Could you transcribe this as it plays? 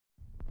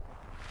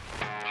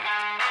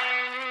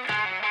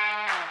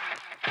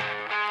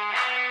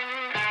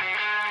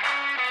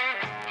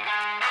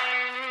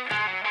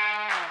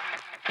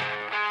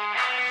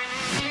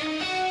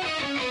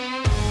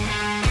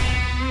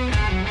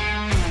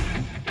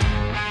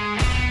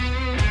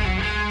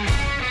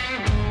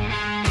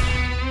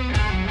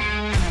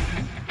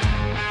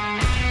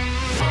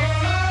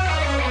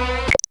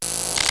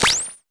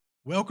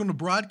Welcome to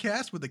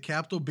Broadcast with a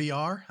capital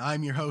BR.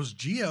 I'm your host,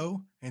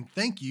 Gio, and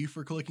thank you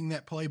for clicking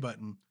that play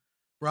button.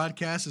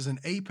 Broadcast is an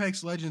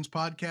Apex Legends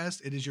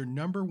podcast. It is your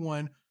number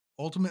one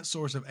ultimate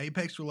source of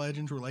Apex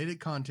Legends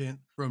related content,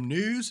 from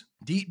news,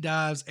 deep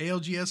dives,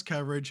 ALGS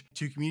coverage,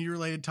 to community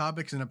related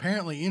topics, and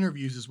apparently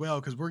interviews as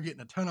well, because we're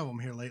getting a ton of them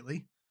here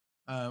lately.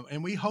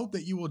 And we hope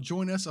that you will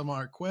join us on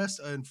our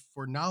quest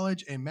for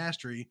knowledge and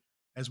mastery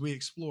as we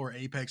explore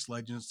Apex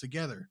Legends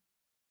together.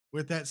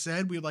 With that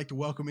said, we'd like to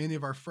welcome any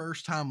of our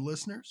first-time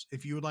listeners.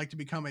 If you would like to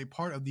become a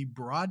part of the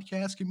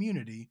broadcast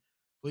community,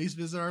 please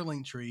visit our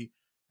link tree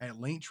at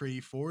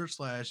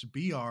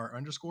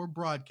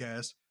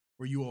linktree.com/BR_broadcast,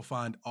 where you will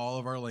find all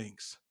of our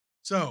links.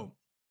 So,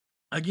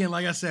 again,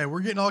 like I said,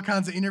 we're getting all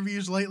kinds of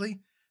interviews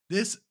lately.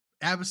 This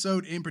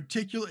episode in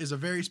particular is a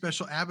very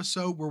special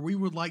episode where we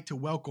would like to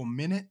welcome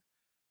Minute.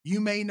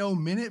 You may know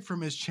Minute from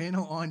his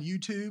channel on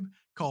YouTube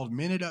called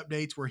Minute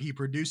Updates, where he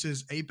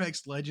produces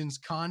Apex Legends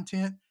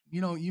content. You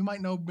know, you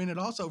might know Minute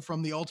also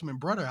from The Ultimate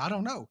Brother. I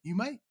don't know. You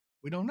may.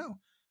 We don't know.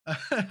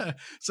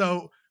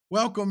 So,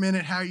 welcome,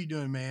 Minute. How are you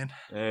doing, man?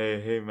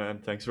 Hey,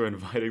 man. Thanks for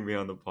inviting me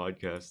on the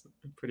podcast.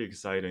 Pretty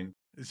exciting.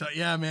 So,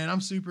 yeah, man,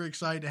 I'm super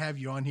excited to have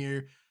you on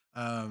here.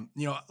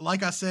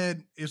 Like I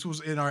said, this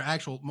was in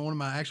one of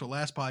my actual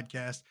last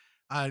podcasts.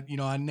 I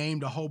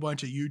named a whole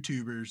bunch of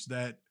YouTubers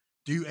that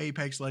do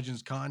Apex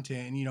Legends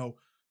content. And,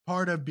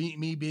 part of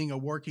me being a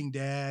working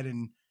dad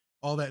and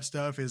all that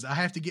stuff is I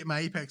have to get my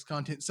Apex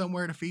content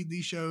somewhere to feed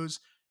these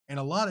shows. And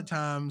a lot of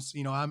times,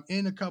 I'm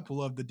in a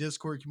couple of the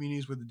Discord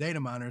communities with the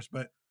data miners,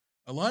 but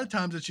a lot of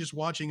times it's just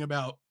watching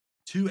about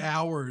 2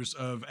 hours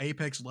of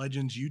Apex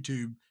Legends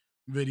YouTube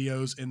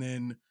videos and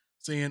then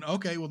saying,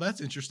 okay, well,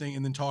 that's interesting,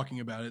 and then talking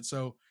about it.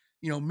 So,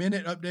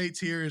 Minute Updates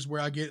here is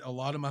where I get a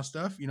lot of my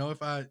stuff.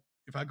 If I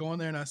go in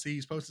there and I see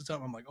he's posted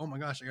something, I'm like, oh my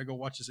gosh, I gotta go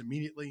watch this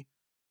immediately.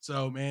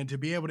 So, man, to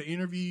be able to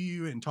interview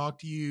you and talk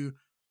to you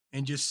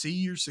and just see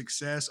your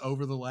success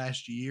over the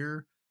last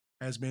year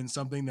has been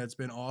something that's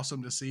been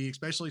awesome to see,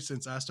 especially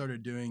since I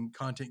started doing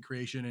content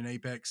creation in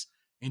Apex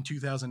in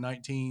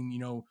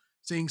 2019.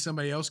 Seeing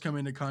somebody else come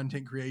into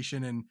content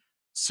creation and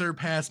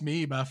surpass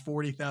me by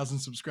 40,000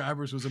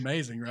 subscribers was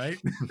amazing, right?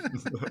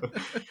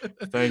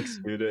 Thanks,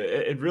 dude.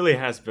 It really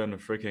has been a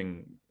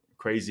freaking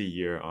crazy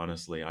year,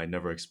 honestly. I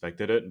never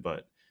expected it,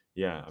 but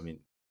yeah, I mean,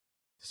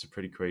 this is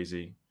pretty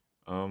crazy.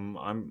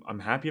 I'm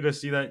happy to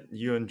see that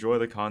you enjoy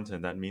the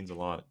content. That means a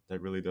lot.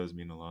 That really does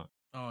mean a lot.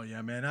 Oh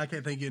yeah, man. I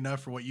can't thank you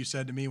enough for what you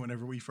said to me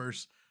whenever we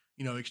first,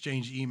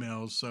 exchanged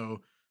emails.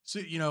 So,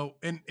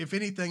 and if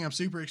anything, I'm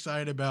super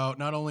excited about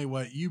not only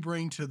what you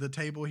bring to the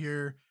table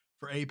here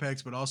for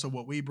Apex, but also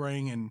what we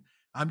bring. And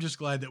I'm just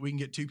glad that we can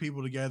get two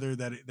people together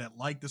that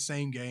like the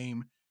same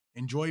game,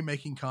 enjoy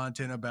making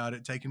content about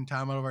it, taking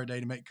time out of our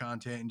day to make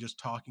content and just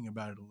talking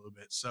about it a little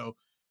bit. So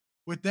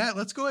with that,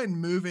 let's go ahead and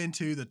move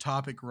into the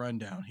topic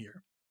rundown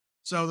here.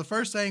 So the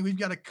first thing, we've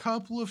got a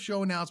couple of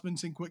show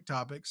announcements and quick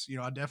topics.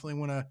 I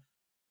definitely want to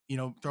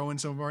throw in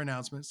some of our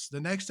announcements. The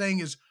next thing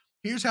is,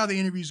 here's how the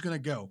interview is going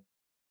to go.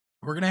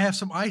 We're going to have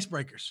some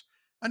icebreakers.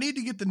 I need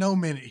to get to know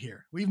Minute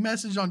here. We've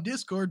messaged on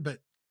Discord, but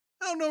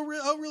I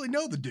don't really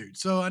know the dude.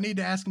 So I need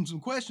to ask him some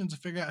questions to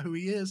figure out who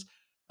he is.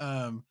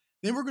 Then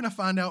we're going to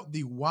find out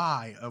the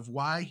why of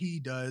why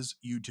he does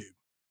YouTube,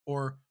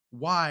 or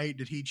why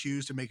did he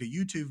choose to make a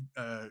YouTube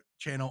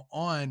channel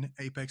on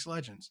Apex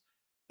Legends.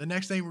 The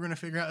next thing we're going to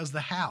figure out is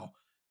the how.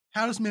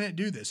 How does Minute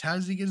do this? How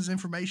does he get his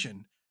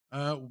information?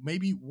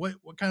 Maybe what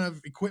kind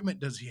of equipment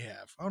does he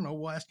have? I don't know.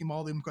 We'll ask him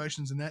all them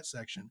questions in that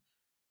section.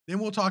 Then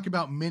we'll talk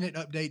about Minute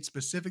Update,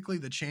 specifically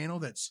the channel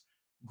that's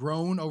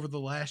grown over the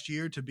last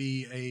year to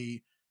be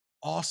a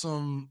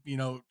awesome,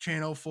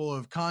 channel full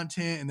of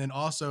content, and then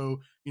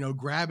also,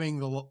 grabbing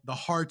the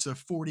hearts of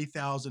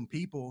 40,000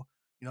 people.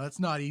 That's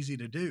not easy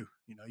to do.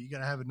 You got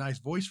to have a nice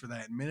voice for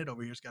that. And Minute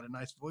over here's got a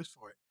nice voice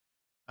for it.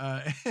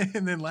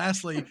 And then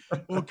lastly,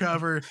 we'll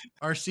cover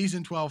our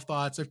season 12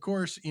 thoughts. Of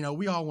course,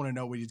 we all want to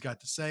know what he's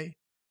got to say.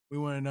 We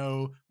want to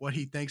know what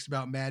he thinks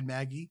about Mad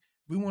Maggie.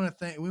 We want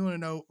to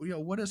know,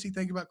 what does he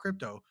think about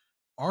crypto?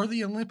 Are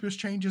the Olympus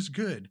changes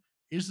good?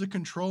 Is the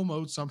control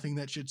mode something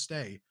that should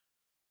stay?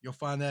 You'll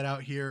find that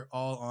out here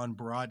all on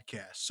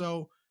Broadcast.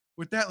 So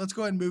with that, let's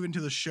go ahead and move into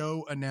the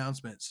show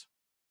announcements.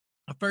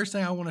 The first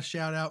thing I want to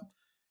shout out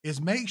is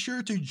make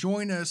sure to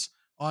join us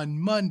on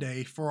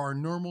Monday for our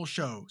normal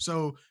show.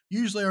 So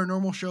usually our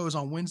normal show is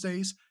on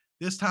Wednesdays.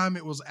 This time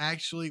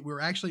we're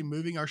actually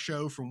moving our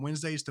show from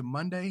Wednesdays to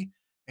Monday.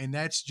 And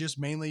that's just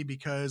mainly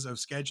because of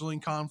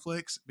scheduling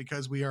conflicts,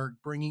 because we are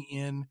bringing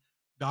in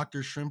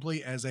Dr.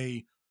 Shrimpley as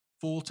a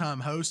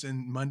full-time host,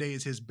 and Monday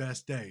is his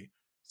best day.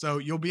 So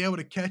you'll be able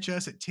to catch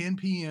us at 10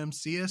 p.m.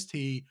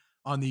 CST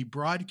on the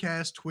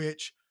Broadcast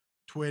Twitch,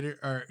 Twitter,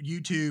 or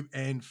YouTube,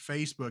 and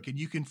Facebook. And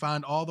you can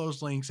find all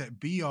those links at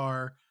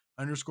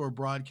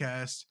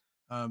BR_broadcast.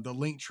 The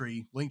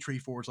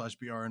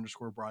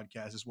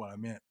linktree/BR_broadcast is what I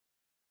meant.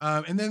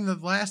 And then the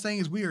last thing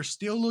is, we are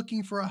still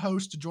looking for a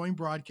host to join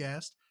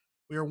Broadcast.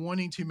 We are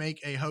wanting to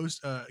make a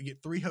host,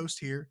 get 3 hosts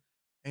here.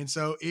 And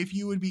so if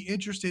you would be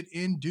interested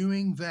in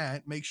doing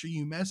that, make sure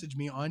you message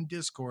me on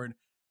Discord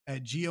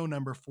at geo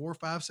number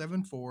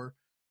 4574.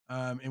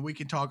 And we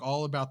can talk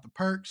all about the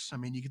perks. I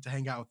mean, you get to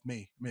hang out with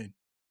me. I mean,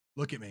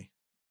 look at me.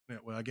 Yeah,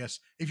 well, I guess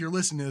if you're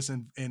listening to this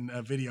in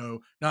a video,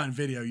 not in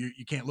video,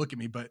 you can't look at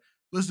me, but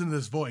listen to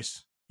this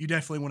voice. You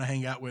definitely want to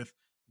hang out with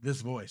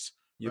this voice,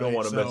 You don't right?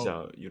 want to miss So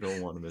out. You don't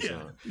want to miss yeah,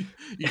 out.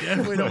 you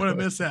definitely don't want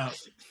to miss out.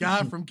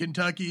 Guy from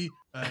Kentucky,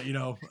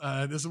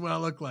 this is what I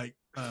look like,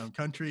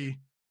 country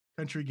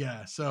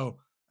guy. So,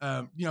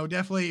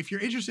 definitely, if you're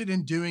interested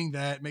in doing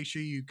that, make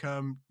sure you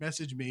come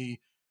message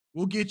me.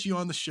 We'll get you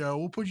on the show.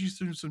 We'll put you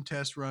through some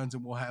test runs,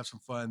 and we'll have some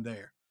fun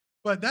there.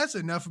 But that's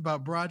enough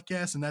about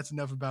broadcast, and that's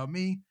enough about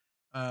me.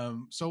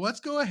 So let's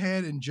go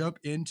ahead and jump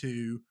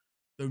into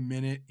the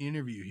minute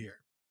interview here.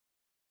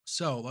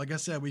 So, like I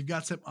said, we've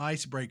got some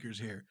icebreakers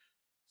here,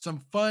 some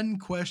fun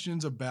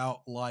questions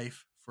about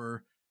life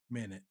for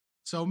Minute.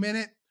 So,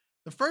 Minute,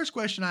 the first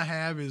question I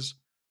have is,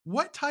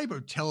 what type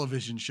of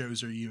television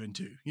shows are you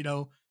into?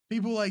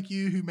 People like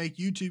you who make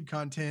YouTube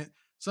content,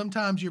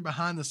 sometimes you're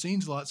behind the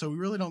scenes a lot, so we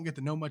really don't get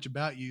to know much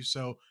about you.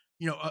 So,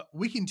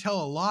 we can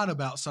tell a lot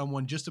about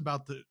someone just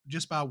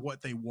by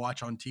what they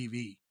watch on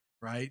TV,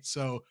 right?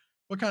 So,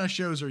 what kind of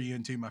shows are you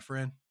into, my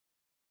friend?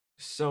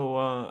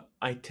 So,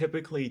 I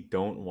typically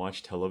don't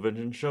watch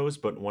television shows,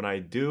 but when I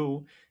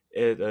do,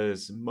 it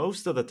is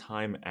most of the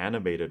time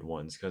animated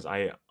ones because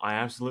I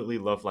absolutely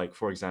love, like,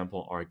 for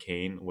example,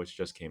 Arcane, which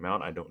just came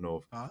out. I don't know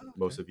if Ah,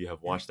 most okay. of you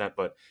have Yeah. watched that,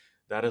 but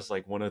that is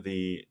like one of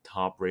the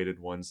top rated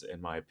ones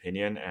in my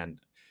opinion, and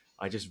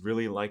I just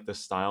really like the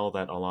style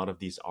that a lot of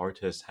these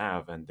artists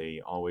have, and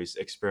they always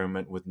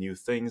experiment with new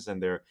things,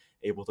 and they're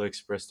able to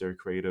express their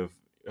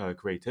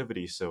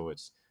creativity. So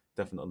it's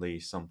definitely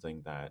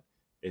something that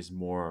is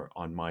more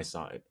on my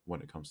side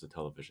when it comes to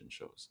television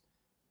shows.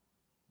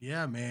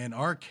 Yeah, man.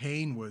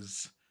 Arcane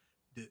was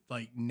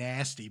like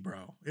nasty,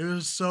 bro. It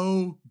was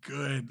so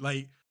good.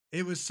 Like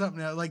it was something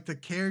that like the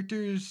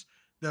characters,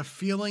 the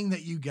feeling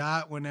that you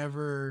got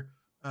whenever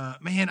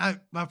man, I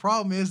my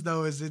problem is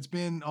though is it's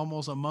been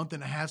almost a month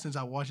and a half since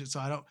I watched it, so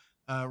I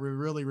don't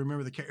really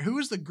remember the character. Who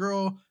was the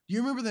girl? Do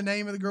you remember the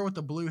name of the girl with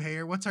the blue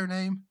hair? What's her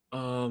name?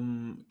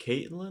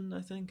 Caitlin,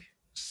 I think.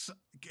 S-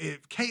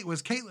 Kate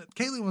was Caitlin.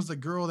 Caitlin was the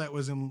girl that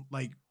was in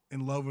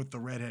love with the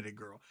redheaded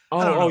girl.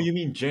 I don't Oh, know. you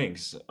mean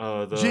Jinx?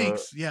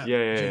 Jinx, yeah, Yeah,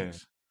 yeah, yeah.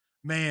 Jinx.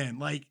 Man,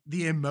 like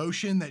the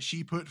emotion that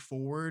she put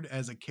forward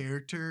as a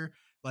character,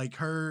 like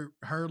her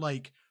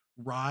like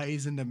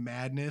rise into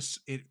madness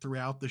it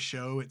throughout the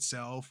show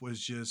itself was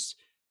just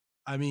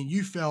I mean,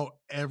 you felt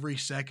every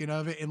second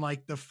of it. And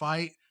like the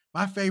fight,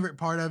 my favorite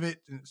part of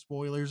it,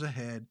 spoilers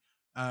ahead,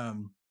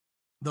 um,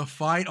 the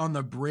fight on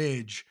the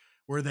bridge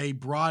where they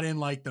brought in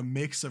like the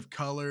mix of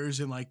colors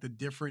and like the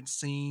different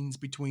scenes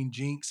between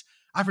Jinx.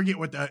 I forget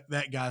what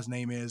that guy's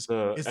name is.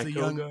 The It's the Echo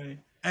young guy.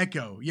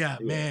 Echo. Yeah,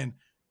 Yeah, man.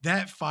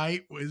 That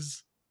fight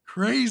was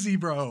crazy,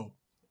 bro.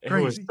 it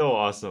was Crazy. so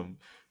awesome.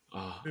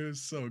 Ah, It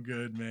was so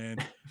good, man.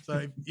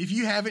 So if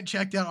you haven't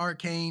checked out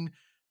Arcane,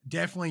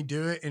 definitely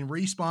do it. And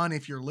Respawn,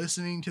 if you're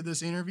listening to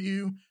this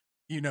interview,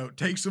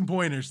 take some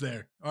pointers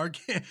there.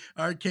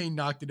 Arcane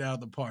knocked it out of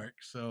the park.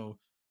 So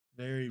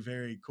very,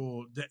 very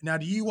cool. Now,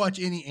 do you watch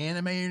any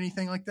anime or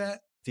anything like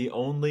that? the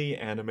only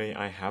anime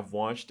I have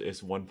watched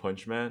is One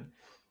Punch Man,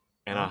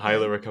 and I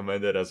highly Okay.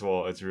 recommend it as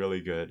well. It's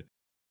really good.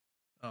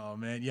 Oh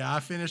man, yeah, I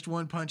finished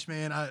One Punch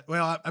Man.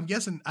 I'm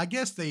guessing. I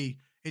guess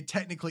it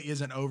technically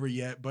isn't over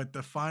yet, but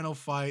the final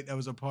fight that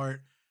was a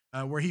part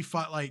where he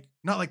fought like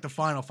not like the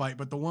final fight,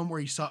 but the one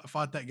where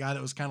fought that guy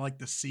that was kind of like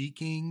the Sea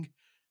King,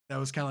 that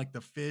was kind of like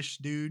the fish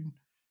dude.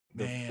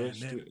 The Man,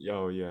 fish, dude.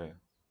 Oh yeah.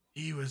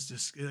 he was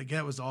just like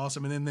that was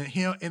awesome. And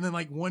then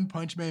like One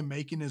Punch Man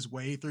making his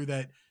way through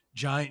that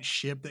giant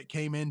ship that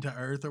came into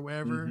Earth or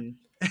whatever, Hmm.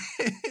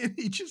 and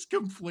he just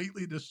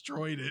completely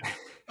destroyed it.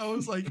 I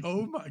was like,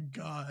 oh my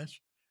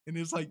gosh. And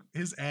it's like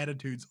his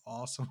attitude's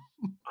awesome.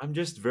 I'm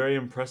just very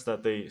impressed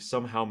that they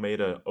somehow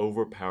made a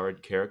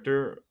overpowered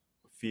character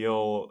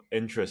feel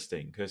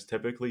interesting because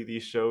typically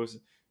these shows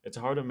it's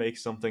hard to make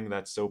something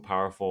that's so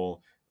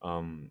powerful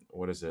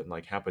what is it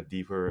like have a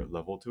deeper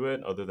level to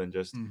it other than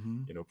just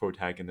Hmm.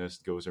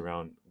 protagonist goes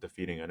around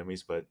defeating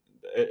enemies, but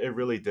it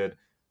really did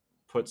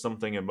put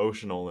something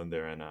emotional in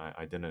there, and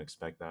I didn't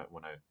expect that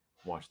when I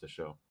watched the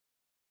show.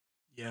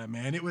 Yeah,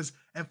 man. It was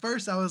at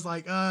first I was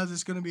like, is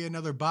this gonna be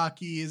another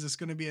Baki? Is this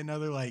gonna be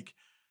another like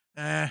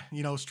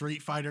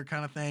Street Fighter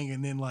kind of thing?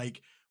 And then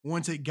like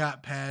once it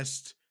got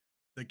past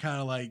the kind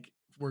of like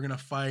we're gonna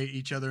fight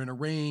each other in a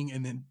ring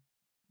and then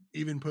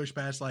even push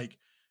past like,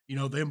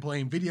 them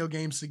playing video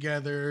games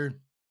together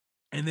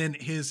and then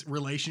his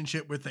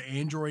relationship with the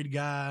android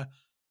guy.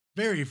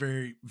 Very,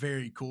 very,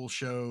 very cool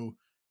show.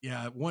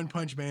 Yeah, One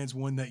Punch Man's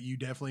one that you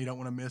definitely don't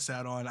want to miss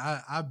out on.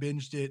 I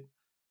binged it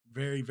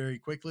very, very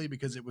quickly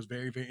because it was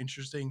very, very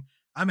interesting.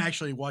 I'm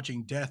actually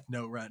watching Death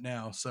Note right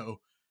now, so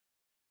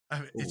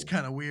it's Ooh.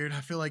 kind of weird.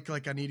 I feel like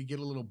I need to get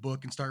a little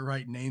book and start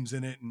writing names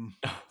in it and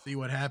see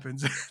what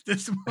happens at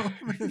this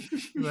moment.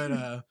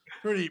 But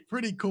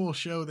pretty cool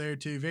show there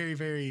too. Very,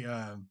 very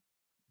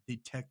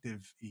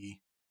detective-y,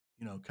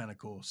 kind of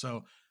cool.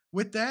 So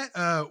with that,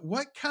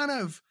 what kind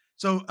of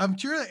so I'm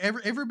sure that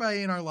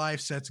everybody in our life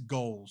sets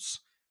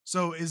goals.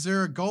 So is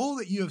there a goal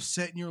that you have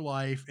set in your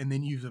life and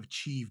then you've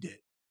achieved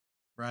it,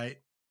 right?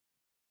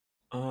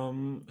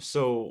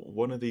 So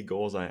one of the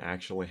goals I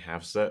actually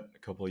have set a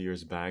couple of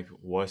years back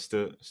was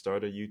to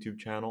start a YouTube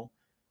channel.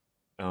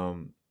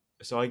 Um,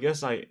 so I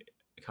guess I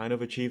kind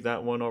of achieved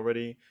that one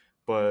already,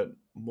 but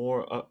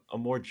a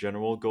more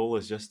general goal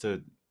is just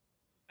to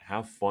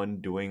have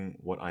fun doing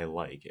what I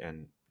like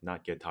and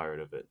not get tired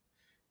of it.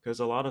 Because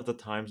a lot of the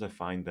times I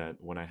find that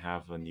when I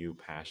have a new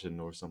passion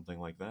or something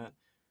like that,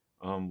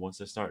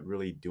 once I start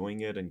really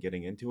doing it and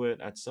getting into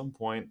it, at some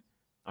point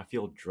I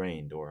feel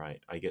drained or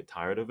I get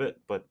tired of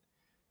it. But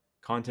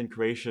content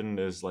creation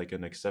is like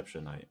an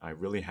exception. I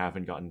really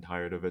haven't gotten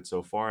tired of it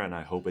so far, and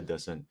I hope it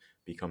doesn't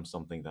become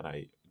something that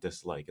I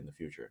dislike in the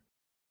future.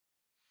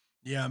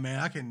 Yeah, man,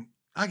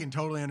 I can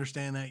totally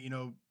understand that,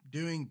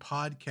 doing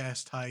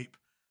podcast type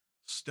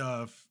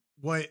stuff.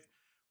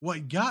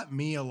 What got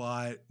me a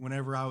lot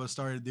whenever I was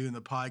started doing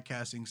the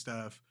podcasting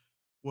stuff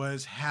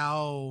was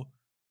how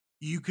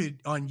you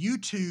could on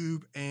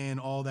YouTube and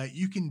all that,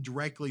 you can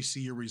directly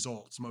see your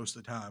results most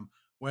of the time.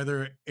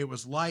 Whether it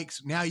was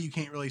likes, now you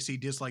can't really see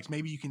dislikes.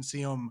 Maybe you can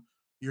see them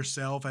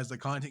yourself as the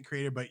content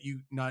creator, but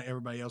you not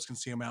everybody else can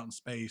see them out in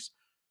space.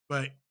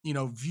 But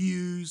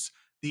views,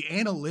 the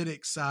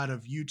analytics side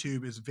of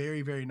YouTube is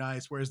very, very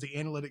nice. Whereas the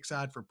analytics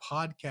side for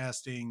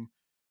podcasting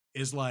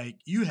is like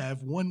you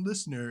have one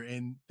listener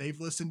and they've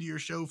listened to your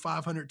show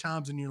 500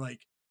 times and you're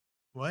like,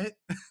 what?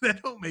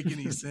 That don't make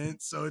any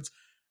sense. So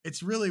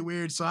it's really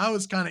weird. So I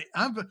was kind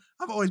of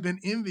I've always been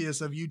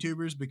envious of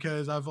YouTubers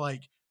because I've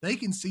like they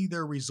can see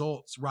their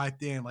results right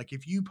then. Like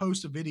if you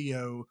post a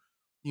video,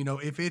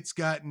 if it's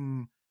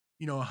gotten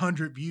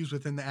 100 views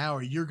within the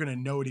hour, you're gonna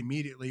know it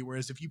immediately.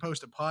 Whereas if you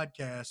post a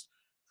podcast,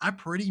 I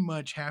pretty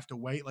much have to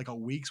wait like a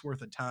week's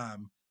worth of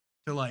time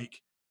to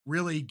like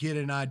really get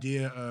an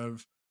idea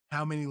of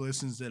how many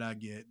listens did I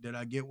get? Did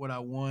I get what I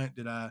want?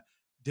 Did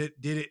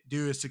it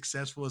do as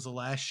successful as the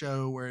last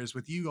show? Whereas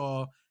with you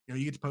all,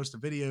 you get to post the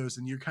videos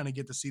and you kind of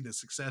get to see the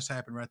success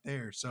happen right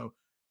there. So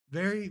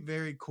very,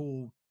 very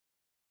cool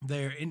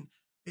there. And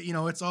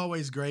it's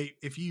always great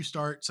if you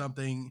start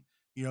something,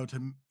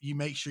 you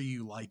make sure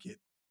you like it.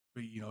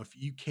 But if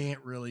you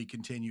can't really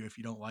continue if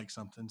you don't like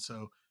something.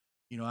 So,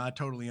 I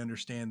totally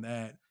understand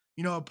that.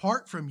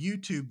 Apart from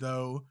YouTube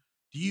though,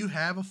 do you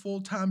have a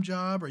full-time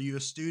job? Are you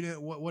a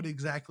student? What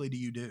exactly do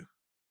you do?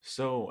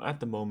 So at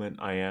the moment,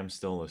 I am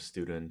still a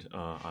student.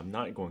 I'm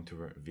not going to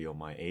reveal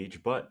my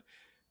age, but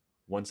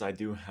once I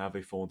do have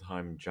a full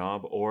time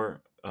job,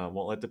 or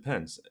well, it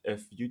depends.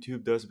 If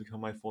YouTube does become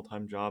my full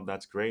time job,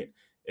 that's great.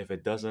 If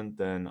it doesn't,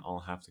 then I'll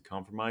have to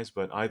compromise.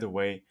 But either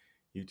way,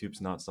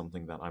 YouTube's not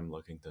something that I'm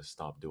looking to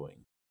stop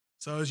doing.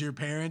 So is your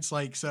parents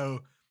like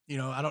so,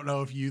 I don't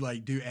know if you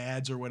like do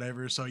ads or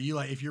whatever. So you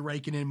like if you're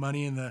raking in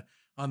money in the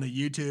on the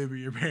YouTube or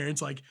your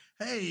parents like,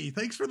 "Hey,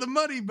 thanks for the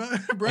money, but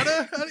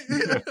brother."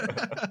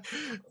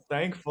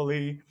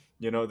 Thankfully,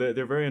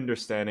 they're very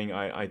understanding.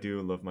 I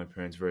do love my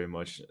parents very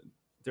much.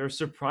 They're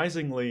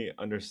surprisingly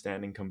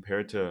understanding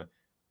compared to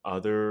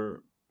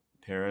other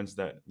parents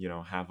that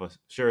have a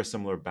share a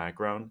similar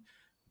background.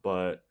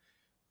 But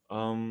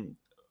um,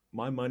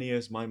 my money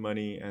is my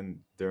money, and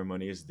their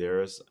money is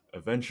theirs.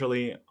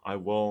 Eventually, I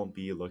will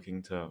be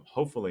looking to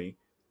hopefully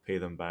pay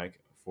them back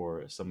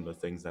for some of the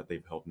things that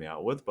they've helped me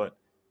out with. But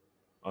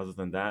other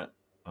than that,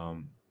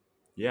 um,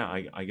 yeah,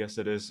 I guess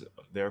it is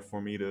there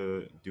for me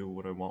to do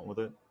what I want with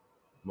it.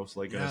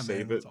 Mostly gonna Yeah, man,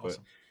 save that's it, but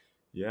awesome.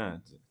 yeah,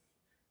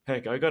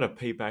 heck, I gotta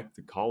pay back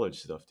the college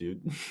stuff,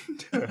 dude.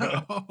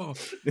 Oh,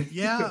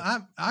 yeah,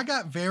 I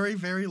got very,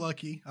 very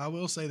lucky. I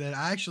will say that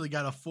I actually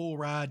got a full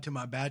ride to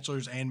my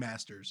bachelor's and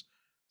master's.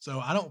 So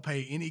I don't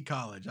pay any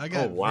college. I Oh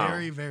got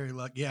very, wow. very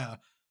lucky. Yeah.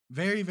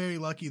 Very, very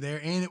lucky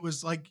there. And it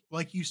was like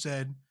you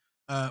said,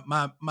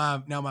 my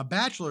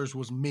bachelor's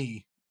was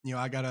me.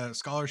 I got a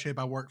scholarship.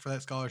 I worked for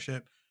that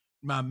scholarship.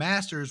 My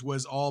master's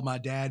was all my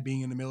dad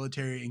being in the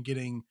military and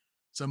getting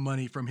some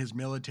money from his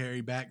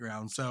military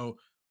background. So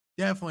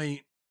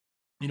definitely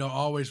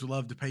always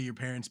love to pay your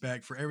parents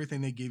back for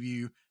everything they give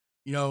you.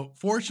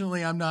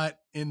 Fortunately, I'm not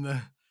in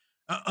the,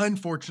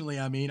 unfortunately,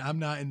 I mean, I'm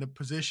not in the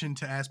position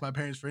to ask my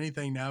parents for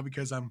anything now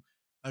because I'm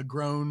a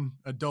grown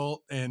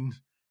adult and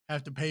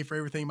have to pay for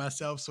everything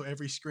myself. So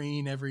every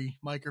screen, every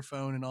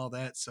microphone, and all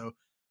that. So,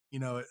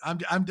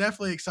 I'm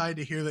definitely excited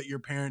to hear that your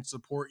parents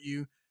support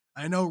you.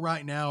 I know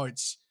right now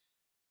it's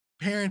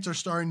parents are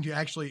starting to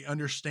actually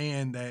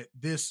understand that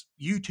this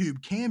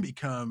YouTube can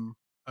become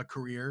a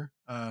career.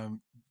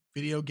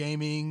 Video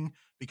gaming,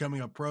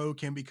 becoming a pro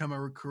can become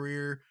a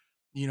career.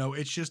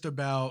 It's just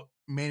about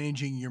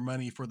managing your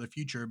money for the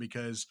future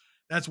because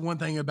that's one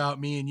thing about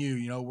me and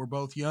you. We're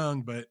both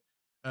young,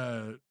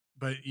 uh,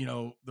 but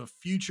the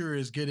future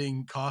is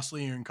getting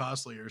costlier and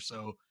costlier.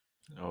 So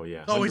Oh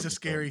yeah, it's always a 100%.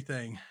 scary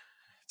thing.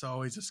 It's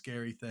always a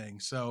scary thing.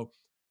 So,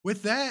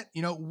 with that,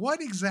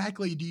 what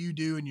exactly do you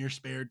do in your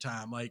spare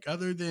time? Like,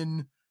 other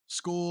than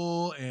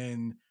school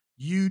and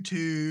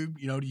YouTube?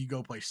 You know, do you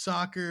go play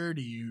soccer?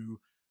 Do you,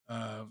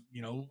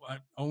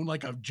 own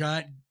like a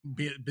giant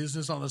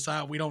business on the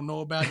side we don't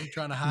know about? You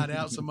trying to hide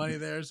out some money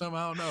there or something?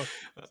 I don't know.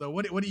 So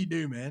what do you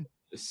do, man?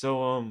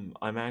 So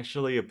I'm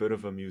actually a bit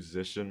of a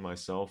musician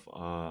myself.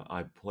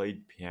 I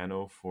played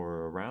piano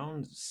for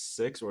around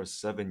 6 or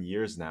 7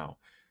 years now.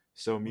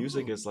 So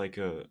music Oh, is like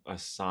a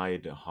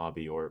side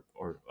hobby or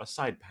a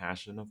side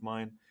passion of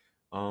mine.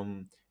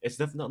 It's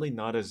definitely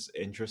not as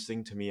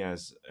interesting to me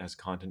as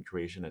content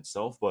creation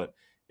itself, but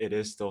it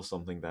is still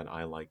something that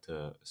I like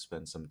to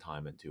spend some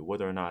time into,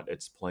 whether or not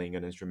it's playing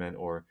an instrument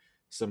or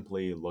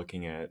simply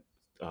looking at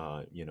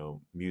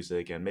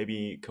music and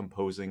maybe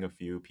composing a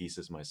few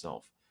pieces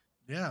myself.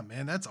 yeah,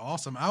 man, that's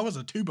awesome. I was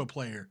a tuba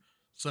player,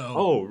 so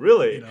Oh, you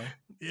really? know,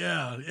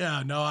 yeah,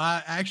 yeah. No,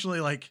 I actually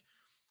like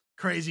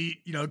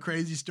crazy,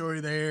 crazy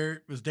story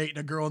there. Was dating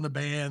a girl in the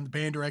band. The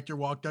band director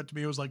walked up to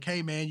me and was like,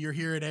 "Hey, man, you're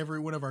here at every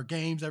one of our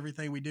games,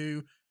 everything we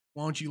do.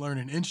 Why don't you learn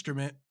an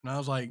instrument?" And I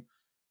was like,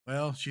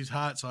 "Well, she's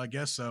hot, so I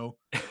guess so."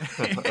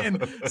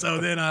 And so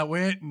then I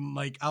went and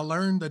like I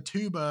learned the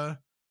tuba,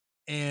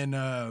 and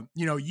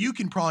you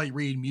can probably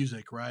read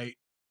music, right?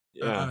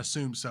 I Yeah.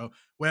 assume so.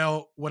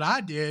 Well, what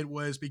I did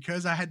was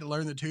because I had to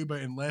learn the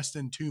tuba in less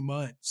than 2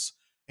 months,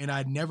 and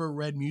I'd never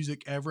read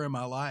music ever in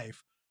my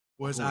life,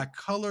 was I Oh.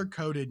 color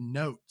coded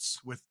notes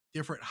with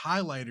different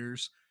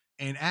highlighters,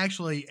 and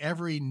actually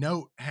every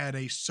note had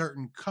a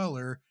certain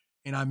color,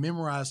 and I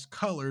memorized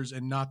colors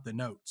and not the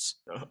notes.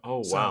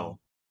 Oh, So wow.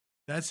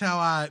 that's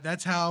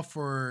how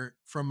for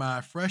from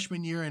my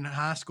freshman year in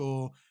high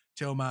school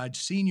till my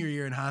senior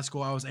year in high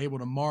school, I was able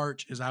to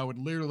march is I would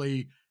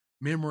literally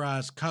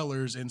memorize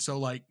colors. And so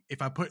like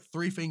if I put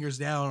three fingers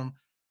down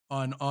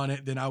on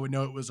it, then I would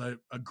know it was a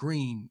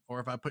green, or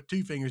if I put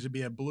two fingers, it'd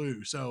be a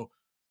blue. So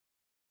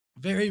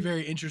very,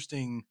 very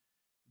interesting.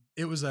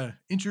 It was a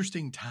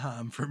interesting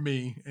time for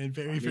me and I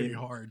very, very mean,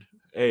 hard.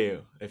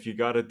 hey, if you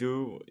gotta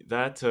do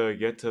that to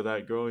get to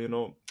that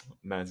girl,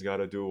 man's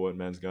gotta do what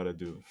man's gotta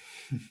do.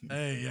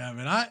 Hey, yeah,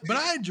 man.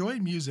 I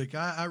enjoyed music.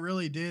 I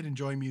really did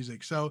enjoy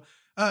music. So,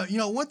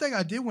 one thing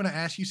I did want to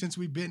ask you, since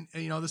we've been,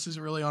 this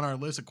isn't really on our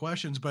list of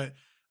questions, but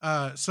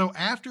so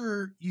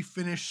after you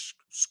finish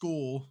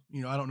school,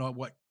 I don't know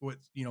what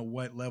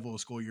level of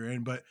school you're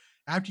in, but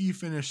after you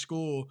finish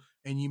school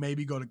and you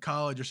maybe go to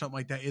college or something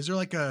like that, is there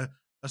like a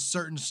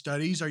certain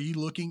studies? Are you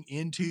looking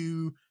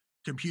into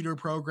computer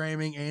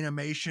programming,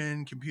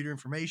 animation, computer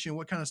information?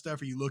 What kind of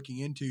stuff are you looking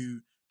into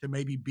to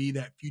maybe be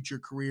that future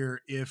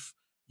career if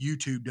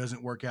YouTube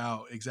doesn't work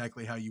out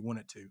exactly how you want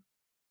it to?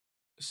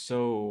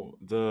 So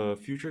the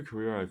future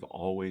career I've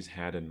always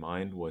had in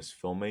mind was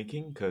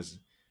filmmaking because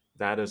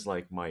that is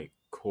like my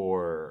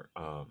core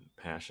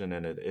passion,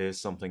 and it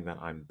is something that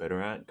I'm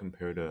better at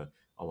compared to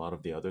a lot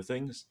of the other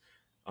things.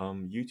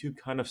 YouTube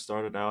kind of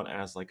started out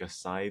as like a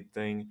side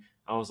thing.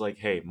 I was like,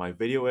 hey, my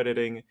video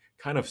editing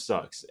kind of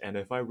sucks, and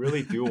if I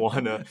really do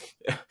wanna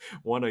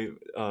wanna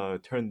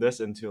turn this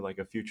into like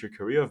a future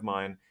career of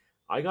mine,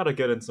 I gotta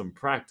get in some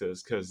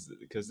practice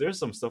because there's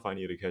some stuff I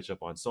need to catch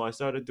up on. So I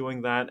started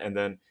doing that, and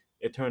then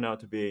it turned out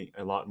to be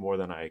a lot more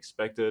than I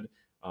expected.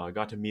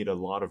 Got to meet a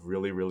lot of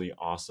really, really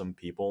awesome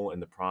people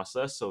in the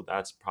process. So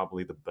that's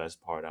probably the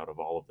best part out of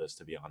all of this,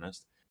 to be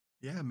honest.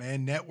 Yeah,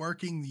 man,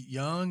 networking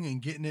young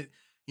and getting it,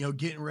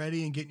 getting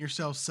ready and getting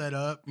yourself set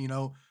up,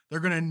 they're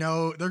going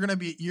to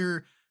be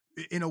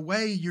in a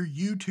way, your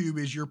YouTube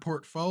is your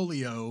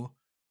portfolio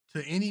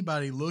to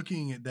anybody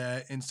looking at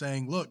that and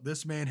saying, look,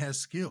 this man has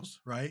skills,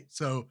 right?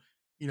 So,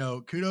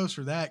 kudos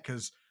for that,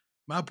 because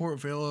my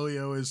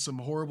portfolio is some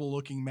horrible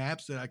looking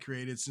maps that I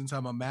created since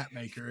I'm a map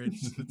maker.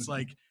 It's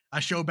like I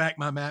show back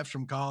my maps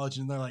from college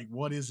and they're like,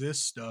 what is this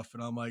stuff?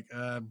 And I'm like,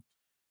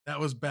 that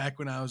was back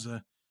when I was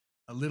a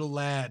little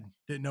lad,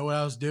 didn't know what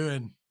I was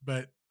doing,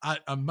 but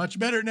I'm much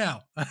better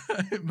now.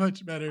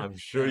 Much better I'm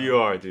sure now. you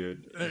are,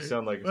 dude. You Hey,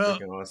 sound like a well,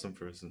 freaking awesome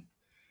person.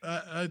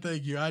 I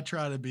thank you. I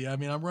try to be. I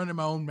mean, I'm running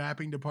my own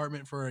mapping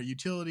department for a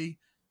utility,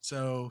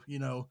 so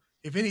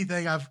if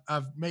anything, I've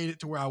made it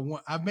to where I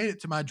want. I've made it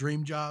to my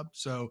dream job.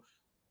 So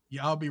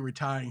yeah, I'll be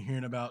retiring here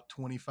in about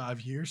 25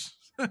 years.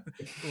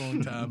 It's a long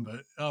time,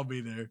 but I'll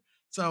be there.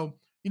 So,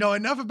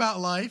 enough about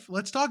life.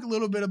 Let's talk a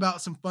little bit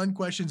about some fun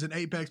questions in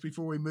Apex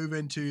before we move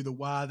into the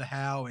why, the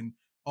how, and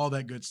all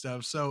that good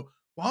stuff. So,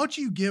 why don't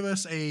you give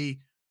us a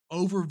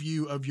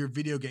overview of your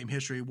video game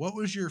history? What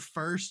was your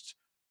first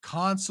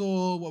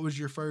console? What was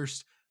your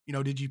first,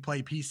 did you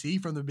play PC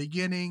from the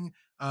beginning?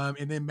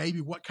 And then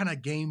maybe what kind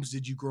of games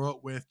did you grow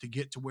up with to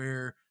get to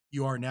where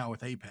you are now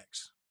with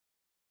Apex?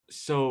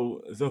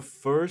 So, the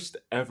first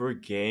ever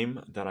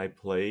game that I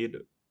played,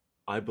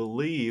 I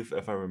believe,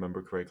 if I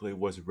remember correctly,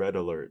 was Red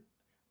Alert.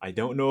 I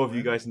don't know if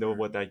you Red guys know Alert.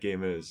 what that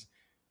game is,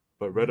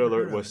 but Red Never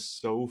Alert heard of was it.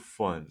 so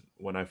fun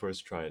when I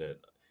first tried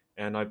it.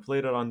 And I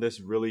played it on this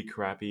really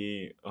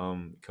crappy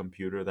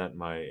computer that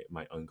my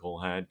uncle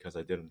had because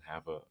I didn't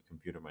have a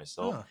computer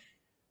myself. Huh.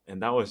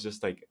 And that was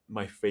just like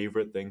my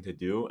favorite thing to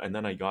do. And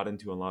then I got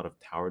into a lot of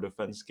tower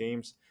defense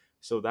games.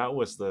 So that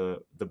was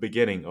the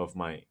beginning of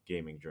my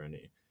gaming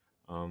journey.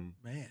 Um,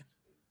 Man.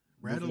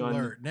 Red moving on.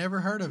 Alert. Never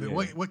heard of it.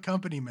 Yeah. What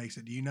company makes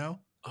it? Do you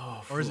know?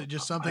 Oh, Or is it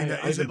just something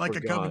that I is it even like a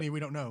forgot. company we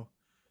don't know?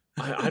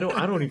 I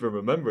don't even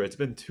remember. It's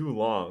been too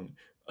long.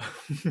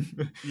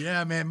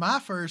 Yeah, man, my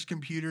first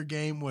computer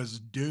game was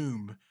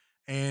Doom,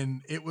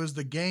 and it was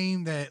the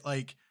game that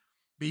like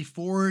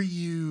before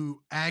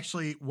you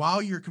actually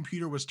while your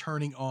computer was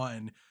turning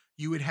on,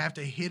 you would have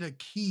to hit a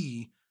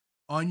key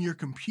on your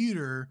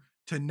computer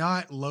to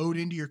not load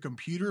into your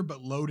computer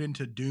but load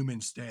into Doom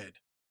instead.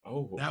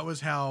 Oh, That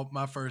was how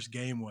my first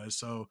game was.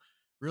 So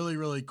really,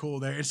 really cool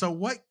there. And so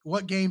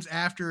what games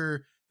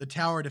after the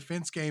tower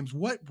defense games,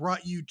 what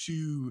brought you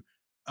to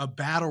a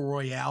battle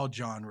royale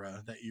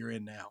genre that you're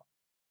in now?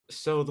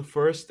 so the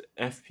first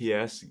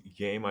FPS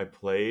game I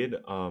played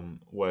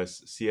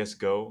was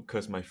CS:GO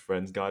because my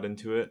friends got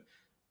into it,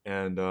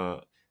 and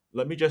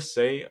let me just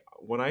say,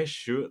 when I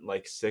shoot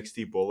like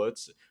 60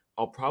 bullets,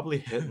 I'll probably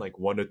hit like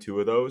one or two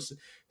of those.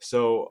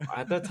 So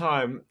at that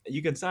time,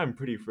 you can say I'm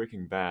pretty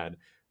freaking bad.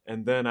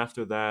 And then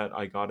after that,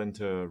 I got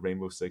into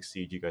Rainbow Six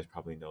Siege. You guys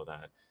probably know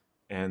that.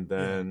 And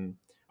Yeah. then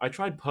I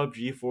tried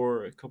PUBG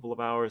for a couple of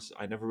hours.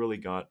 I never really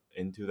got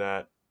into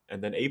that,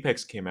 and then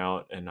Apex came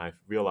out, and I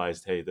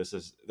realized, hey, this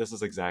is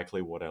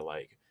exactly what I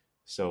like.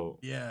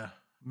 So, Yeah,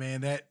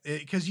 man, that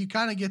because you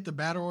kind of get the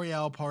battle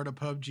royale part of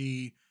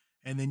PUBG,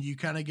 and then you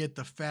kind of get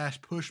the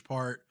fast push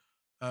part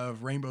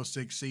of Rainbow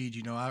Six Siege.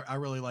 You know, I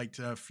really liked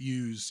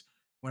Fuse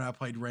when I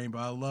played Rainbow.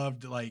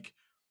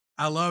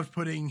 I loved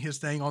putting his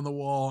thing on the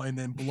wall and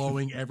then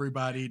blowing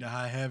everybody to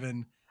high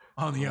heaven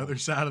on the oh other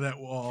side of that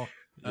wall.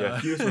 yeah,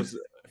 Uh,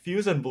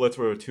 Fuse and Blitz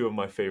were two of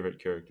my favorite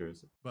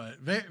characters. But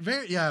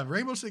very yeah,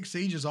 Rainbow Six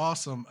Siege is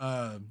awesome.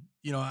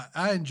 You know,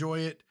 I enjoy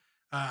it.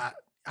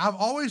 I've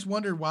always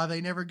wondered why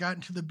they never got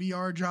into the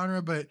BR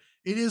genre, but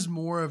it is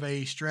more of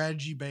a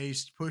strategy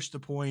based push the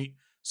point.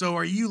 So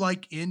are you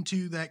like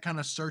into that kind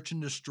of search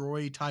and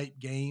destroy type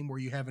game where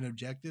you have an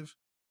objective?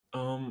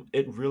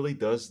 It really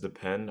does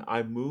depend.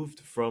 I moved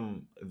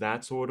from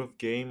that sort of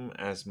game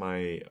as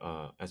my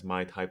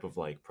type of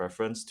like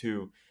preference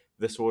to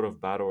this sort of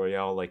battle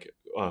royale, like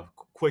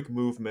quick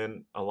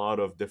movement, a lot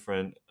of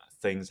different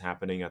things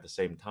happening at the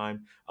same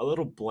time, a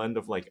little blend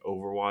of like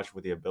Overwatch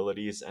with the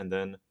abilities, and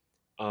then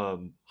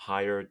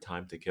higher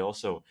time to kill.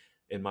 So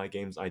in my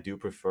games, I do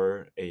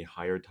prefer a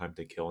higher time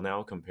to kill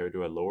now compared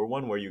to a lower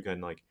one where you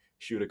can like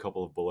shoot a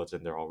couple of bullets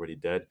and they're already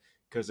dead,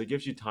 because it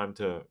gives you time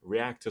to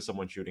react to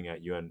someone shooting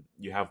at you, and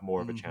you have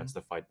more of a Hmm. chance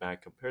to fight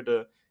back compared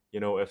to,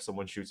 if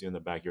someone shoots you in the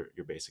back, you're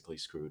basically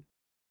screwed.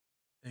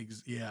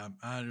 Yeah,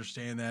 I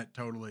understand that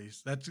totally.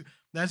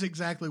 That's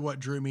exactly what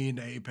drew me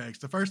into Apex.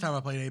 The first time I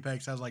played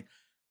Apex, I was like,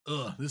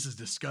 "Ugh, this is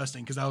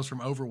disgusting," because I was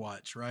from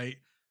Overwatch, right?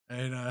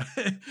 And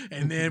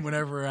and then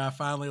whenever I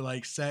finally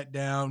like sat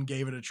down,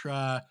 gave it a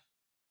try,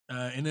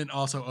 and then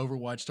also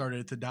Overwatch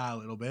started to die a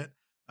little bit.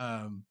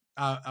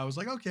 I was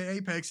like, okay,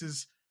 Apex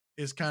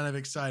is kind of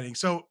exciting.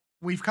 So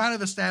we've kind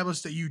of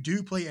established that you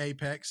do play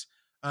Apex.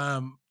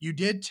 You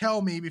did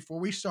tell me before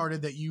we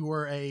started that you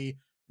were a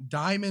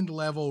diamond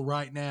level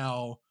right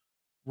now,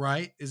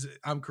 right?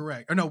 I'm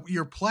correct? Or no,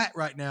 you're plat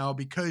right now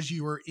because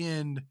you were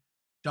in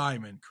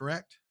diamond,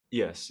 correct?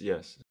 Yes,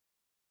 yes.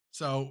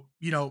 So,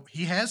 you know,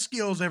 he has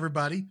skills,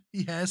 everybody.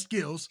 He has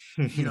skills.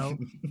 You know,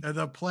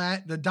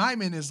 the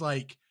diamond is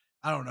like,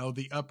 I don't know,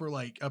 the upper,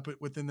 like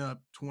within the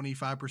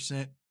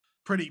 25%.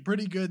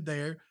 Pretty good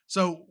there.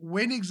 So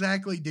when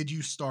exactly did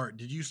you start?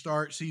 Did you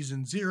start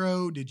season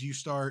zero? Did you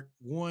start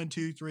one,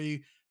 two,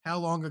 three? How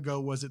long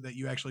ago was it that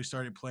you actually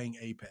started playing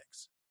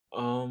Apex?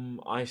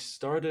 I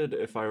started,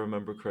 if I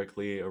remember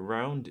correctly,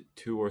 around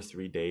 2 or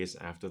 3 days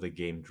after the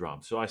game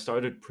dropped. So I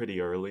started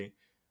pretty early.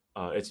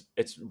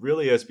 It's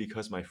really is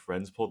because my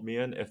friends pulled me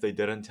in. If they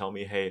didn't tell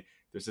me, hey,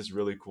 there's this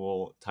really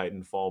cool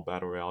Titanfall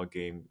battle royale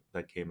game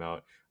that came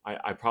out,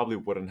 I probably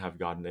wouldn't have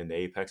gotten into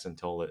Apex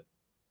until it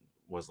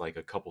was like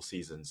a couple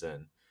seasons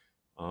in.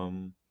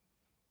 Um,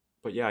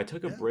 but yeah, I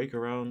took a Yeah. break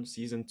around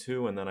season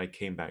 2, and then I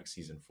came back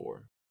season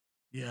 4.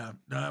 Yeah,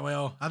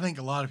 well, I think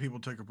a lot of people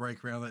took a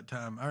break around that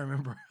time. I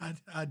remember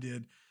I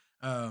did.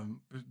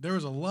 There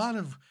was a lot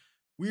of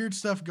weird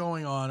stuff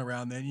going on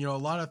around then. You know, a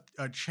lot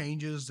of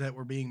changes that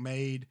were being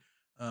made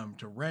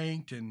to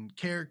ranked and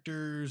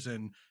characters,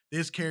 and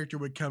this character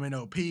would come in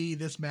OP.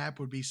 This map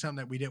would be something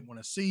that we didn't want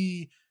to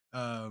see.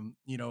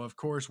 You know, of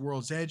course,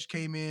 World's Edge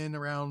came in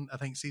around I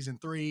think season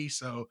three,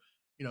 so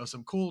you know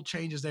some cool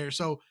changes there.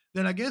 So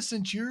then I guess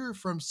since you're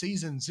from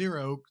season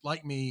zero,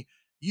 like me,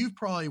 you've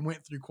probably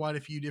went through quite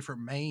a few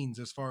different mains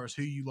as far as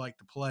who you like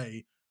to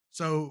play.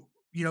 So,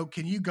 you know,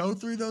 can you go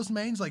through those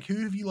mains? Like,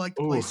 who have you liked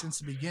to play Ooh, since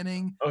the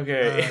beginning?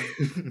 okay.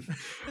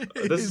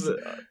 Uh, This is is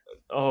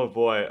oh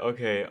boy.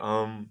 Okay.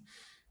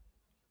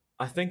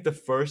 I think the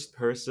first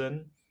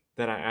person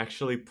that I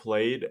actually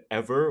played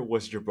ever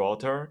was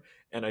Gibraltar,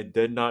 and I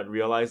did not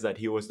realize that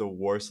he was the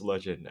worst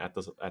legend at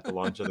the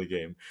launch of the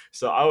game.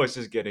 So I was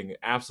just getting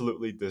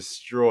absolutely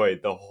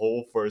destroyed the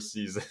whole first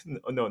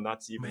season. Oh, no,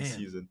 not even man.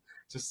 season,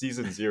 just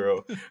season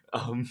zero.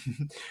 Um,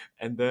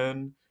 and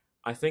then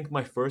I think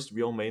my first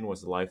real main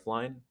was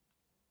Lifeline,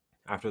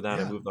 After that,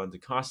 I Yeah. moved on to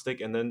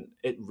Caustic, and then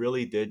it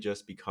really did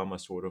just become a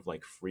sort of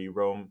like free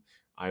roam.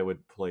 I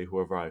would play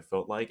whoever I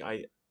felt like.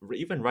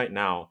 Even right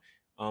now,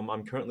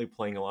 I'm currently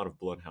playing a lot of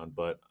Bloodhound,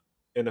 but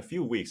in a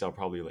few weeks, I'll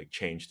probably like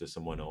change to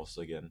someone else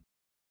again.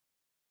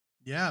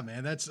 Yeah,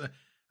 man. That's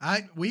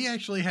I we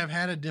actually have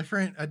had a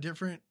different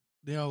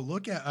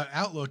look at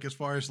outlook as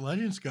far as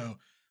legends go.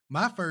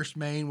 My first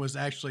main was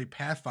actually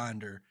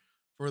Pathfinder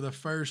for the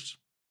first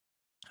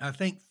I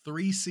think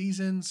 3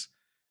 seasons,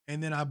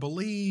 and then I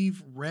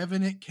believe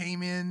Revenant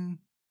came in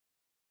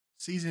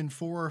season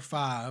 4 or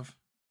 5.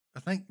 I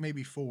think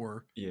maybe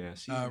 4. Yeah,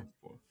 Uh, season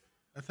 4.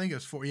 I think it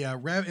was 4. Yeah,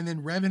 and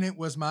then Revenant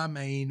was my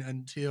main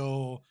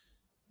until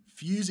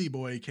Fusey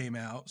Boy came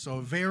out. So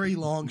a very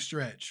long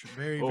stretch,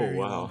 very Oh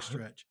very long wow.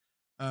 stretch.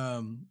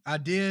 I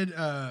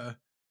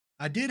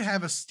did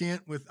have a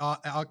stint with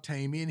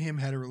Octane. Me and him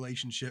had a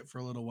relationship for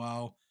a little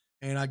while,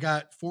 and I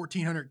got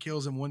 1,400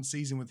 kills in one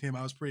season with him.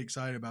 I was pretty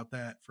excited about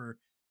that for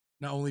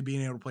not only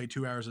being able to play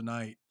 2 hours a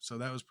night, so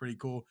that was pretty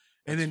cool.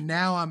 And That's then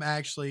now I'm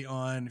actually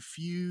on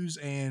Fuse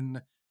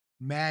and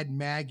Mad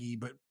Maggie,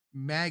 but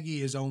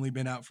Maggie has only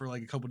been out for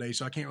like a couple days,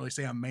 so I can't really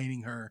say I'm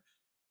maining her.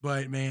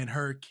 But man,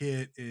 her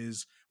kit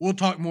is. We'll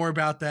talk more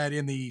about that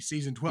in the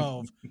season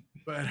 12.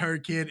 But her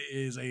kit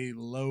is a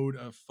load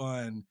of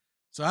fun.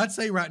 So I'd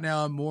say right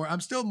now I'm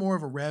still more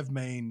of a Rev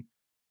main,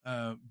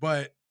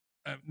 but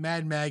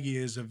Mad Maggie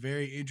is a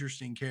very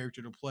interesting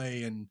character to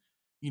play. And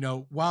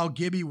while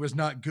Gibby was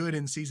not good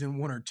in season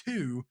 1 or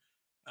 2,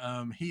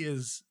 he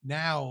is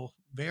now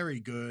very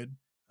good.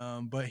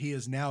 But he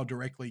is now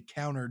directly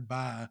countered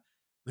by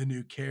the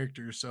new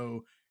character.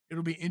 So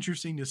it'll be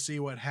interesting to see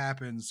what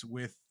happens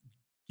with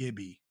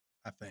Gibby,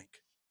 I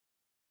think.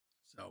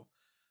 So,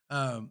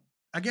 um,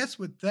 I guess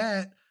with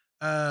that,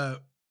 uh,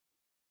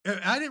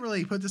 I didn't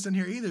really put this in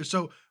here either.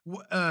 So,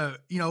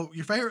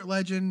 your favorite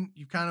legend,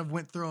 you kind of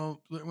went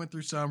through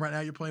some. Right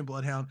now, you're playing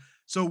Bloodhound.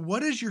 So,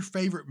 what is your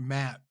favorite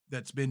map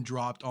that's been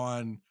dropped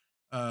on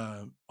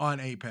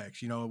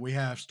Apex? We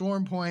have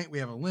Storm Point, we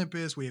have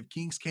Olympus, we have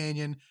Kings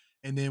Canyon,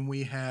 and then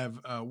we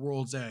have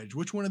World's Edge.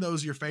 Which one of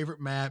those is your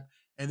favorite map?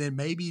 And then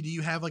maybe do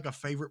you have like a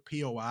favorite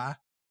POI?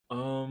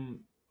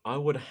 Um, I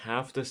would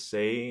have to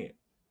say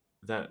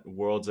that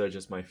World's Edge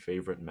is my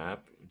favorite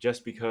map,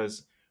 just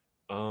because,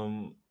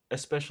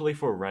 especially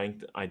for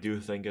ranked, I do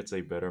think it's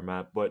a better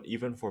map. But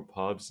even for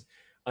pubs,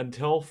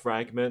 until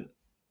Fragment,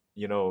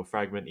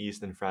 Fragment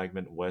East and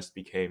Fragment West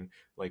became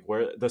like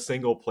where the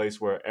single place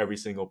where every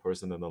single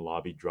person in the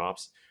lobby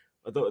drops,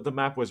 the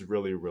map was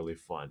really really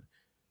fun.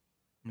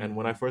 And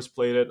when I Hmm. first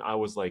played it, I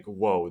was like,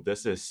 "Whoa,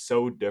 this is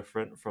so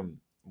different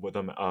from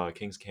what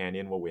Kings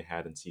Canyon, what we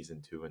had in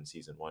season 2 and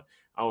season 1."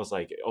 I was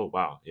like, "Oh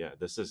wow, yeah,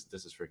 this is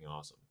freaking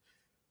awesome."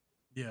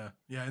 Yeah,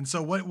 yeah. And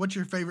so, what's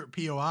your favorite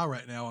POI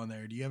right now on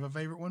there? Do you have a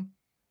favorite one?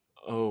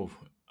 Oh,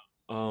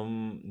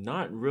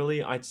 not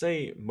really. I'd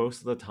say most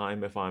of the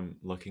time, if I'm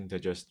looking to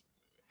just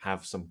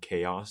have some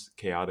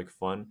chaotic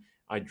fun,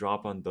 I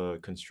drop on the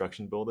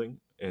construction building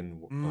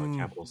in Mm,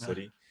 Capital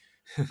City.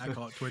 I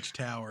call it Twitch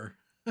Tower.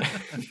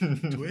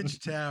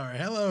 Twitch Tower.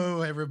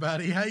 Hello,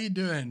 everybody. How you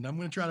doing? I'm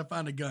gonna try to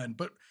find a gun,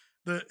 but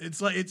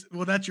it's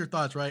well, that's your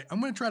thoughts, right? I'm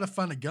gonna try to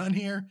find a gun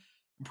here.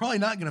 I'm probably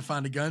not gonna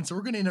find a gun, so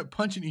we're gonna end up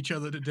punching each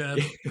other to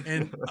death,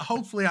 and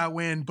hopefully I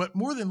win. But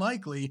more than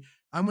likely,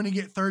 I'm gonna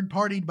get third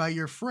partied by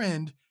your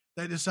friend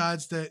that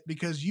decides that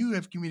because you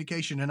have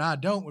communication and I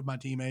don't with my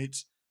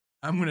teammates,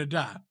 I'm gonna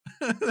die.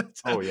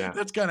 that's Oh yeah,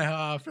 that's kind of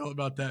how I feel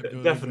about that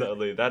ability. But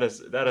definitely. That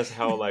is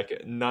how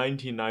like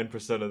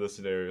 99% of the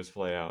scenarios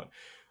play out.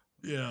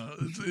 yeah,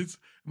 it's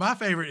my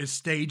favorite is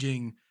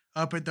staging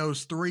up at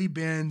those 3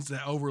 bins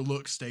that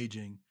overlook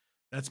staging.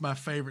 That's my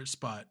favorite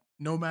spot.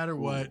 No matter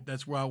Ooh. what,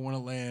 that's where I wanna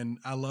land.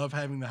 I love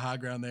having the high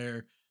ground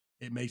there.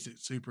 It makes it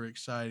super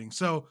exciting.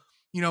 So,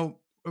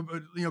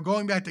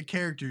 going back to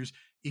characters,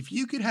 if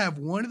you could have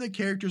one of the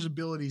character's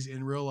abilities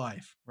in real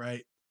life,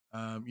 right?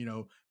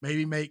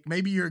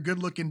 Maybe you're a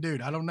good-looking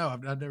dude. I don't know.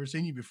 I've never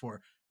seen you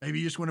before. Maybe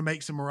you just wanna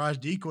make some mirage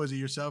decoys of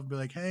yourself and be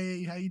like,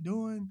 "Hey, how you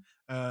doing?"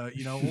 Or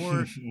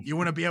you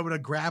want to be able to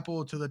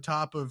grapple to the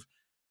top of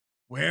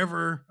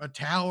wherever a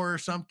tower or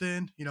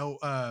something,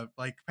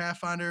 like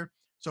Pathfinder.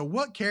 So,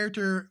 what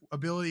character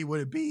ability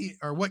would it be,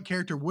 or what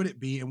character would it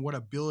be, and what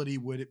ability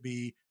would it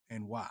be,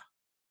 and why?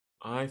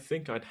 I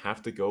think I'd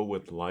have to go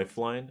with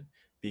Lifeline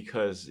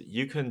because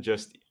you can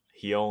just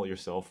heal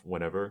yourself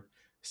whenever.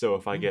 So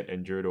if I Mm, get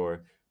injured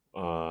or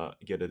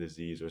get a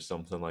disease or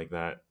something like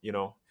that,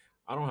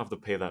 I don't have to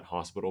pay that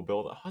hospital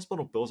bill. The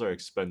hospital bills are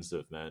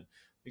expensive, man.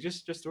 You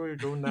just throw your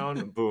drone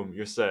down, boom,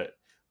 you're set.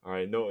 All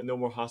right, no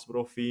more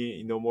hospital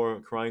fee, no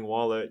more crying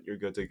wallet. You're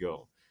good to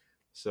go.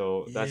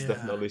 So that's yeah,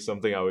 definitely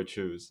something I would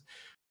choose.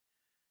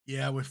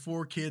 yeah. With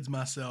 4 kids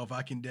myself,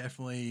 I can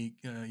definitely,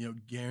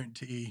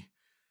 guarantee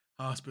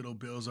hospital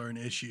bills are an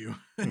issue,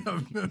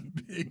 a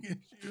big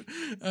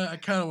issue. I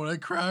kind of want to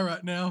cry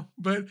right now,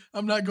 but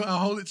I'm not going. I'll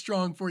hold it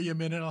strong for you a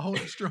minute. I'll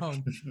hold it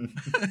strong.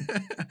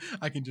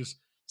 I can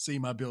just see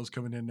my bills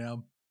coming in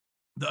now.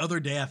 The other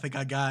day, I think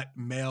I got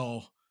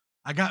mail.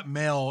 I got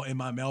mail in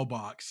my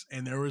mailbox,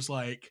 and there was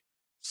like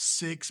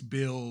 6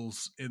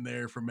 bills in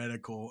there for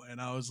medical,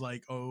 and I was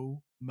like,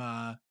 "Oh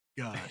my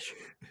gosh.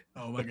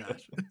 Oh my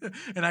gosh."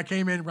 And I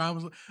came in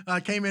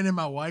and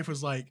my wife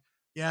was like,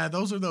 "Yeah,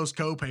 those are those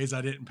co-pays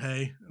I didn't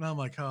pay." And I'm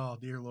like, "Oh,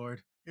 dear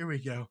Lord. Here we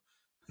go."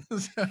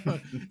 So,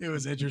 it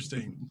was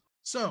interesting.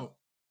 So,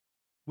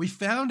 we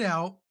found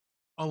out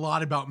a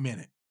lot about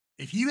Minute.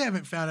 If you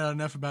haven't found out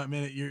enough about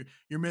Minute, you're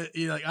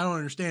like, I don't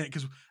understand it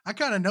because I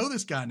kind of know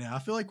this guy now. I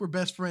feel like we're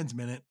best friends,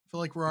 Minute. I feel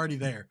like we're already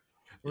there.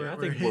 Yeah, I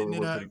We're think hitting it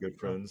we're up. pretty good So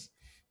friends.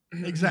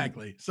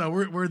 exactly. So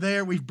we're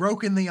there. We've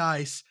broken the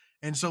ice,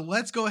 and so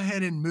let's go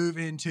ahead and move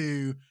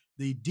into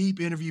the deep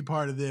interview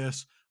part of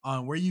this,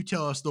 on where you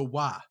tell us the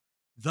why,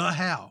 the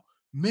how,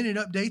 minute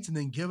updates, and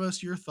then give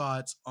us your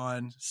thoughts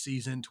on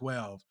season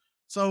 12.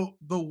 So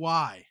the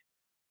why.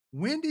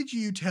 When did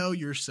you tell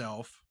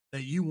yourself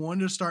that you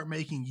wanted to start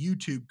making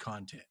YouTube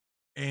content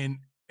and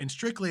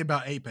strictly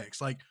about Apex?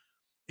 Like,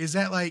 is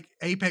that like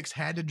Apex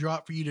had to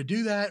drop for you to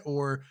do that,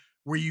 or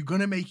were you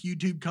going to make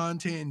YouTube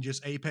content and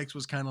just Apex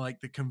was kind of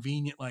like the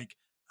convenient, like,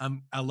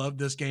 I love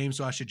this game,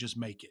 so I should just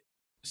make it?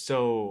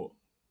 So,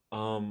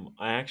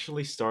 I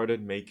actually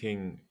started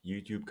making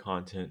YouTube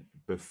content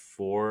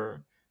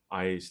before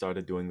I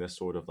started doing this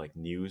sort of like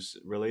news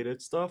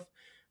related stuff,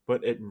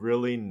 but it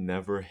really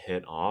never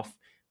hit off.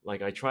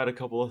 Like I tried a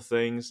couple of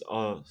things.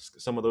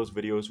 Some of those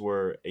videos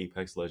were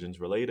Apex Legends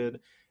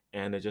related,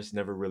 and it just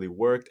never really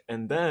worked.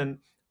 And then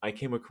I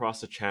came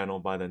across a channel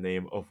by the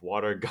name of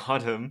Water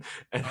Gotham,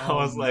 and I Oh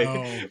was like,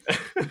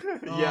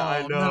 no. "Yeah,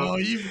 I Oh know." no.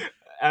 You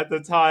At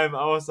the time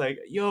I was like,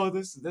 yo,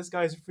 this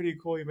guy's pretty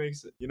cool. He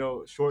makes,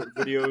 short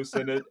videos,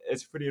 and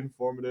it's pretty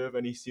informative,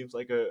 and he seems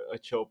like a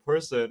chill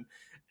person.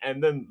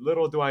 And then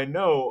little do I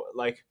know,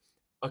 like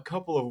a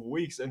couple of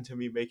weeks into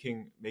me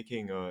making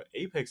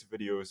Apex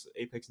videos,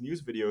 Apex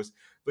news videos,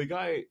 the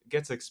guy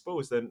gets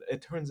exposed, and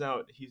it turns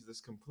out he's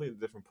this completely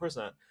different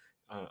person.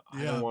 I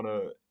don't yeah. want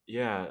to,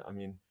 yeah, I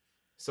mean,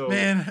 so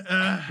Man,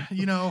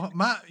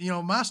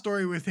 my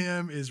story with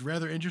him is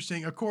rather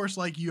interesting. Of course,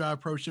 like you, I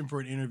approached him for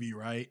an interview,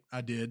 right?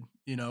 I did,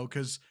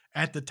 because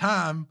at the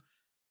time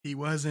he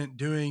wasn't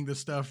doing the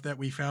stuff that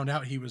we found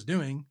out he was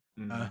doing.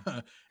 mm,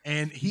 Uh,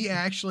 and he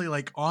actually,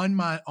 like,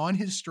 on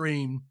his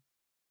stream,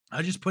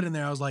 I just put in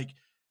there, I was like,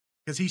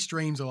 because he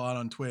streams a lot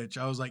on Twitch.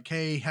 I was like,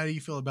 "Hey, how do you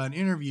feel about an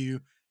interview?"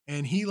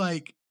 And he,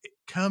 like,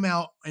 come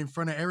out in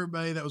front of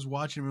everybody that was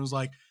watching him and was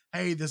like,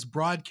 "Hey, this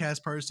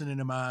broadcast person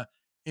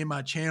in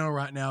my channel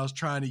right now is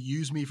trying to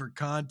use me for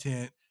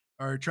content,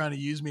 or trying to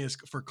use me as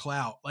for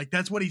clout." Like,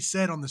 that's what he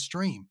said on the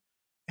stream.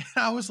 And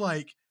I was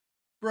like,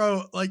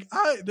 "Bro, like,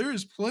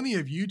 there's plenty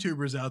of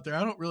YouTubers out there.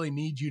 I don't really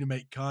need you to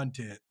make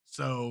content."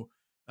 So,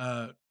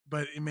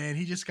 but man,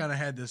 he just kind of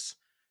had this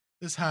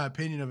high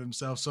opinion of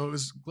himself. So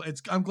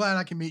I'm glad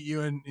I can meet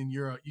you, and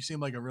you seem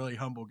like a really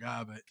humble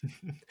guy, but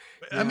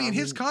I yeah, I mean,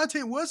 his mean,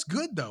 content was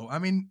good though. I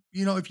mean,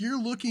 if you're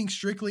looking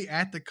strictly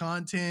at the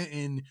content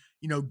and,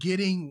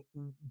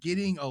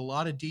 getting a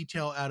lot of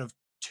detail out of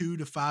 2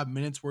 to 5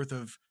 minutes worth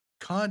of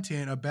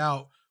content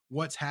about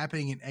what's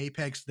happening in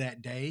Apex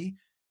that day,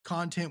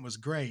 content was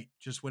great.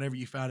 Just whenever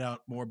you found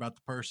out more about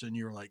the person,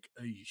 you were like,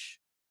 Eesh.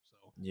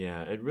 So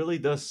yeah, it really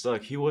does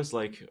suck. He was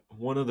like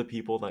one of the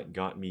people that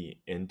got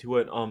me into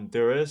it.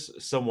 There is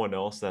someone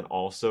else that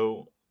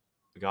also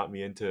got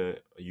me into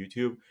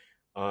YouTube.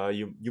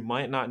 You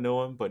might not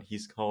know him, but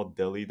he's called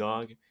Deli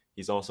Dog.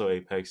 He's also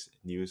Apex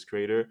news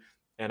creator.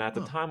 And at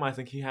the huh. time, I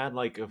think he had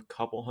like a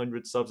couple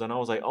hundred subs, and I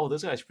was like, oh,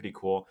 this guy's pretty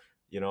cool.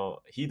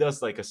 He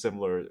does like a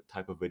similar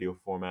type of video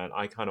format.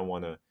 I kind of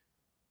want to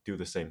do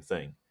the same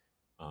thing.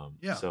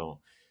 Yeah. So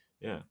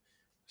yeah,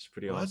 it's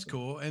pretty Well, that's awesome.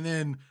 cool. And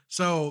then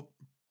so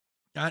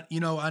I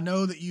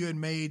know that you had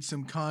made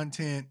some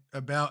content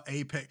about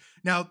Apex.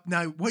 Now,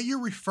 what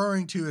you're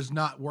referring to is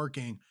not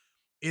working.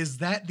 Is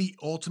that the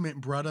Ultimate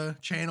Brutta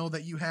channel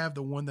that you have,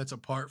 the one that's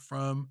apart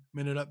from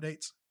Minute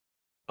Updates?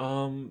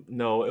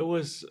 No, it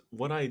was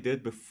what I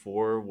did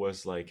before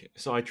was like,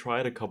 so I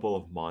tried a couple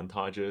of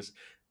montages.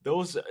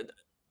 Those,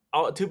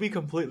 to be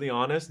completely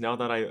honest, now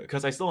that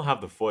because I still have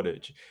the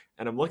footage,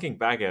 and I'm looking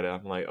back at it,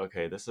 I'm like,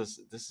 okay, this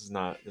is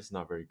not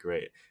very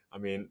great. I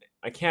mean,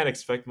 I can't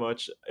expect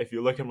much. If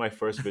you look at my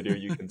first video,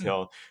 you can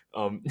tell,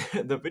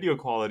 the video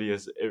quality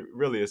it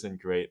really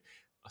isn't great.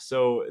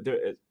 So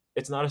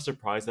it's not a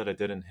surprise that it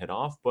didn't hit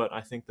off, but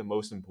I think the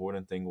most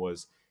important thing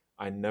was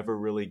I never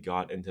really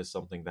got into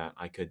something that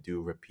I could do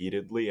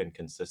repeatedly and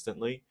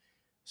consistently.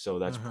 So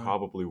that's Uh-huh.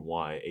 probably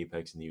why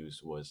Apex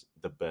News was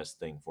the best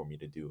thing for me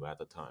to do at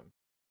the time.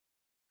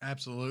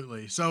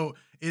 Absolutely. So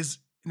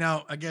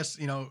I guess,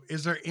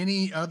 is there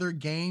any other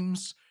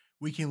games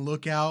we can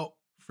look out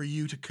for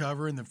you to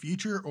cover in the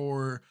future,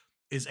 or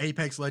is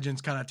Apex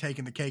Legends kind of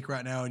taking the cake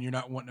right now and you're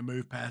not wanting to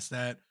move past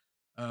that,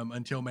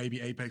 until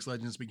maybe Apex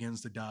Legends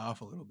begins to die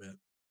off a little bit?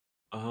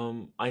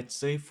 I'd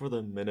say for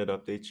the Minute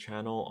Updates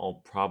channel,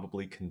 I'll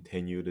probably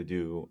continue to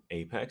do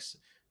Apex.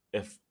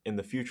 If in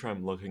the future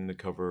I'm looking to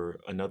cover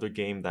another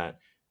game that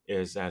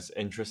is as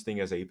interesting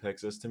as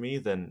Apex is to me,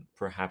 then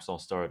perhaps I'll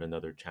start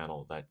another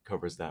channel that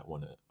covers that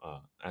one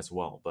as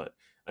well. But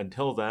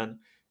until then,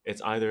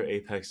 it's either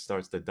Apex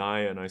starts to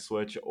die and I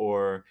switch,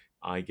 or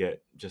I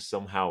get just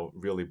somehow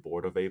really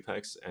bored of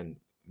Apex and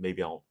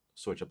maybe I'll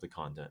switch up the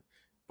content.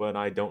 But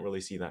I don't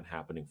really see that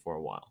happening for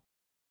a while.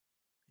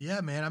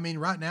 Yeah, man. I mean,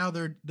 right now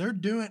they're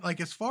doing like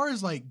as far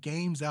as like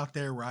games out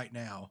there right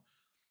now,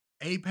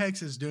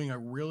 Apex is doing a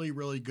really,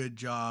 really good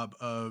job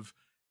of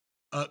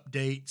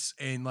updates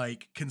and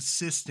like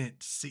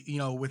consistent,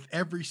 with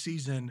every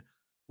season,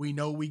 we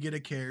know we get a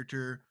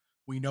character,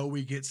 we know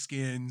we get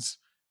skins,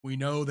 we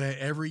know that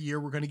every year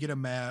we're going to get a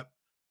map.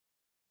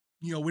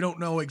 We don't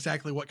know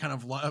exactly what kind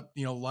of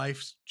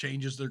life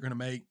changes they're going to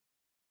make,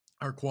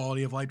 our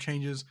quality of life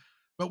changes,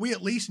 but we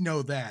at least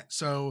know that.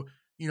 So,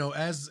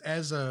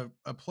 as a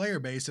player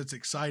base, it's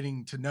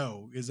exciting to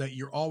know is that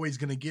you're always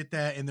going to get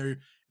that, and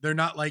they're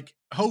not like.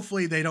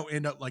 Hopefully, they don't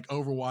end up like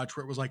Overwatch,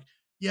 where it was like,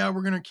 yeah,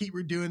 we're going to keep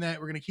doing that,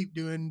 we're going to keep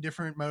doing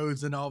different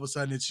modes, and all of a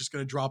sudden it's just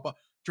going to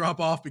drop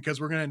off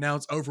because we're going to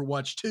announce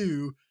Overwatch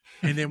 2,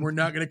 and then we're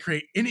not going to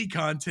create any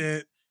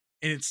content,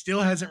 and it still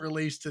hasn't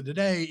released to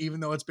today, even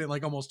though it's been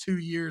like almost 2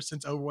 years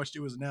since Overwatch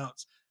 2 was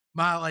announced.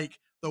 My like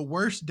the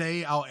worst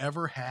day I'll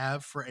ever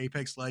have for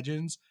Apex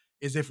Legends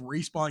is if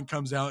Respawn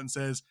comes out and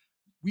says,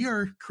 we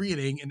are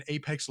creating an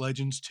Apex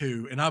Legends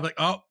 2. And I'm like,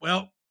 oh,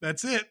 well,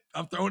 that's it.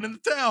 I'm throwing in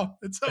the towel.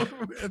 It's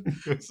over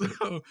with.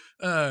 So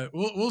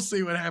we'll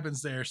see what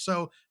happens there.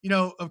 So,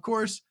 of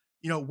course,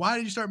 why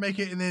did you start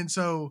making it? And then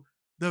so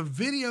the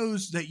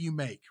videos that you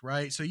make,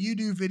 right? So you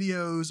do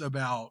videos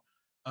about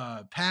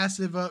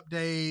passive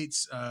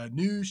updates,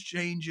 news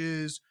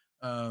changes,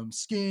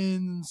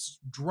 skins,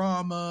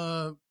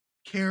 drama,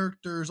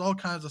 characters, all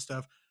kinds of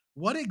stuff.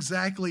 What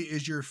exactly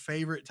is your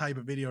favorite type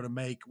of video to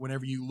make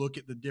whenever you look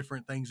at the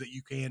different things that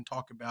you can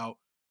talk about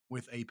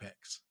with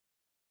Apex?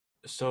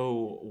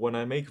 So when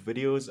I make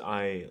videos,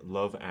 I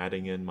love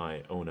adding in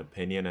my own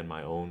opinion and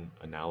my own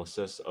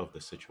analysis of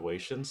the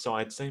situation. So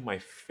I'd say my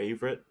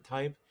favorite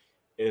type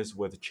is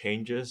with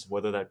changes,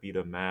 whether that be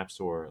to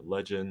maps or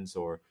legends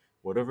or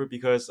whatever,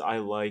 because I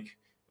like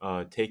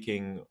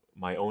taking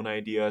my own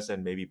ideas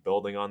and maybe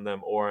building on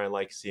them, or I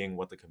like seeing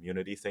what the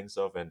community thinks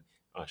of and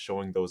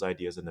showing those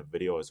ideas in the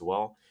video as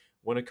well.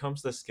 When it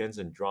comes to skins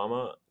and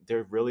drama,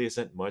 there really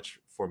isn't much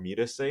for me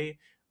to say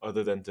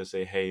other than to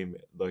say, hey,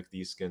 look,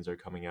 these skins are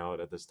coming out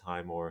at this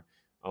time, or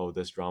oh,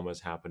 this drama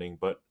is happening.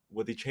 But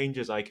with the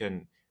changes, I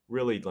can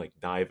really like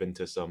dive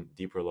into some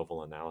deeper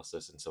level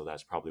analysis, and so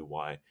that's probably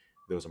why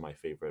those are my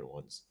favorite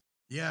ones.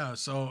 Yeah,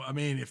 so I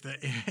mean,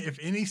 if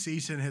any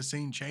season has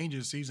seen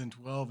changes, season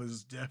 12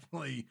 is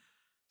definitely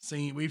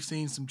seen. We've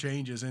seen some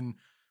changes, and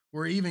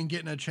we're even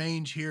getting a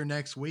change here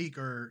next week,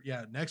 or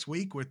yeah, next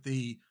week with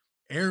the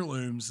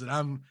heirlooms. That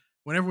I'm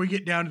whenever we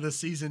get down to the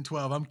season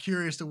 12, I'm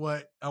curious to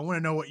what I want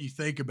to know what you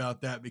think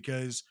about that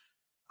because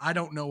I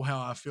don't know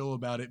how I feel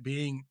about it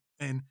being,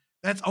 and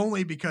that's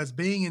only because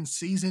being in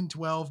season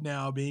 12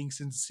 now, being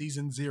since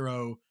season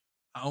 0,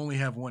 I only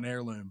have one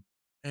heirloom.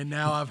 And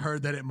now I've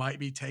heard that it might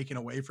be taken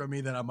away from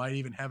me, that I might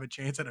even have a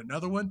chance at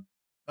another one.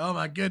 Oh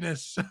my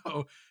goodness.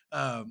 So,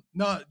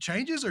 no,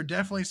 changes are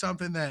definitely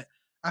something that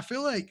I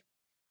feel like,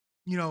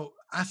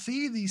 I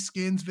see these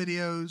skins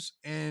videos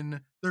and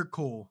they're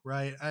cool,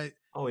 right?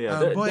 Oh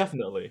yeah, But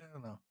definitely. I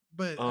don't know,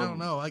 but I don't Um,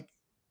 know. Like,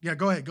 yeah,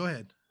 go ahead. Go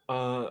ahead.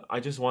 I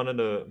just wanted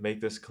to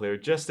make this clear,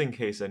 just in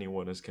case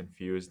anyone is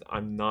confused.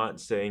 I'm not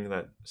saying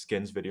that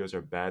skins videos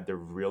are bad. They're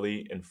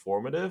really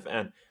informative,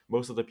 and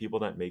most of the people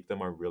that make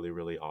them are really,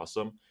 really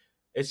awesome.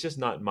 It's just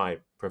not my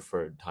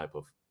preferred type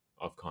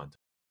of content.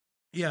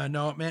 Yeah,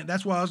 no, man.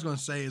 That's what I was going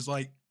to say is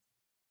like,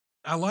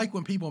 I like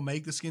when people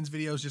make the skins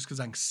videos just because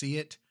I can see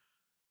it.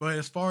 But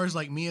as far as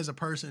like me as a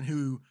person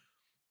who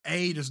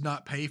does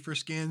not pay for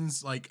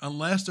skins, like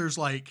unless there's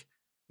like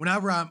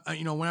whenever I'm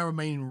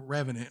main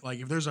Revenant, like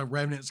if there's a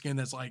Revenant skin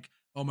that's like,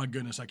 oh my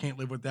goodness, I can't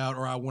live without,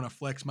 or I want to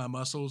flex my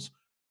muscles,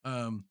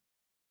 um,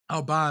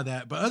 I'll buy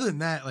that. But other than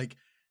that, like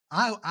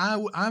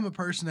I'm a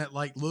person that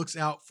like looks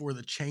out for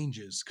the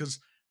changes because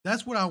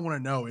that's what I want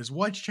to know is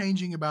what's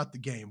changing about the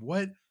game.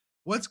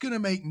 What's going to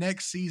make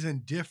next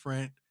season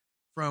different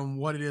from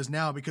what it is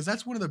now? Because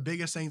that's one of the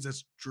biggest things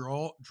that's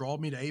draw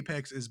me to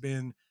Apex has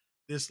been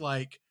this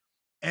like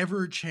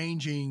ever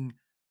changing,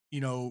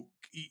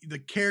 the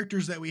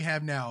characters that we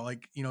have now.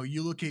 Like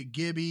you look at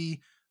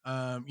Gibby,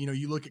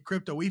 you look at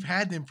Crypto. We've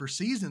had them for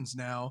seasons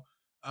now,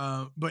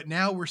 but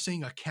now we're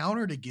seeing a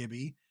counter to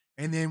Gibby,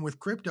 and then with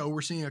Crypto,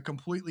 we're seeing a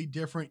completely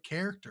different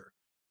character.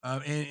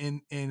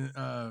 And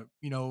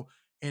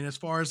as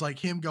far as like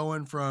him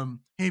going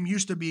from him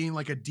used to being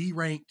like a D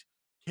ranked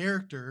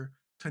character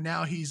to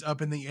now he's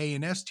up in the A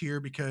and S tier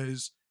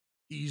because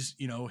he's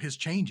his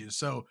changes.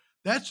 So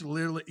that's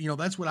literally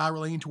that's what I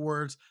lean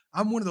towards.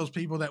 I'm one of those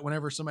people that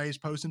whenever somebody's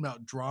posting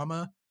about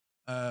drama,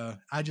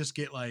 I just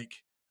get like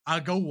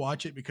I go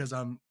watch it because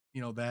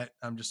that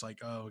I'm just like,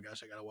 oh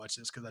gosh, I gotta watch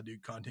this because I do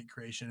content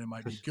creation. It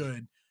might be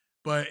good.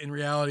 But in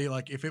reality,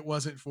 like if it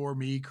wasn't for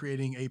me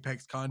creating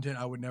Apex content,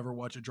 I would never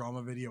watch a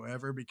drama video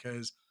ever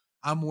because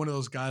I'm one of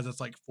those guys that's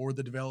like for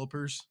the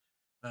developers.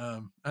 I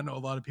know a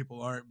lot of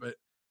people aren't, but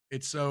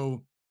it's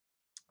so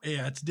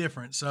Yeah, it's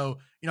different. So,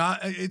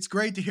 it's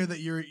great to hear that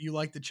you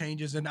like the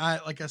changes. And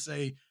like I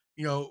say,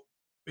 you know,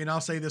 and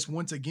I'll say this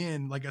once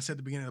again, like I said at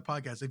the beginning of the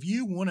podcast, if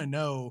you want to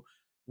know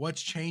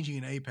what's changing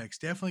in Apex,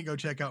 definitely go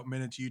check out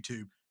Minute's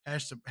YouTube.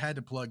 Had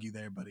to plug you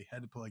there, buddy.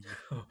 Had to plug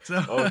you.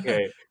 So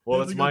Okay,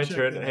 well, it's definitely go my check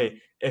turn. that out.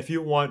 Hey, if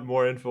you want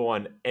more info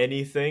on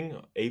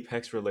anything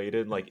Apex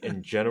related, like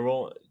in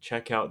general,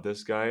 check out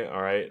this guy.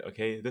 All right,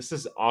 okay, this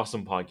is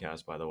awesome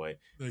podcast, by the way.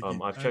 Thank you.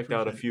 I've I checked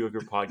out a appreciate it. few of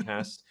your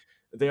podcasts.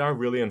 They are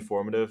really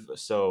informative,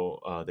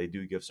 so they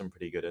do give some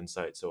pretty good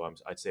insight. So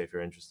I'd say if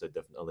you're interested,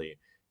 definitely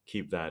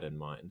keep that in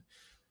mind.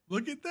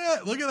 Look at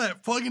that. Look at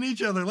that. Plugging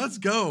each other. Let's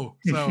go.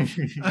 So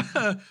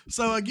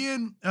so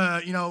again,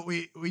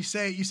 we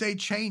say you say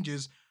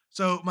changes.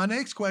 So my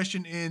next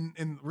question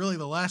and really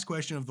the last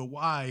question of the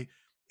why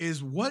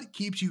is what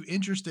keeps you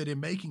interested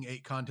in making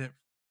content,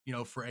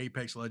 for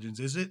Apex Legends?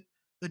 Is it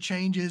the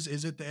changes?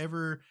 Is it the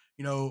ever,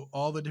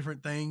 all the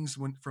different things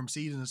when from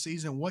season to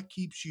season? What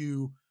keeps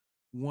you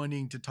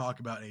wanting to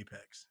talk about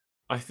Apex?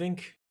 I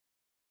think,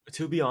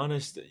 to be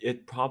honest,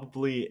 it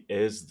probably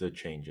is the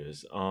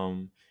changes.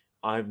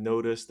 I've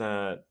noticed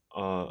that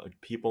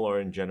people are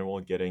in general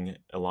getting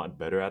a lot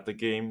better at the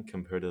game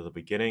compared to the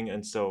beginning,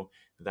 and so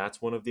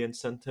that's one of the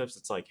incentives.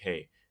 It's like,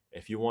 hey,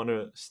 if you want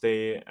to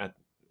stay at,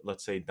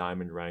 let's say,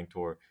 diamond ranked,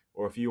 or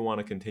if you want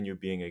to continue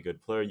being a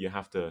good player, you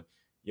have to,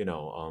 you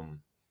know,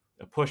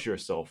 push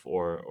yourself,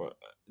 or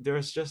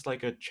there's just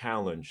like a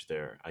challenge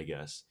there, I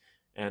guess.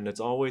 And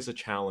it's always a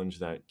challenge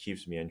that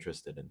keeps me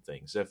interested in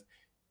things.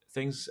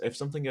 If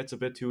something gets a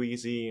bit too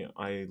easy,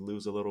 I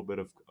lose a little bit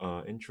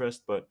of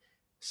interest. But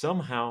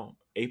somehow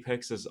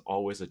Apex is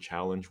always a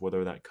challenge,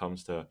 whether that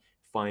comes to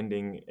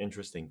finding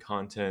interesting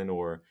content,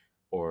 or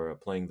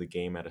playing the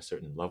game at a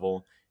certain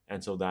level.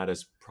 And so that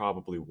is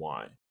probably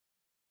why.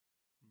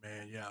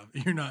 Man, yeah,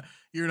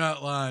 you're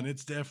not lying.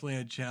 It's definitely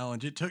a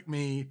challenge. It took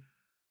me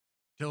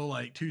till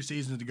like 2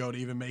 seasons ago to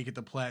even make it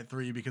to Plat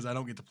 3 because I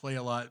don't get to play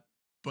a lot,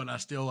 but I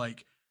still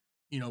like,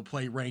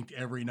 play ranked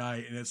every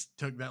night, and it's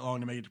took that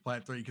long to make it to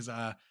Plat 3 because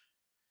I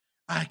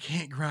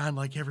can't grind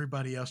like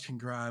everybody else can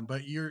grind.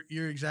 But you're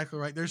exactly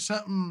right. There's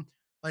something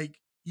like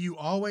you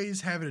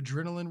always have an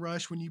adrenaline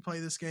rush when you play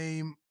this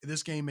game.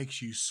 This game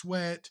makes you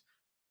sweat.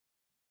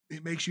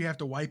 It makes you have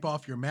to wipe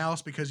off your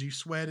mouse because you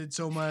sweated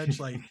so much.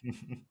 Like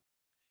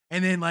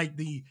and then like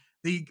the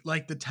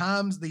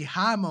times, the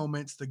high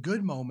moments, the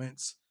good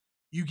moments,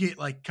 you get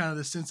like kind of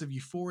the sense of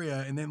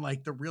euphoria. And then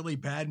like the really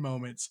bad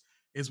moments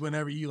is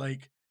whenever you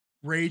like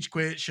rage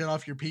quit, shut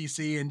off your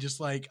PC and just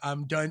like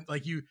I'm done.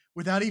 Like you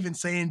without even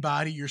saying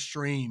bye to your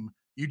stream,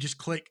 you just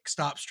click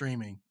stop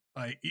streaming.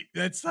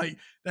 That's like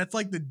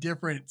the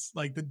difference,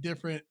 like the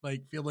different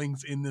like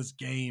feelings in this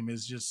game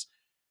is just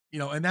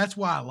and that's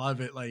why I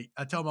love it. Like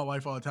I tell my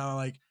wife all the time,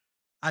 like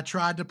I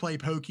tried to play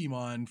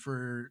Pokemon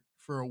for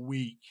a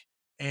week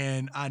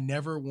and I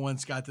never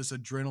once got this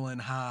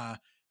adrenaline high.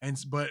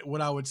 But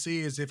what I would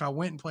see is if I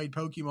went and played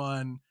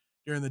Pokemon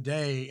during the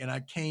day and I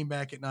came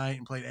back at night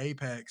and played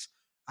Apex,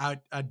 I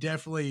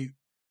definitely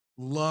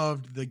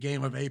loved the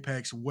game of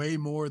Apex way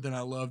more than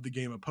I loved the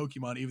game of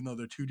Pokemon, even though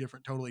they're two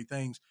different totally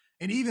things.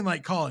 And even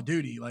like Call of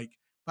Duty, like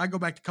if I go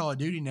back to Call of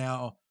Duty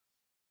now,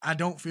 I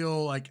don't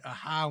feel like a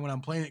high when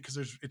I'm playing it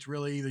because it's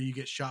really either you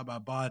get shot by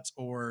bots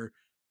or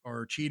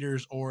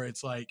cheaters, or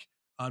it's like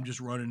I'm just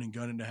running and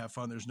gunning to have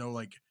fun. There's no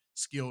like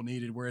skill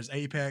needed. Whereas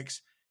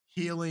Apex,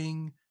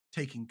 healing,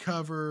 taking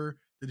cover,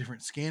 the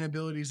different scan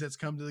abilities that's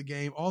come to the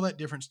game, all that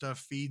different stuff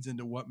feeds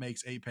into what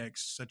makes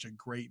Apex such a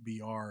great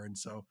BR. And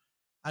so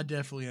I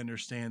definitely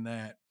understand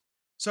that.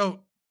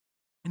 So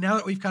now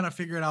that we've kind of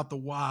figured out the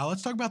why,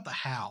 let's talk about the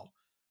how.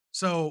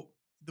 So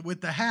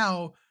with the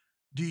how,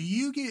 do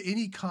you get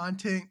any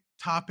content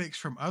topics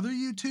from other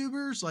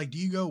YouTubers? Like, do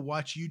you go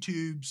watch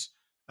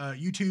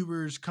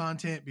YouTubers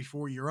content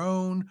before your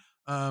own,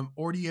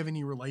 or do you have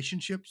any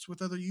relationships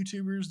with other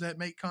YouTubers that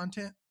make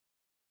content?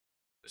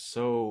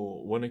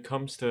 So when it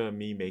comes to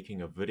me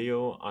making a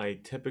video, I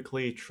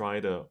typically try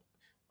to,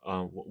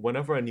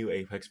 whenever a new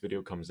Apex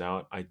video comes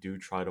out, I do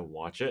try to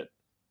watch it,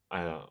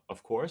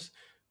 of course,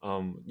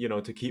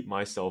 to keep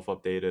myself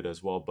updated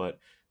as well. But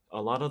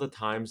a lot of the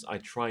times, I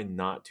try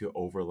not to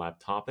overlap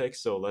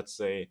topics. So let's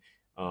say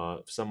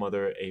some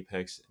other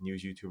Apex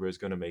news YouTuber is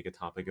going to make a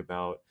topic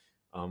about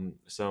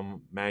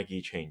some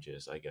Maggie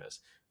changes, I guess.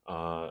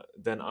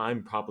 Then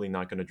I'm probably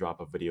not going to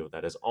drop a video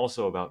that is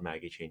also about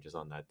Maggie changes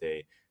on that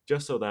day,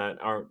 just so that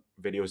our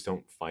videos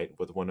don't fight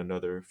with one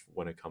another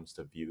when it comes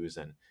to views.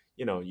 And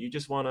you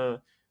just want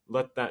to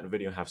let that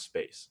video have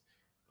space.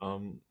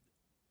 um,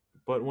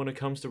 but when it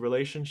comes to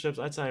relationships,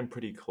 I'd say I'm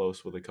pretty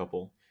close with a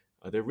couple.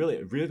 They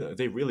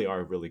really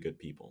are really good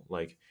people.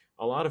 Like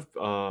a lot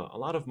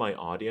of my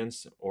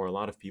audience, or a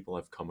lot of people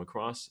I've come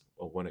across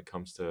when it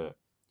comes to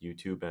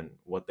YouTube and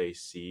what they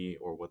see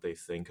or what they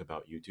think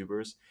about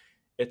YouTubers,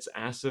 it's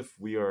as if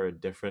we are a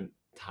different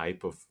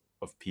type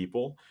of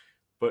people,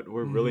 but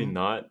we're really Hmm.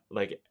 not.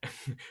 Like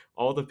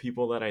all the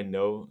people that I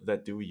know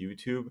that do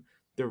YouTube,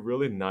 they're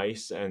really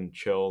nice and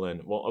chill.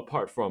 And well,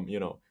 apart from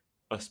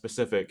a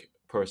specific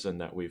person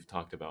that we've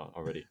talked about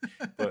already.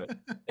 But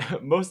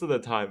most of the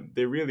time,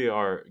 they really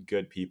are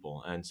good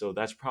people, and so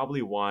that's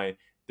probably why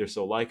they're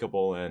so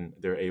likable and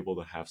they're able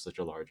to have such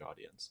a large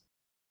audience.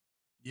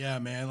 Yeah,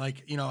 man.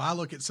 Like, I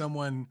look at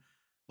someone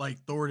like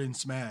Thornton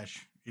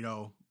Smash,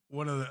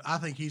 I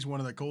think he's one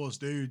of the coolest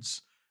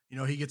dudes.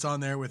 He gets on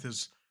there with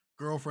his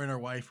girlfriend or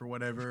wife or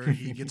whatever.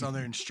 He gets on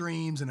there and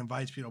streams and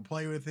invites people to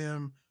play with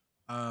him.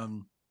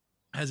 Um,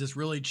 has this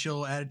really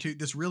chill attitude.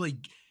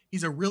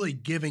 He's a really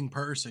giving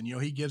person.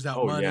 He gives out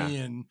Oh yeah, money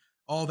and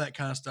all that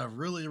kind of stuff.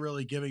 Really,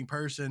 really giving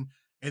person.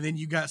 And then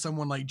you got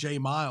someone like Jay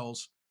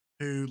Miles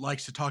who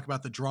likes to talk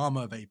about the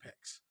drama of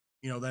Apex.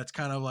 That's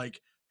kind of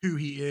like who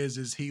he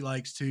is he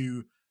likes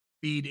to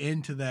feed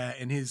into that,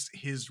 and his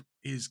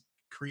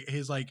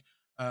like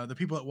the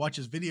people that watch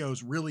his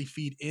videos really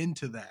feed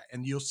into that,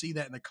 and you'll see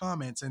that in the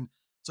comments. And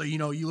so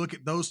you look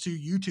at those two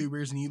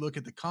YouTubers and you look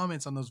at the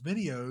comments on those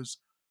videos,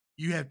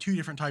 you have two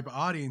different type of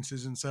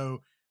audiences. And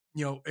so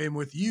and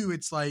with you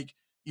it's like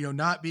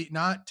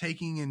not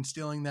taking and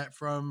stealing that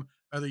from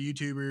other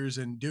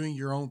YouTubers and doing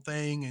your own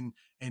thing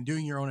and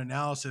doing your own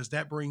analysis.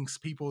 That brings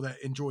people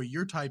that enjoy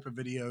your type of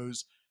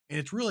videos. And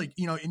it's really,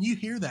 and you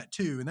hear that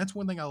too. And that's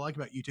one thing I like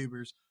about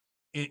YouTubers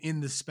in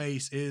this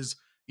space is,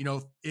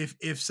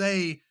 if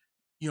say,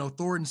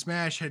 Thornton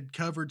Smash had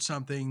covered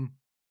something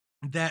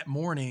that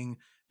morning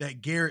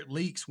that Garrett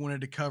Leaks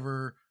wanted to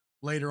cover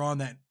later on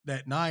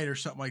that night or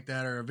something like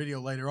that, or a video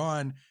later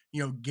on,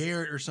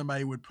 Garrett or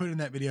somebody would put in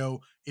that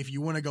video, if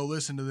you want to go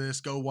listen to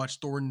this, go watch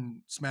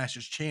Thornton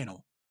Smash's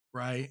channel,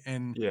 right?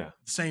 And yeah.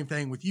 same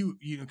thing with you,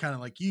 kind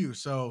of like you.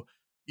 So,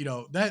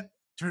 that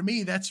to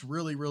me, that's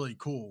really, really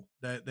cool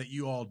that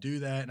you all do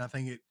that. And I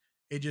think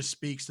it just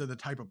speaks to the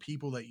type of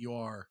people that you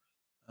are,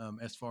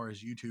 as far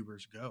as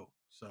YouTubers go.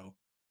 So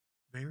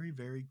very,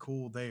 very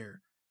cool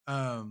there.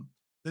 Um,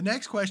 the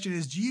next question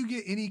is, do you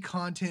get any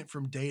content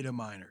from data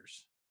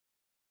miners?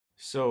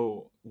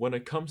 So when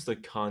it comes to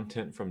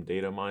content from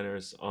data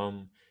miners,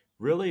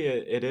 really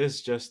it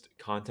is just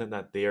content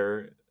that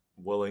they're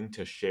willing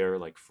to share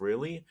like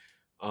freely.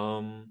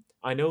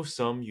 I know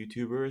some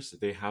YouTubers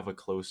they have a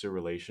closer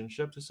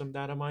relationship to some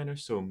data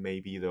miners, so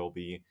maybe there'll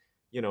be,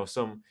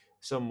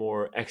 some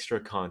more extra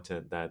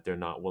content that they're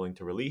not willing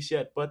to release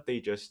yet, but they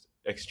just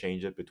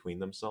exchange it between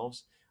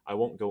themselves. I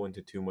won't go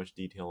into too much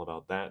detail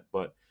about that,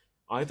 but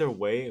either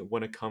way,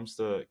 when it comes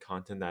to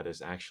content that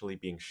is actually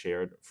being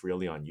shared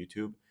freely on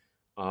YouTube,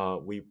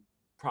 we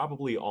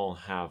probably all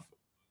have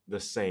the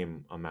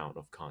same amount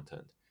of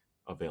content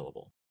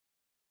available.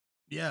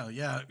 Yeah,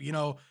 yeah.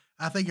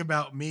 I think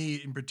about me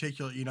in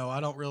particular, I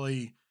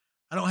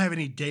don't have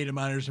any data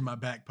miners in my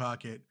back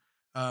pocket.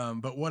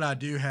 But what I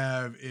do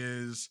have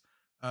is,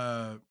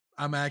 uh,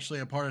 I'm actually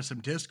a part of some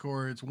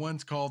Discords.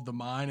 One's called The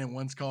Mine and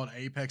one's called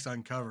Apex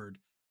Uncovered.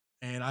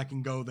 And I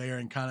can go there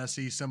and kind of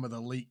see some of the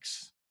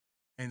leaks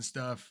and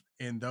stuff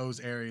in those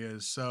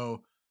areas.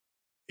 So,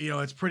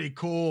 it's pretty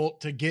cool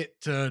to get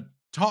to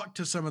talk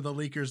to some of the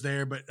leakers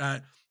there. But,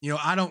 I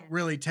don't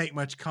really take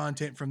much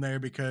content from there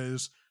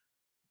because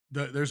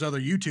there's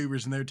other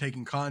YouTubers and they're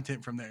taking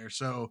content from there.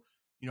 So,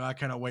 I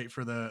kind of wait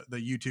for the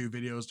YouTube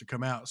videos to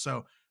come out.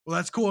 So, well,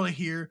 that's cool to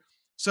hear.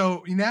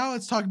 So now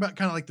let's talk about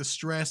kind of like the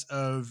stress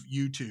of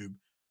YouTube.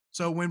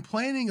 So when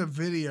planning a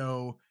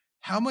video,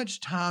 how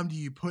much time do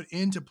you put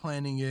into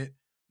planning it?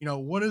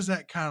 What does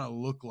that kind of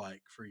look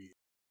like for you?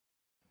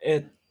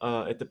 It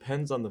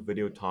depends on the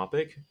video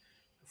topic.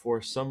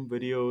 For some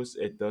videos,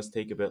 it does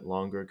take a bit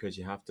longer because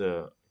you have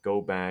to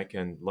go back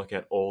and look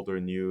at older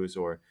news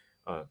or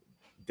uh,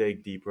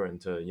 dig deeper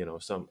into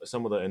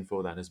some of the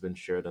info that has been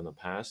shared in the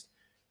past.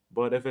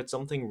 But if it's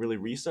something really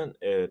recent,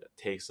 it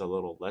takes a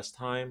little less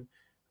time.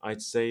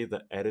 I'd say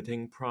the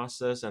editing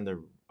process and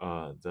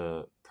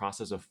the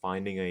process of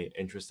finding a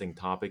interesting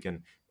topic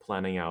and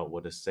planning out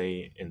what to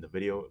say in the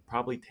video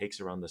probably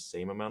takes around the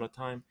same amount of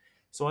time.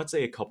 So I'd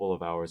say a couple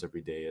of hours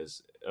every day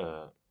is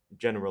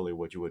generally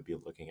what you would be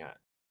looking at.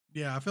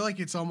 Yeah, I feel like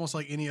it's almost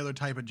like any other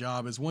type of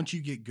job is once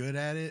you get good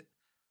at it,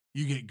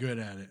 you get good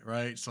at it,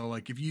 right? So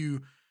like if you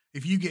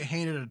get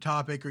handed a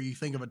topic or you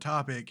think of a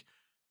topic,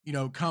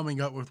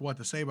 coming up with what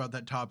to say about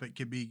that topic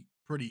can be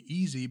pretty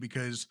easy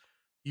because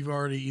you've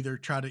already either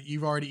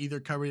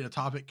covered a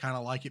topic kind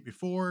of like it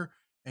before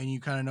and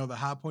you kind of know the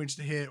high points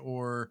to hit,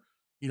 or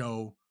you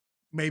know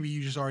maybe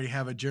you just already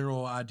have a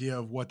general idea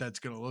of what that's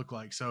going to look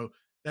like. So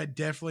that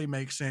definitely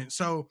makes sense.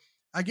 So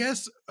I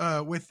guess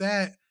with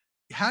that,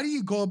 how do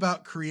you go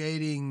about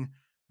creating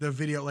the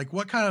video? Like,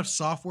 what kind of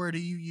software do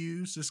you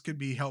use? This could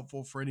be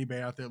helpful for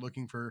anybody out there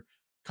looking for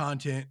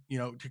content,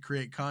 to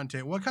create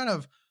content. What kind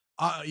of,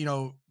 uh, you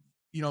know,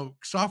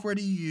 software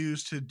do you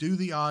use to do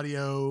the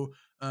audio?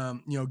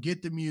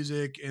 Get the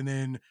music, and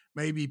then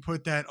maybe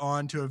put that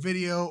onto a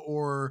video,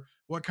 or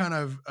what kind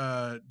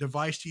of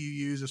device do you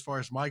use as far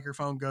as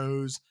microphone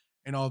goes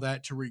and all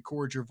that to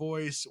record your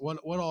voice? What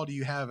all do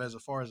you have as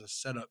far as a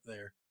setup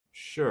there?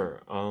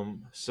 Sure.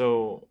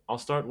 So I'll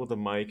start with the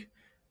mic.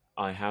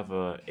 I have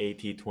a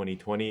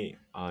AT2020.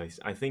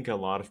 I think a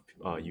lot of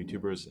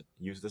YouTubers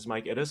use this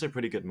mic. It is a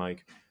pretty good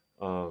mic,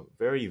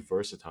 very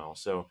versatile.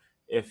 So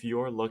if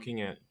you're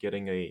looking at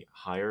getting a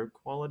higher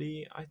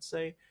quality, I'd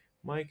say,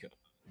 mic,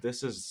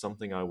 this is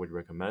something I would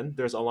recommend.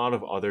 There's a lot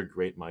of other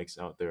great mics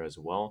out there as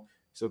well.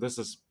 So this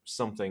is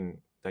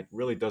something that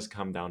really does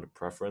come down to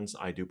preference.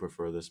 I do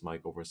prefer this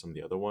mic over some of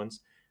the other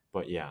ones.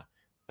 But yeah.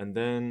 And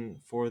then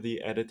for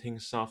the editing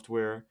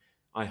software,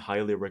 I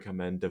highly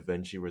recommend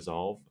DaVinci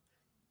Resolve.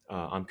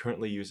 I'm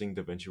currently using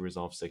DaVinci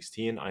Resolve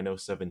 16. I know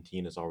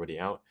 17 is already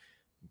out,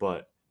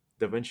 but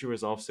DaVinci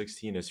Resolve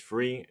 16 is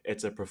free.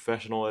 It's a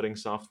professional editing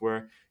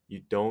software.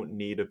 You don't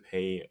need to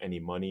pay any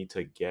money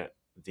to get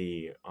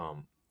the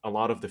a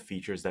lot of the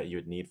features that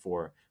you'd need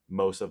for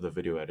most of the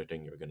video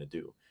editing you're going to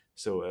do.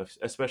 So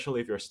especially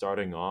if you're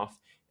starting off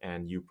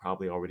and you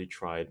probably already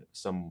tried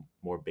some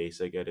more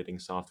basic editing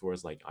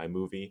softwares like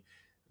iMovie,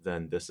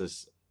 then this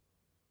is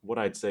what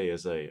I'd say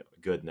is a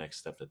good next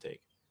step to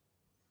take.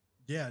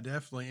 Yeah,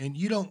 definitely. And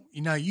you don't,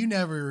 you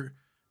never,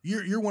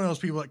 you're one of those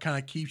people that kind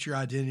of keeps your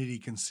identity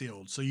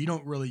concealed. So you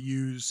don't really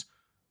use,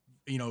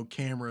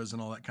 cameras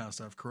and all that kind of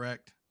stuff,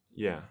 correct?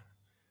 Yeah.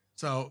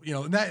 So,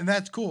 and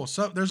that's cool.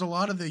 So there's a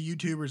lot of the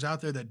YouTubers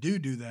out there that do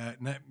that.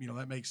 And that,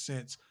 that makes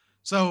sense.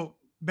 So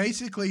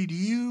basically, do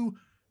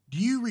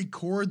you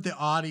record the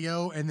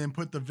audio and then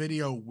put the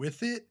video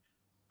with it?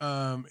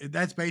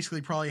 That's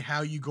basically probably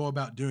how you go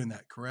about doing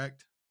that,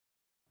 correct?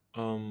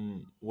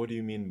 What do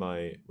you mean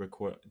by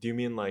record? Do you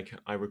mean like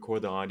I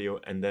record the audio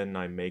and then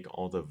I make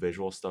all the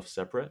visual stuff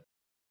separate?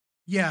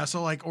 Yeah,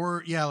 so like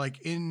or yeah, like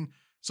in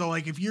so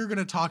like if you're going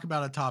to talk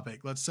about a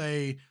topic, let's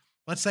say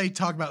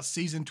talk about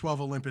season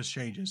 12 Olympus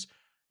changes.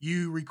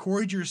 You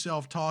record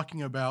yourself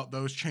talking about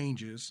those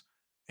changes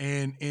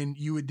and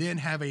you would then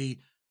have a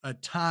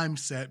time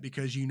set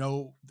because you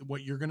know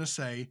what you're going to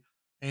say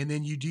and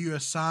then you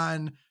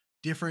assign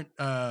different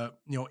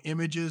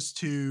images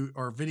to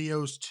or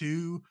videos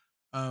to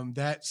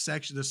that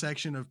section the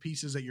section of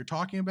pieces that you're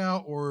talking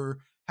about or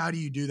how do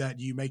you do that?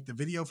 Do you make the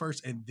video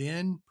first and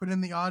then put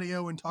in the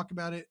audio and talk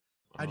about it?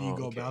 How do you Oh,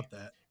 go okay. about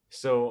that?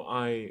 So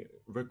I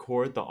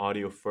record the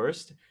audio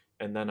first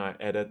and then I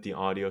edit the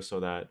audio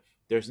so that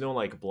there's no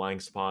like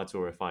blank spots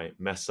or if I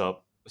mess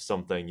up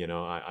something,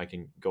 I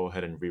can go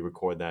ahead and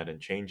re-record that and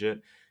change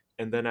it.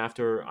 And then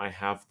after I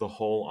have the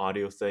whole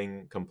audio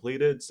thing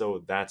completed,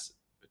 so that's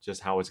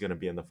just how it's going to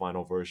be in the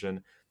final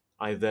version,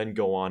 I then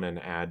go on and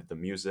add the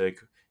music.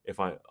 If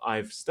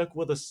I've stuck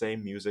with the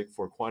same music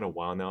for quite a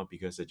while now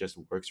because it just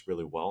works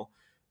really well,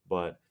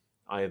 but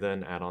I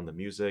then add on the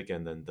music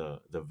and then the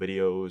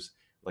videos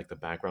like the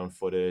background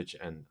footage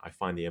and I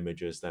find the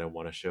images that I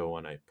want to show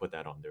and I put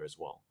that on there as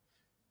well.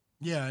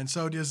 Yeah, and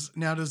so does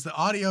the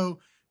audio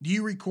do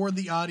you record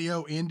the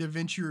audio in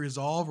DaVinci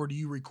Resolve or do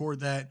you record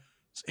that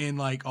in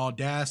like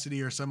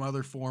Audacity or some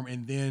other form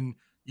and then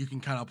you can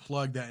kind of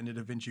plug that into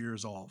DaVinci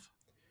Resolve?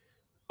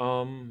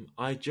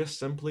 I just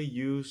simply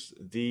use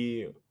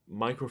the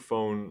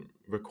microphone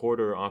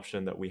recorder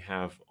option that we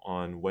have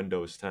on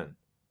Windows 10.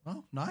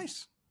 Oh,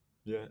 nice.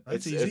 Yeah,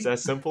 That's it's easy.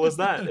 as simple as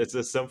that. It's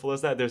as simple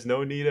as that. There's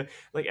no need to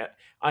like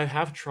I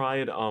have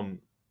tried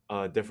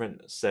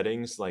different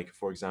settings. Like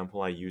for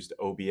example, I used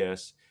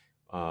OBS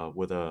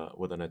with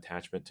an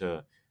attachment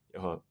to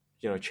uh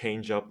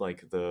change up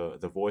like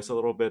the voice a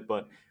little bit,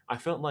 but I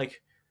felt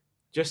like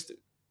just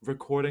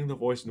recording the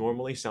voice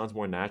normally sounds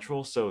more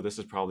natural, so this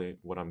is probably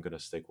what I'm gonna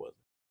stick with.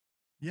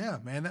 Yeah,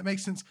 man, that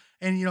makes sense.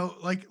 And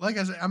like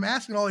I said, I'm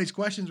asking all these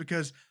questions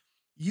because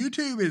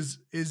YouTube is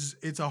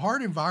it's a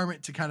hard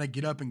environment to kind of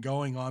get up and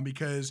going on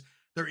because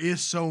there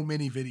is so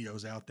many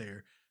videos out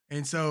there.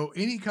 And so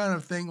any kind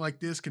of thing like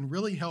this can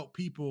really help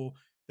people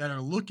that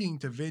are looking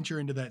to venture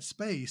into that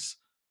space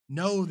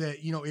know that,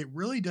 it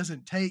really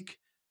doesn't take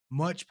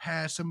much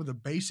past some of the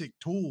basic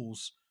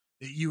tools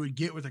that you would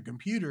get with a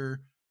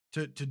computer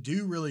to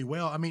do really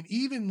well. I mean,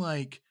 even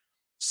like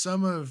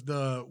some of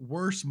the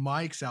worst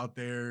mics out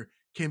there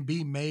can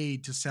be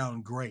made to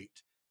sound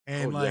great. Oh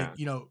And like,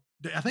 yeah.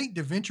 I think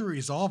DaVinci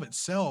Resolve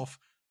itself,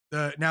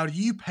 the now do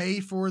you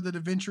pay for the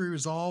DaVinci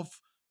Resolve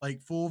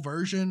like full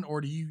version or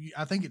do you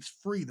I think it's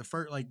free. The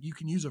first like you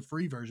can use a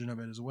free version of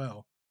it as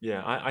well.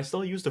 Yeah, I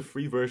still use the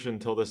free version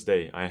till this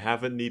day. I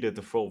haven't needed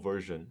the full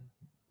version.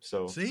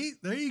 So See,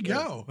 there you yeah.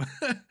 go.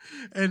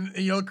 And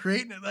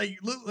creating like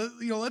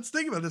let's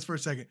think about this for a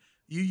second.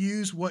 You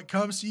use what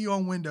comes to you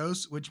on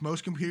Windows, which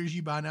most computers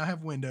you buy now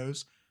have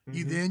Windows.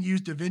 You Hmm. then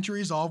use DaVinci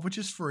Resolve, which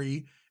is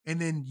free,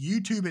 and then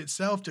YouTube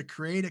itself to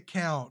create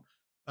account.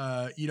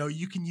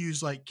 You can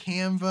use like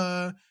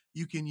Canva,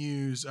 you can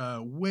use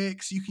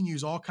Wix, you can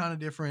use all kind of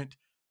different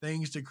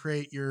things to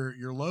create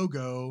your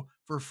logo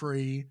for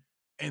free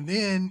and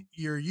then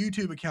your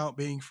YouTube account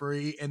being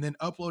free, and then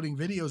uploading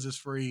videos is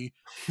free.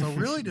 So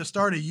really, to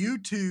start a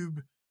YouTube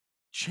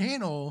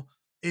channel,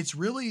 it's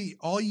really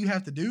all you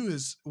have to do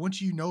is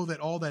once you know that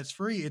all that's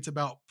free, it's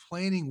about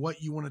planning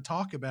what you want to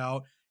talk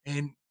about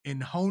and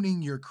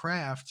honing your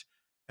craft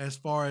as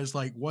far as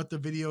like what the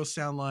videos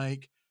sound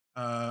like,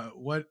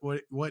 what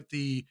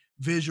the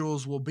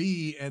visuals will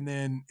be, and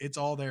then it's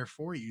all there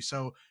for you.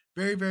 So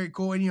very very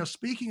cool. And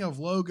speaking of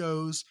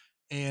logos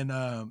and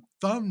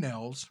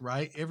thumbnails,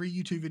 right? Every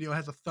YouTube video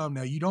has a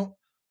thumbnail. You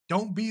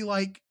don't be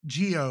like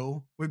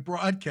Geo with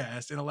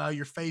broadcast and allow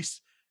your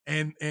face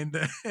and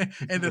the,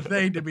 and the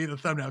thing to be the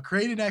thumbnail.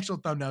 Create an actual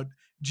thumbnail.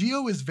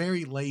 Geo is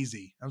very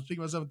lazy. I'm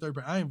speaking myself in third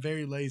person. I am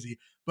very lazy,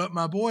 but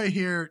my boy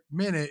here,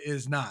 Minute,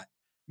 is not.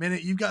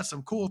 Minute, you've got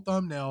some cool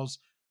thumbnails.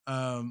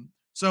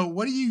 So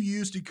what do you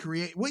use to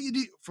create? What you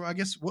do for? I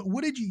guess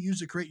what did you use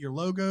to create your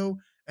logo,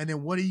 and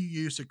then what do you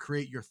use to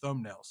create your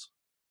thumbnails?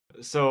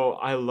 So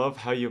I love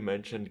how you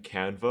mentioned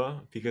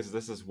Canva because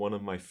this is one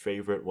of my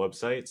favorite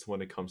websites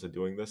when it comes to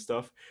doing this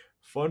stuff.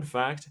 Fun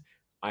fact,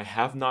 I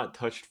have not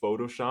touched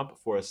Photoshop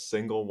for a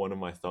single one of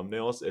my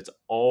thumbnails. It's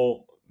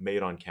all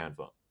made on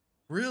Canva.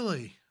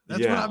 Really?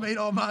 That's what I Yeah. made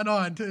all mine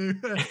on too.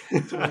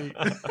 Sweet.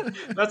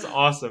 That's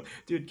awesome.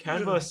 Dude, Yeah.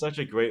 Canva is such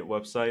a great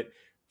website.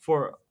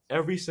 For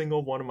every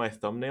single one of my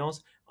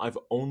thumbnails, I've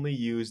only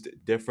used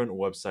different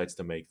websites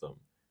to make them.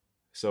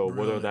 So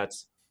whether Really?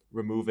 that's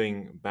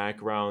removing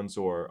backgrounds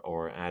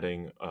or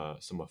adding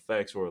some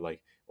effects or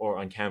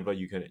on Canva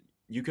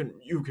you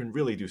can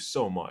really do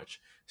so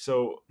much.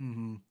 So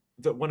Hmm.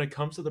 when it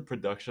comes to the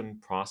production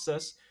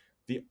process,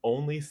 the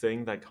only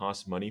thing that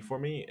costs money for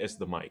me is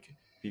the mic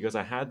because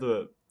I had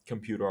the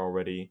computer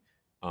already.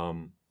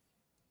 Um,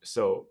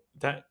 so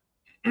that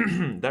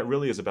that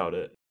really is about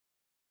it.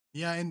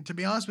 Yeah, and to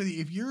be honest with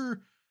you, if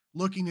you're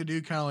looking to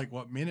do kind of like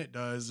what Minute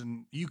does,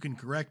 and you can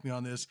correct me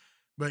on this,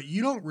 but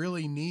you don't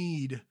really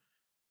need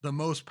the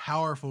most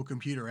powerful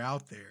computer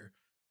out there.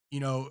 You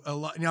know, a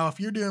lot now if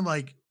you're doing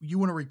like you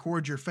want to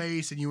record your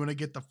face and you want to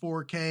get the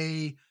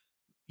 4K,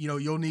 you know,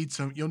 you'll need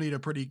a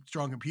pretty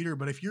strong computer.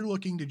 But if you're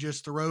looking to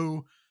just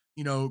throw,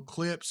 you know,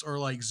 clips or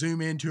like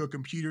zoom into a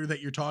computer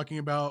that you're talking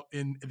about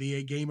in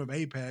the game of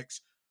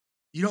Apex,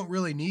 you don't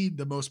really need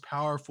the most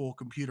powerful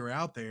computer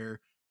out there.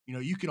 You know,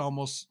 you could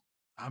almost,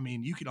 I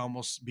mean, you could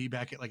almost be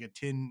back at like a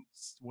 10,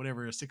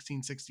 whatever, a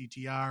 1660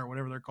 Ti or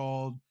whatever they're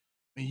called.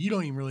 I mean, you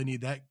don't even really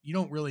need that. You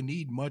don't really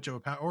need much of a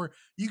power, or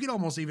you could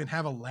almost even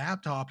have a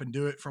laptop and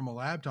do it from a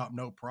laptop,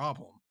 no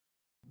problem.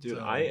 Dude,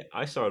 So,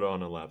 I started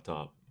on a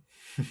laptop.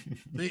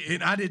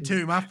 and I did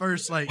too. Mine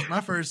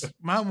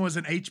was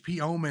an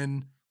HP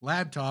Omen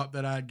laptop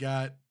that I'd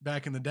got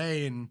back in the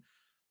day, and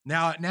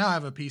now I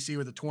have a PC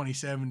with a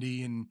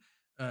 2070 and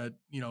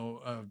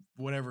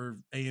whatever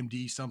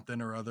AMD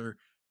something or other.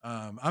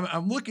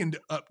 I'm looking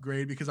to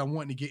upgrade because I'm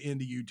wanting to get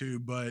into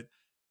YouTube, but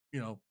you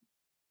know,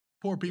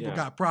 poor people Yeah.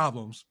 got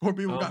problems. Poor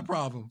people got Um,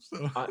 problems.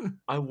 So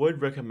I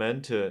would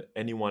recommend to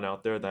anyone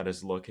out there that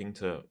is looking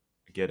to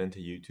get into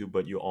YouTube,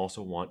 but you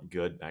also want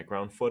good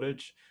background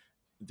footage.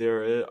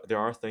 There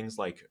are things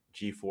like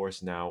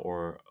GeForce Now,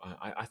 or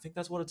I think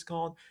that's what it's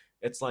called.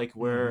 It's like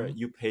where hmm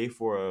you pay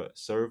for a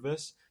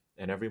service,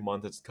 and every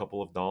month it's a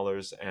couple of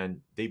dollars,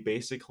 and they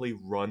basically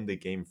run the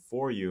game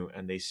for you,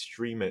 and they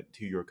stream it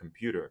to your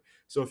computer.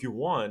 So if you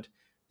want,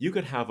 you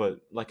could have a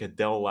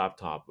Dell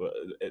laptop,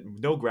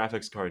 no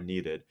graphics card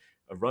needed.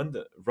 Run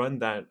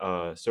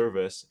that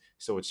service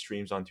so it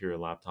streams onto your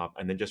laptop,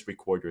 and then just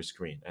record your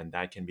screen, and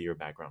that can be your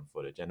background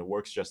footage, and it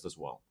works just as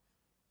well.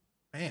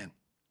 man,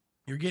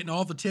 you're getting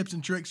all the tips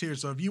and tricks here.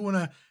 So if you want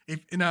to,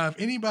 if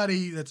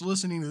anybody that's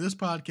listening to this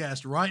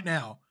podcast right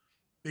now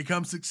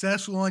becomes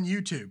successful on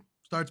YouTube,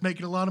 starts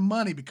making a lot of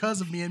money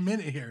because of me and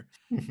Minute here,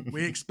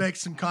 we expect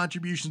some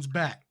contributions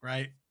back,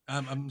 right?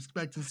 I'm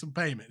expecting some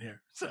payment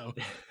here. So,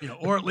 you know,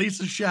 or at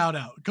least a shout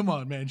out. Come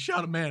on, man.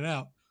 Shout a man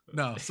out.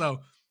 No. So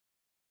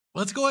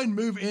let's go ahead and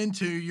move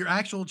into your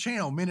actual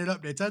channel, Minute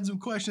Updates. I had some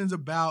questions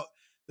about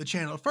the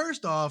channel.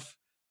 First off,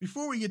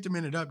 before we get to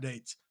Minute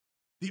Updates,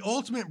 the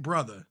Ultimate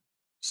Brother.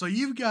 So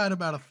you've got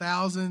about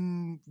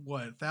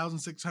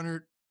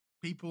 1,600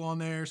 people on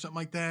there, something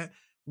like that.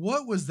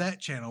 What was that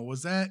channel?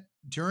 Was that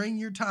during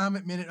your time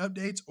at Minute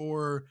Updates,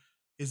 or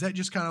is that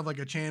just kind of like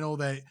a channel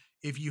that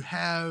if you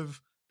have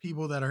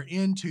people that are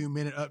into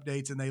Minute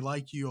Updates and they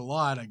like you a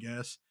lot, I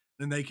guess,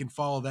 then they can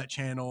follow that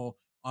channel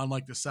on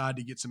like the side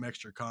to get some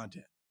extra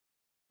content?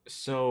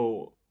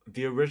 So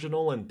the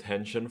original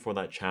intention for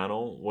that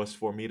channel was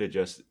for me to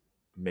just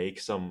make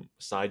some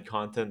side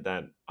content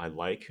that I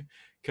like,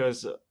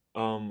 because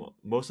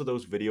most of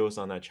those videos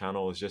on that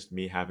channel is just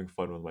me having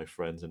fun with my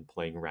friends and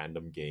playing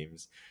random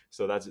games.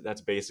 So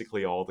that's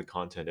basically all the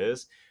content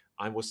is.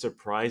 I was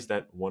surprised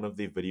that one of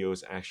the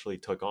videos actually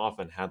took off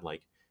and had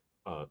like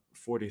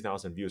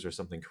 40,000 views or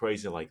something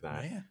crazy like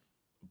that. Man,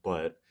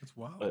 But that's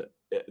wild.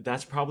 uh,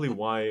 that's probably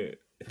why.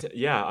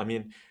 Yeah, I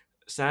mean,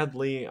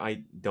 sadly,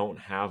 I don't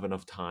have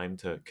enough time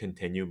to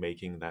continue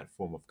making that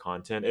form of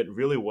content. It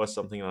really was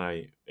something that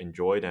I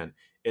enjoyed, and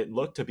it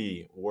looked to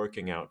be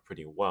working out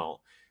pretty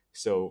well.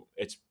 So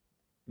it's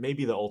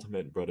maybe the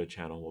Ultimate Brother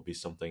channel will be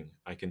something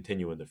I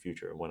continue in the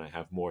future when I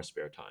have more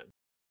spare time.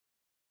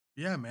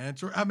 Yeah, man.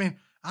 So I mean,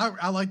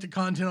 I like the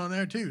content on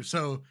there too.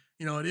 So,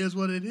 you know, it is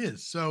what it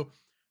is. So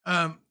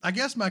I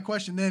guess my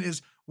question then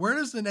is where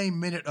does the name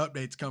Minute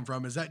Updates come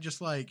from? Is that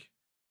just like,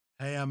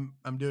 hey, I'm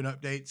doing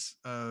updates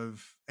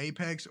of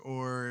Apex,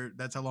 or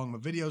that's how long my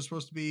video is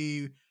supposed to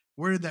be?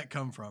 Where did that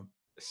come from?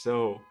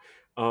 So,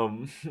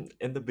 um,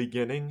 in the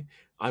beginning,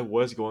 I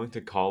was going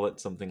to call it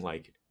something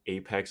like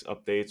Apex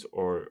updates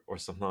or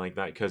something like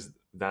that, because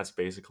that's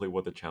basically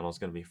what the channel is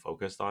going to be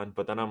focused on.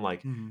 But then I'm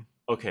like, Mhm.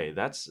 okay,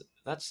 that's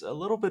a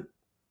little bit,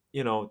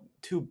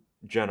 too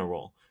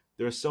general.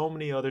 There's so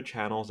many other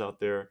channels out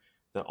there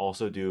that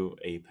also do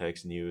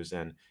Apex news,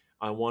 and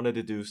I wanted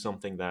to do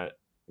something that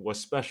was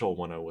special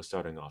when I was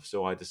starting off.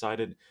 So I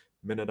decided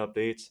minute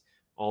updates.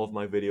 All of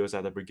my videos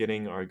at the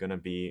beginning are going to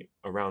be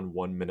around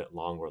 1 minute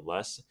long or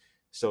less.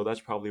 So that's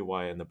probably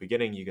why in the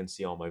beginning you can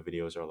see all my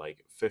videos are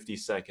like 50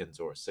 seconds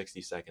or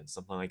 60 seconds,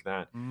 something like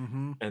that.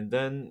 Mhm. And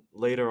then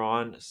later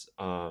on,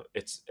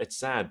 it's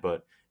sad,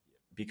 but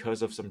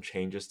because of some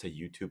changes to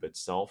YouTube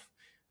itself,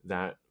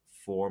 that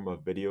form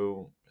of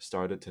video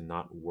started to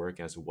not work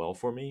as well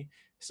for me.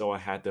 So I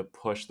had to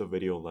push the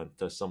video length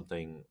to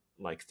something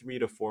like 3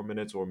 to 4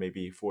 minutes, or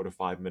maybe 4 to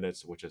 5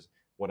 minutes, which is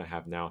what I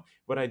have now.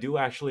 But I do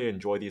actually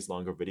enjoy these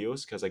longer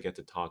videos because I get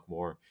to talk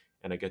more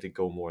and I get to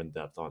go more in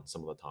depth on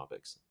some of the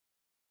topics.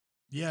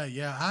 Yeah,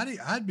 yeah.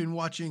 I'd been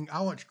watching.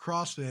 I watch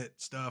CrossFit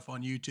stuff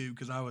on YouTube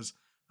because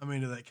I'm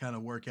into that kind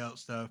of workout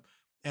stuff.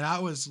 And I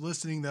was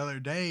listening the other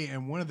day,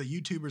 and one of the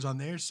YouTubers on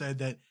there said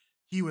that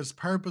he was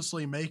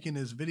purposely making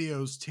his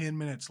videos 10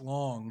 minutes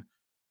long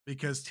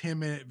because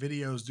 10-minute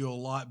videos do a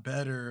lot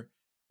better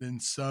than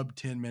sub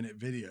 10-minute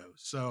videos.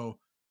 So,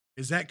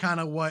 is that kind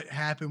of what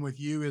happened with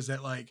you? Is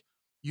that like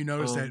you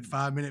noticed that Um,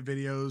 5-minute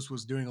videos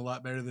was doing a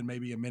lot better than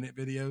maybe a minute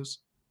videos?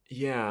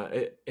 Yeah,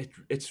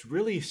 it's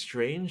really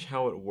strange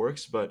how it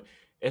works, but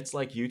it's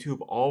like YouTube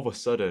all of a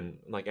sudden,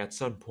 like at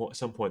some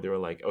point they were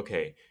like,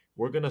 okay,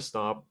 we're gonna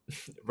stop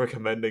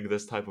recommending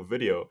this type of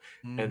video.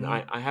 And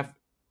Mm-hmm. I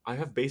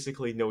have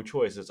basically no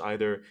choice. It's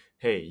either,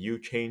 hey, you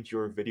change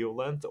your video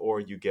length or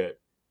you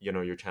get,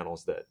 your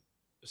channel's dead.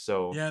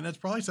 So Yeah, and that's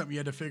probably something you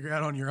had to figure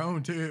out on your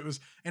own too. It was,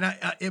 and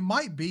it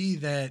might be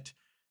that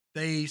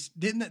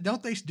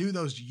don't they do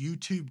those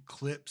YouTube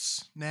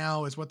clips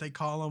now is what they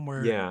call them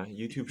where, yeah,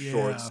 YouTube yeah,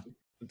 Shorts,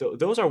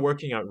 those are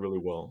working out really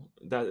well.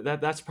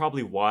 That's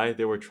probably why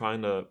they were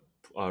trying to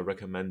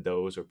recommend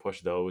those or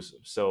push those.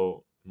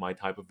 So my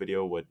type of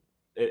video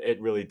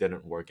it really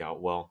didn't work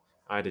out well.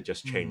 I had to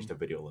just change mhm. the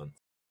video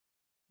length.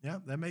 Yeah,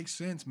 that makes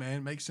sense,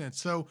 man. Makes sense.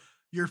 So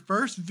your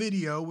first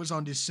video was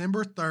on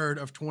December 3rd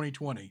of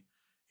 2020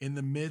 in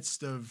the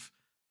midst of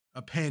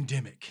a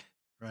pandemic,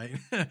 right?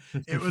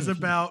 It was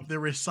about the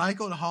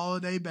Recycled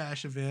Holiday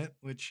Bash event,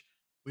 which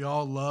we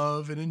all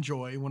love and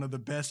enjoy, one of the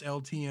best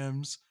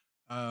LTMs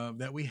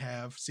that we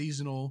have,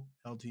 seasonal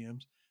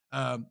LTMs,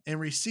 and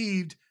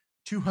received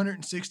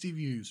 260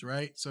 views,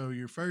 right? So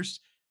your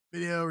first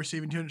video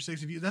receiving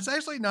 260 views. That's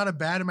actually not a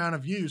bad amount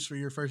of views for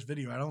your first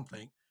video, I don't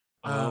think.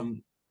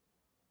 um,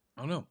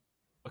 I don't know.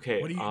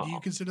 okay, What do you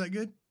consider that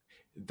good?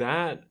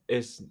 that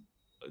is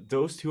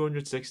those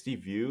 260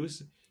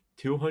 views,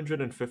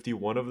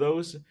 251 of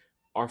those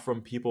are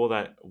from people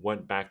that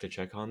went back to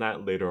check on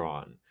that later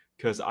on.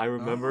 Because I Oh,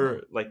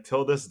 remember, like,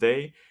 till this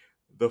day,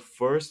 the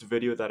first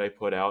video that I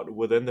put out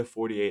within the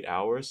 48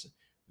 hours,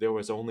 there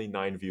was only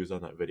 9 views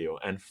on that video.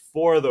 And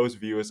 4 of those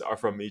views are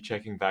from me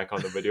checking back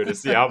on the video to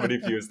see how many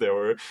views there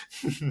were.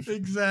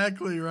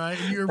 exactly right.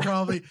 And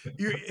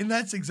and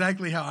that's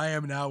exactly how I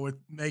am now with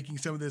making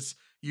some of this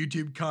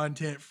YouTube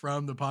content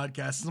from the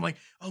podcast. I'm like,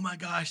 oh my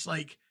gosh,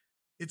 like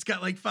it's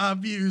got like 5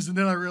 views, and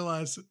then I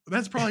realize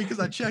that's probably because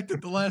I checked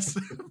it the last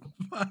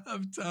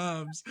 5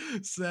 times.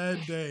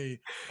 Sad day.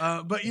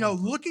 But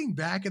looking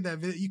back at that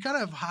video, you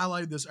kind of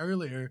highlighted this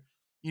earlier.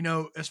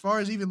 As far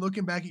as even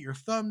looking back at your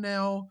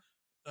thumbnail,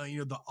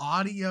 the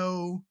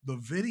audio, the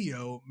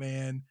video,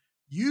 man,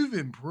 you've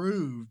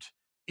improved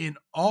in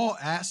all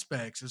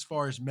aspects as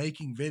far as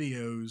making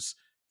videos.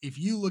 If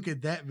you look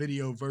at that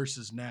video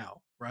versus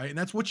now, right? And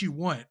that's what you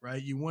want,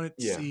 right? You want it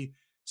to Yeah. see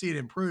it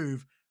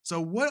improve. So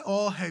what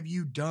all have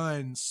you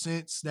done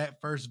since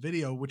that first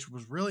video, which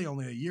was really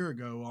only a year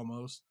ago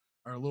almost,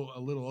 or a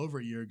little over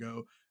a year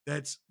ago,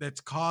 that's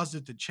caused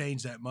it to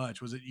change that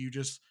much? Was it you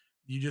just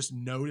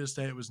noticed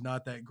that it was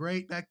not that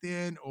great back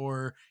then,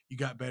 or you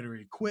got better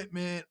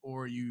equipment,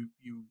 or you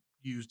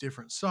use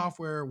different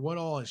software? What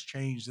all has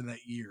changed in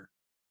that year?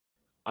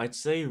 I'd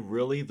say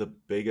really the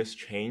biggest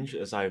change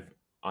is I've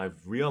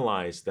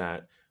realized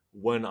that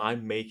when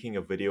I'm making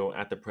a video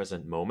at the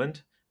present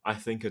moment, I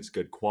think it's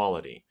good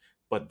quality.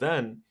 But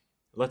then,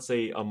 let's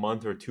say a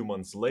month or 2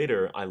 months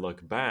later, I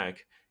look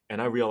back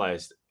and I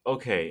realized,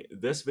 okay,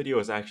 this video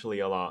is actually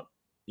a lot,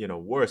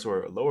 worse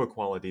or lower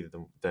quality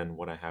than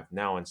what I have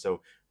now. And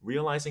so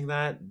realizing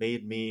that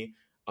made me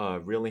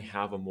really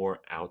have a more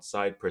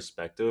outside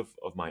perspective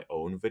of my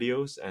own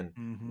videos and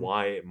Mhm.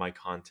 why my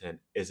content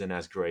isn't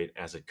as great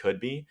as it could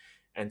be.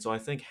 And so I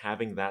think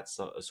having that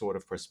sort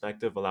of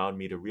perspective allowed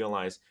me to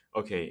realize,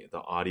 okay,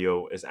 the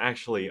audio is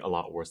actually a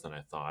lot worse than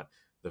I thought.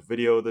 The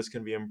video, this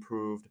can be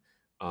improved.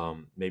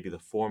 Maybe the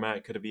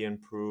format could be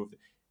improved.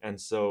 And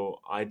so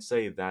I'd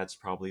say that's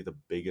probably the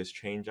biggest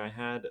change I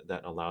had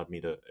that allowed me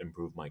to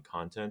improve my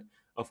content.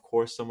 Of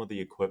course, some of the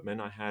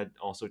equipment I had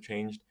also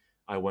changed.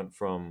 I went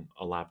from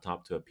a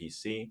laptop to a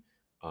PC.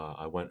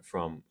 I went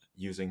from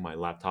using my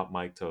laptop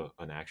mic to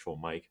an actual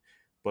mic.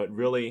 But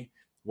really,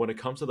 when it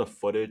comes to the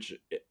footage,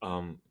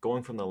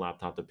 going from the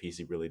laptop to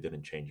PC really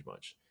didn't change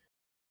much.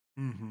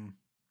 Hmm.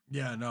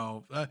 Yeah,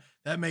 no,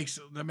 that makes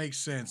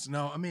sense.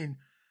 No, I mean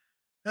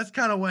that's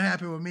kind of what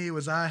happened with me.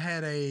 Was I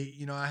had I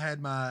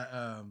had my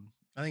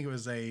I think it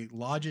was a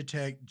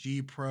Logitech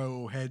G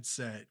Pro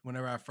headset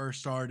whenever I first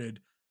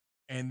started,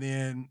 and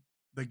then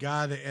the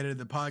guy that edited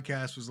the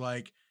podcast was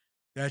like,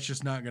 "That's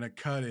just not going to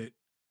cut it."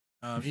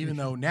 Even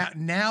though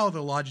now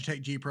the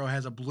Logitech G Pro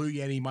has a Blue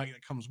Yeti mic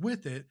that comes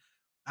with it,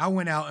 I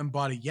went out and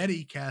bought a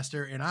Yeti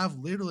caster, and I've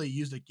literally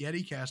used a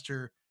Yeti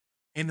caster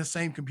in the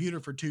same computer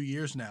for 2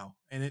 years now,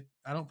 and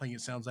I don't think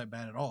it sounds that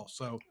bad at all.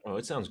 So Oh,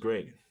 it sounds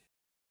great.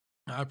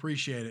 I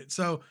appreciate it.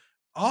 So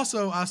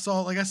also, I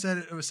saw, like I said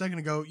a second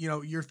ago,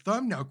 your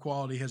thumbnail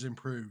quality has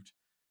improved.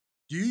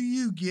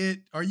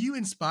 Are you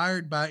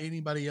inspired by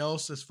anybody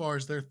else as far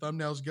as their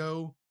thumbnails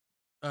go,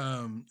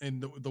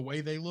 and the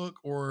way they look,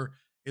 or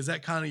is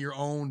that kind of your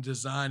own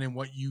design and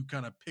what you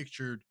kind of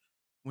pictured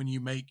when you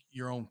make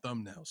your own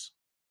thumbnails?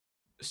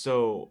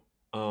 So,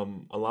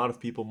 a lot of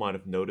people might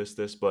have noticed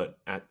this, but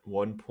at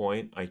one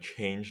point I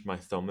changed my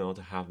thumbnail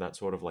to have that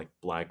sort of like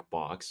black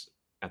box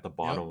at the Yep.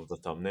 bottom of the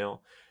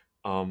thumbnail.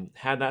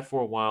 Had that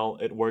for a while.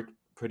 It worked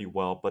pretty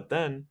well, but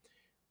then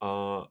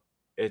uh,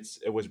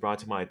 it was brought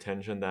to my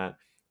attention that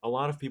a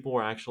lot of people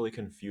were actually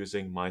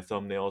confusing my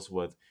thumbnails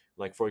with,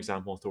 like, for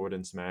example,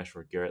 Thornton Smash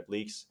or Garrett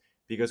Leaks,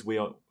 because we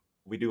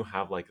do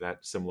have like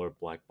that similar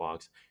black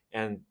box.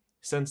 And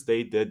since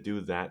they did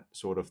do that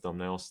sort of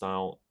thumbnail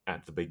style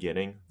at the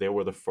beginning, they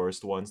were the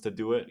first ones to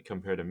do it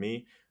compared to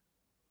me.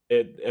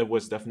 It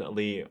was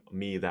definitely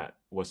me that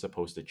was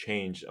supposed to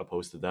change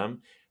opposed to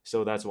them.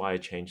 So that's why I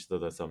changed to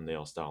the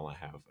thumbnail style I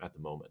have at the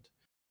moment.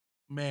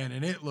 Man,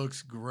 and it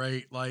looks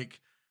great. Like,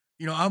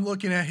 I'm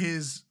looking at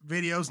his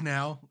videos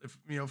now, if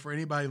for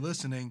anybody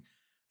listening,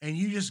 and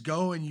you just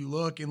go and you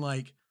look and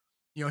like,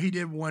 he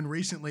did one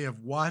recently of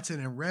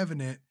Watson and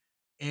Revenant,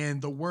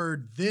 and the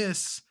word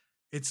this,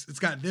 it's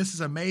got "this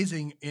is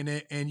amazing" in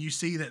it, and you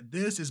see that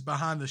this is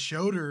behind the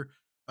shoulder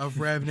of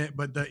Revenant,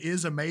 but the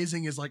 "is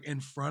amazing" is like in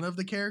front of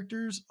the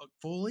characters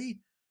fully.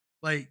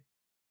 Like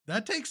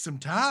that takes some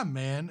time,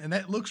 man, and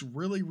that looks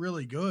really,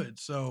 really good.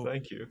 So,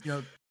 Thank you. you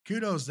know,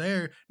 kudos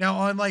there. Now,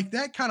 on like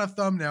that kind of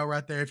thumbnail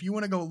right there, if you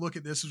want to go look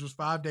at this was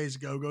 5 days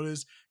ago,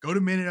 go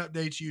to Minute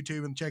Updates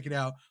YouTube and check it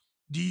out.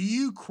 Do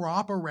you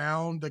crop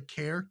around the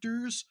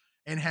characters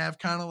and have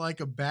kind of like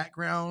a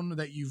background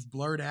that you've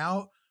blurred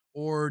out?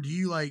 Or do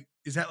you like,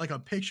 is that like a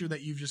picture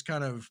that you've just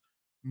kind of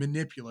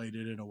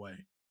manipulated in a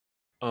way?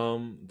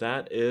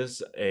 That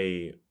is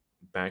a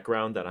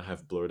background that I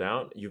have blurred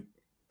out. You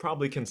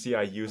probably can see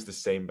I use the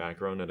same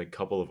background in a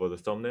couple of other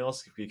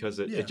thumbnails because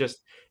Yeah.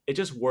 it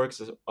just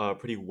works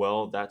pretty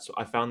well. That's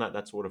I found that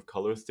that sort of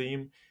color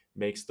theme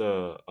makes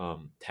the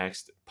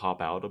text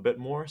pop out a bit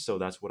more, so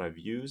that's what I've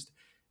used.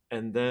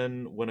 And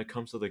then when it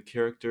comes to the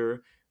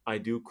character, I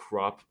do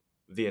crop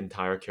the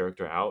entire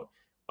character out.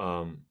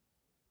 Um,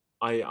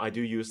 I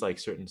do use like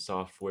certain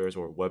softwares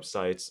or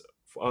websites.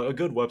 A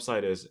good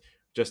website is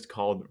just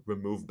called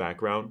remove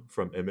background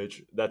from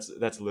image. That's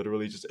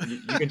literally just you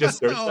can just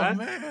search Oh that,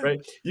 man. right?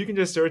 You can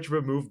just search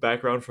remove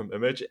background from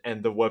image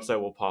and the website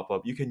will pop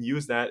up. You can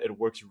use that. It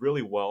works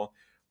really well.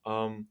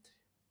 Um,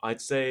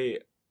 I'd say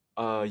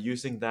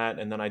using that,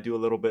 and then I do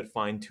a little bit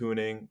fine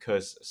tuning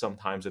because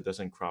sometimes it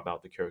doesn't crop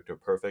out the character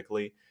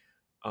perfectly.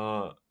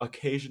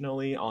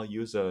 Occasionally, I'll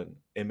use an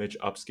image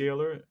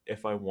upscaler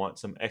if I want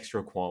some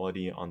extra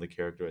quality on the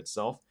character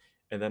itself.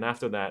 And then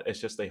after that, it's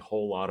just a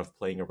whole lot of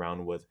playing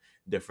around with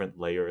different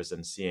layers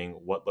and seeing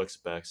what looks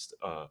best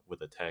with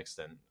the text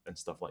and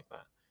stuff like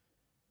that.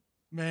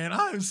 Man,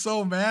 I am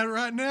so mad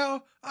right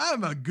now.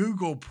 I'm a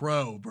Google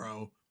pro,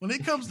 bro. When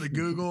it comes to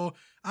Google,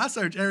 I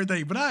search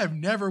everything, but I have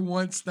never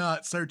once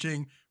thought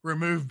searching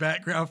remove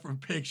background from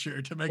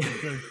picture to make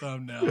a good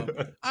thumbnail.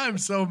 I'm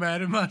so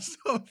mad at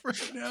myself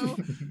right now.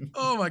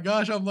 Oh my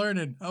gosh, I'm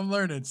learning. I'm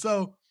learning.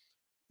 So,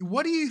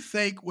 what do you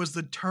think was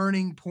the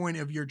turning point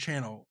of your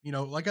channel?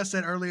 Like I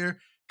said earlier,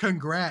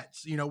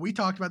 congrats. We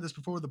talked about this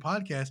before the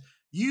podcast.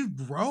 You've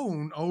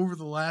grown over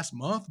the last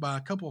month by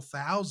a couple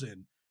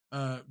thousand,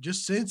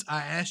 just since I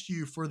asked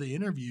you for the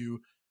interview.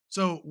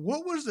 So,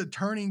 what was the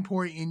turning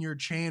point in your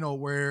channel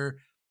where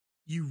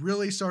you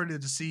really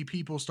started to see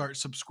people start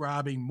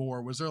subscribing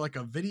more? Was there like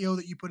a video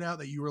that you put out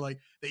that you were like,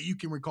 that you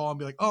can recall and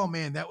be like, oh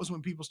man, that was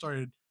when people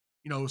started,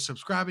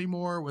 subscribing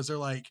more? Was there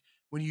like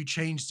when you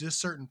changed this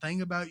certain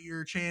thing about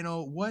your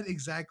channel? What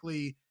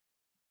exactly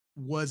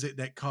was it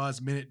that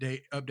caused minute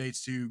day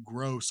updates to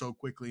grow so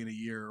quickly in a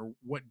year? Or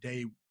what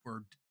day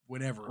or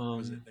whenever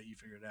was it um, that you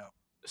figured it out?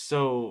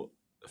 so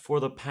for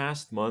the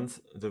past month,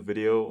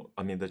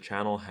 the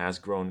channel has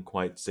grown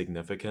quite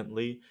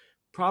significantly,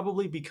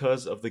 probably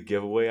because of the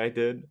giveaway I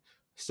did.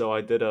 So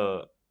I did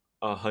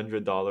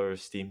 $100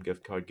 Steam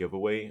gift card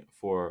giveaway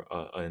for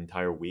an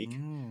entire week.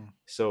 Mm.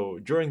 So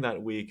during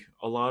that week,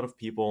 a lot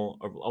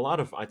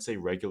of I'd say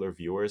regular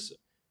viewers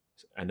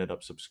ended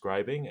up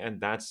subscribing, and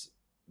that's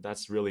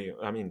really,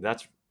 I mean,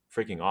 that's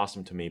freaking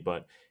awesome to me.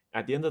 But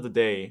at the end of the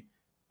day,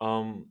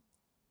 um,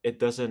 it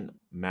doesn't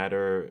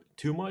matter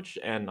too much.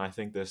 And I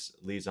think this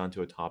leads on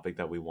to a topic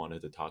that we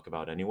wanted to talk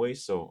about anyway.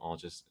 So I'll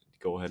just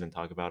go ahead and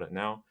talk about it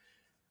now.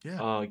 Yeah.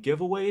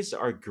 Giveaways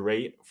are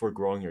great for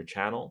growing your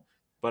channel,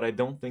 but I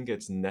don't think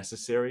it's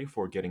necessary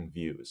for getting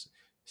views.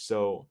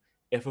 So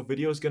if a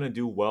video is going to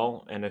do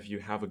well, and if you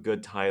have a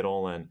good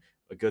title and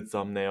a good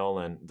thumbnail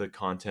and the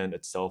content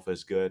itself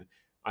is good,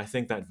 I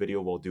think that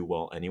video will do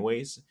well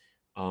anyways.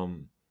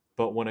 Um,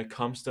 but when it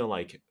comes to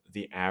like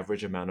the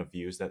average amount of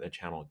views that the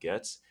channel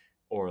gets,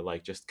 or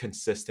like just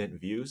consistent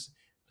views,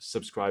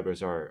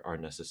 subscribers are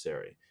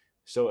necessary.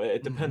 So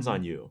it depends Hmm.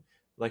 on you.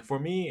 Like for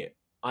me,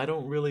 I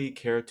don't really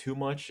care too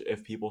much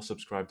if people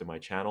subscribe to my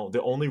channel.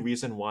 The only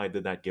reason why I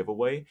did that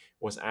giveaway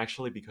was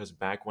actually because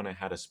back when I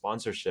had a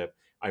sponsorship,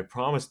 I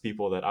promised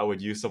people that I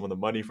would use some of the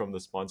money from the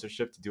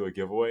sponsorship to do a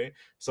giveaway.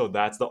 So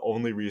that's the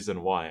only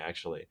reason why,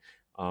 actually.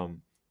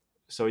 Um,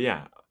 so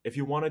yeah, if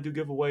you want to do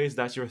giveaways,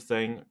 that's your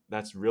thing.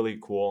 That's really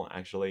cool,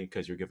 actually,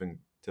 because you're giving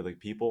to the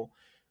people.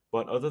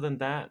 But other than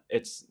that,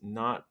 it's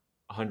not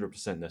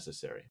 100%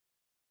 necessary.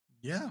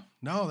 Yeah,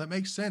 no, that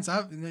makes sense.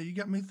 You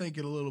got me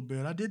thinking a little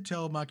bit. I did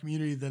tell my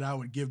community that I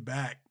would give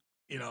back.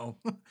 You know,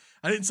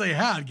 I didn't say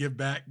how I'd give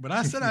back, but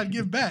I said I'd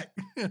give back.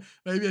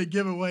 Maybe a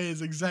giveaway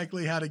is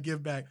exactly how to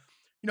give back.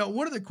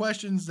 One of the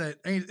questions that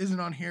isn't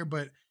on here,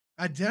 but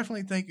I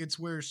definitely think it's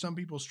where some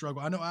people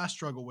struggle. I know I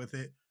struggle with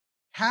it.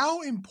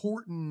 How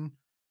important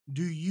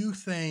do you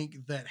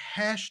think that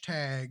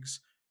hashtags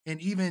and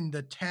even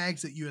the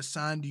tags that you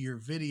assign to your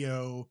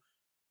video,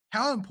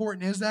 how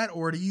important is that?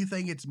 Or do you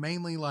think it's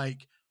mainly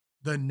like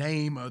the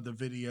name of the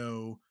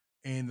video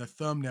and the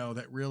thumbnail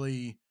that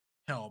really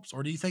helps?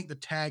 Or do you think the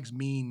tags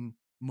mean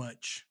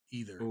much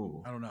either?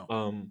 Ooh. I don't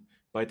know.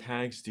 By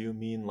tags, do you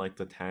mean like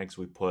the tags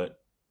we put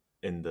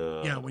in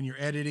Yeah, the when you're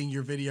editing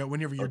your video,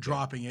 whenever you're okay.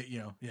 dropping it,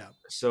 yeah.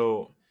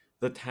 So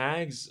the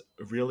tags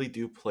really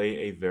do play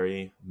a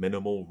very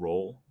minimal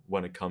role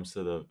when it comes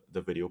to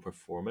the video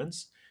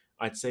performance.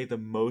 I'd say the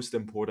most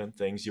important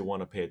things you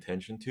want to pay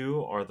attention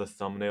to are the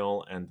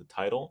thumbnail and the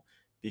title,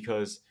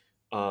 because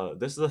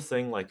this is the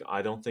thing like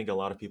I don't think a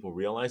lot of people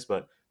realize,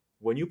 but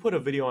when you put a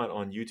video out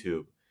on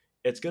YouTube,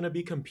 it's going to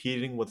be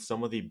competing with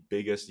some of the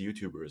biggest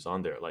YouTubers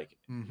on there. Like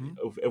Hmm.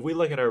 if we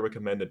look at our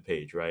recommended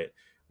page, right?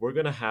 We're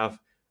going to have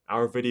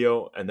our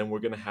video, and then we're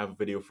gonna have a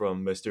video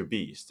from Mr.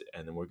 Beast,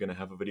 and then we're gonna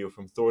have a video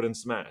from Thornton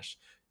Smash,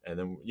 and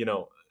then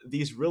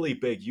these really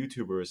big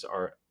YouTubers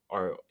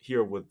are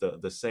here with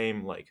the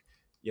same like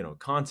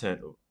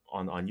content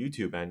on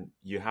YouTube, and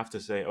you have to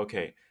say,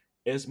 okay,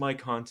 is my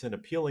content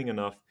appealing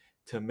enough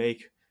to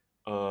make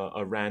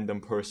a random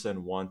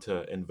person want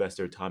to invest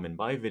their time in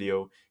my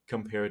video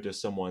compared to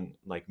someone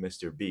like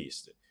Mr.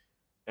 Beast?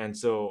 And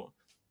so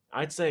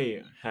I'd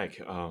say, heck,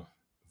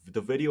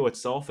 the video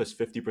itself is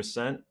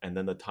 50%, and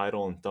then the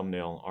title and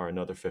thumbnail are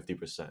another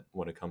 50%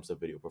 when it comes to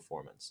video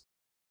performance.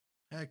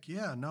 Heck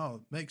yeah,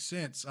 no, makes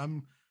sense.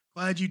 I'm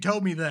glad you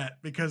told me that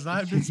because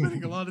I've been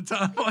spending a lot of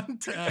time on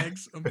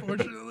tags,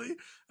 unfortunately.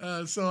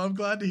 So I'm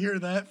glad to hear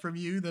that from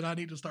you that I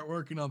need to start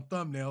working on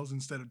thumbnails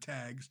instead of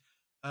tags.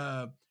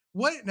 Uh,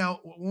 what now?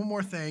 One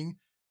more thing.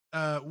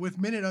 With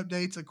minute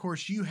updates, of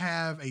course, you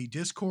have a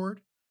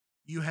Discord,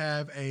 you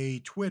have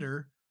a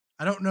Twitter.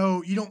 I don't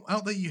know. You don't. I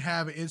don't think you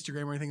have an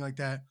Instagram or anything like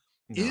that.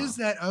 Is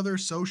No. that other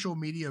social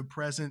media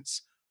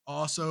presence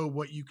also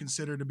what you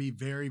consider to be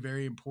very,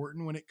 very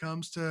important when it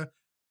comes to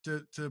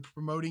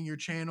promoting your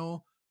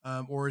channel,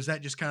 or is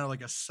that just kind of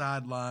like a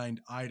sidelined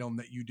item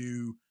that you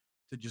do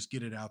to just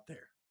get it out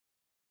there?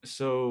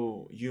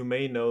 So you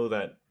may know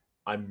that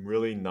I'm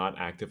really not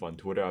active on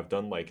Twitter. I've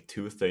done like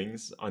two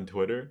things on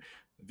Twitter.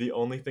 The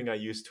only thing I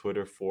use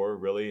Twitter for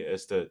really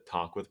is to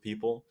talk with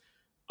people.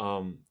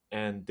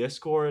 And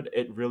Discord,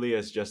 it really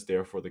is just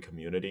there for the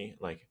community.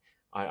 Like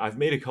I've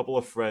made a couple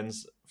of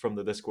friends from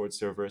the Discord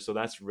server, so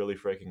that's really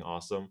freaking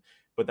awesome.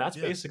 But that's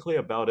Yeah, basically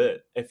about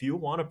it. If you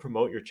want to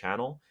promote your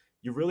channel,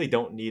 you really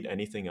don't need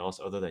anything else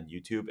other than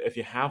YouTube. If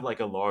you have like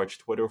a large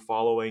Twitter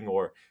following,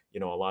 or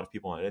a lot of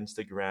people on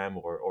Instagram,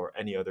 or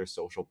any other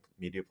social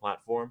media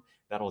platform,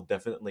 that'll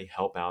definitely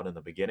help out in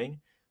the beginning.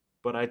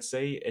 But I'd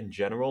say in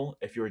general,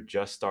 if you're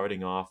just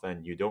starting off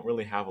and you don't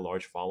really have a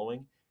large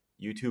following,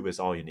 YouTube is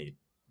all you need.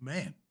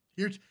 man.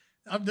 Here's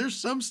there's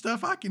some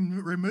stuff I can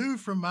remove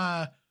from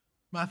my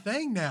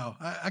thing now.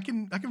 I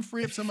can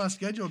free up some of my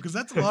schedule because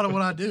that's a lot of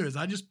what I do is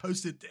I just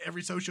post it to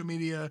every social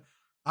media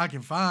I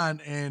can find,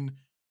 and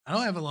I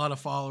don't have a lot of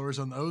followers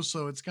on those,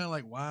 so it's kind of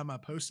like why am I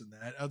posting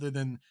that? Other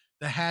than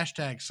the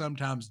hashtags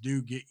sometimes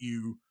do get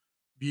you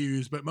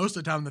views, but most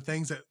of the time the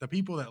things that the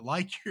people that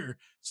like your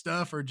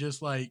stuff are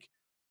just like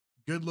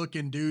good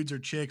looking dudes or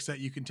chicks that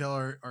you can tell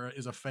are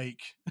is a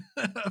fake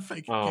a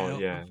fake Oh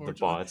account, yeah, the unfortunately.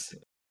 bots.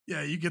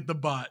 Yeah, you get the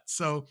bot.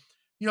 So,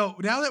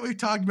 now that we've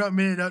talked about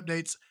minute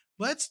updates,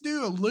 let's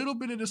do a little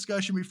bit of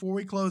discussion before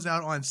we close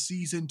out on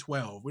season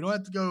 12. We don't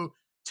have to go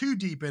too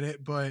deep in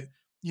it, but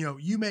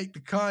you make the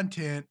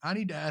content. I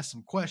need to ask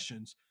some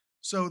questions.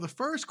 So the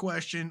first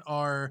question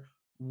are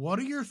what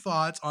are your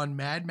thoughts on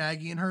Mad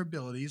Maggie and her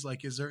abilities?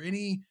 Like, is there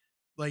any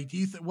like do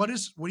you what do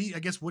you I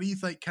guess what do you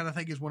think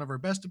is one of her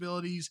best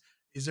abilities?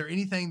 Is there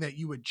anything that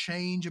you would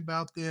change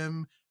about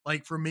them?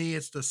 Like for me,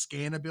 it's the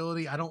scan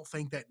ability. I don't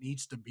think that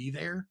needs to be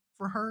there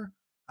for her.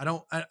 I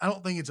don't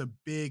think it's a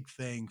big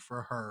thing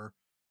for her,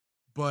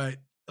 but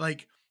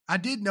like I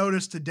did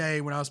notice today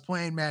when I was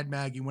playing Mad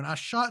Maggie, when I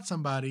shot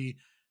somebody,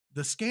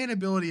 the scan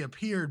ability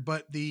appeared,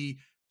 but the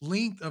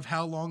length of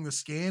how long the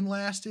scan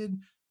lasted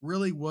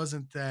really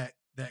wasn't that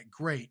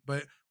great.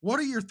 But what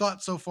are your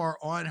thoughts so far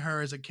on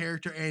her as a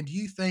character? And do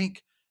you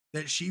think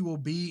that she will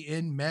be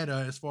in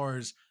meta as far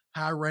as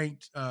high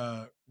ranked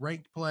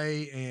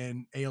play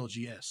and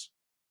ALGS?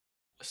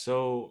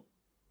 So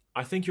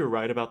I think you're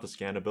right about the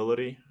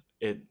scannability.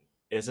 It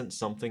isn't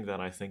something that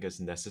I think is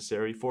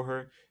necessary for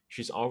her.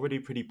 She's already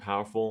pretty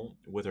powerful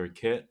with her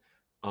kit.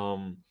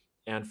 Um,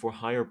 and for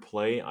higher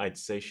play, I'd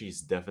say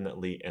she's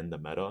definitely in the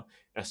meta,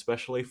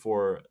 especially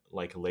for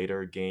like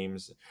later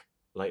games,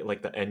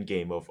 like the end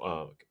game of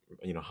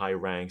high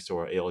ranks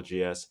or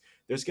ALGS.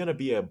 There's gonna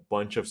be a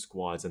bunch of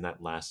squads in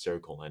that last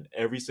circle, and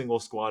every single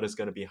squad is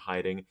gonna be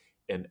hiding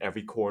in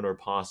every corner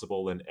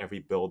possible, in every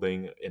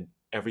building, in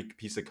every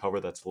piece of cover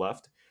that's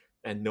left,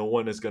 and no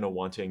one is going to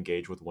want to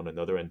engage with one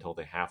another until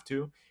they have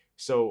to.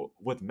 So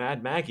with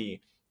Mad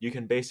Maggie, you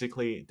can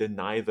basically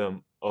deny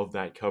them of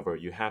that cover.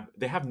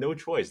 They have no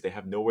choice. They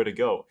have nowhere to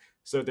go.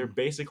 So they're Mm.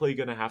 basically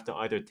going to have to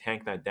either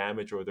tank that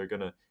damage or they're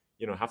going to,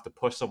 have to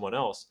push someone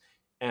else.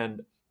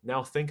 And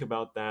now think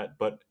about that,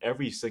 but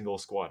every single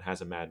squad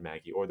has a Mad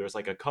Maggie, or there's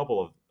like a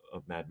couple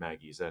of Mad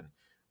Maggies, and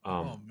Oh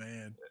um,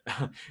 man.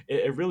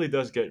 it really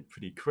does get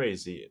pretty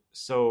crazy.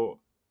 So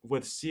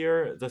with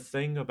Seer, the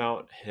thing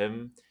about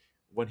him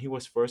when he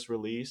was first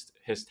released,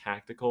 his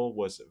tactical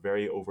was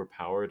very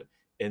overpowered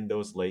in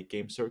those late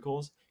game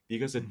circles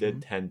because it did Hmm.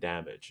 10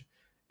 damage.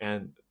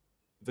 And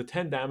the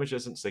 10 damage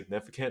isn't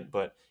significant,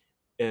 but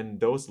in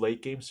those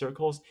late game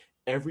circles,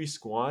 every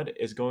squad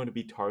is going to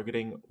be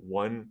targeting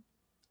one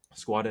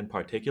squad in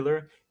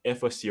particular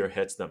if a seer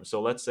hits them.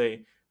 So let's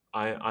say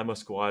I'm a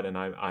squad and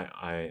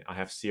I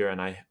have seer and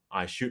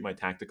I shoot my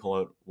tactical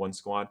at one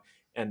squad,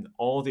 and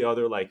all the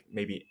other like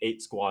maybe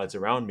 8 squads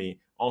around me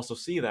also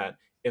see that.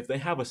 If they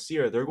have a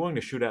seer, they're going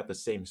to shoot at the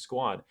same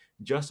squad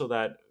just so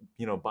that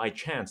by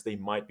chance they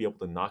might be able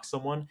to knock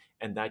someone,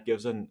 and that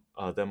gives them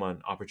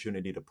an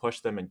opportunity to push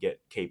them and get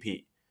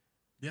KP.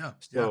 Yeah, yeah,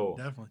 So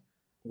definitely.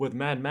 with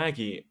Mad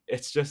Maggie,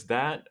 it's just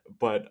that,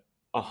 but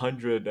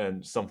 100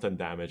 and something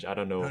damage. I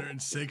don't know.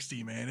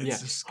 160, man. Yeah,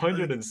 It's just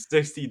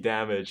 160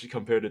 damage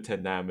compared to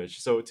 10 damage.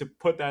 So to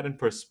put that in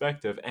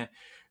perspective,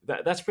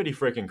 that's pretty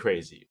freaking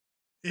crazy.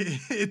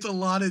 it's a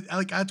lot of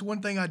like that's one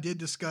thing I did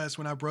discuss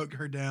when I broke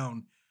her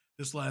down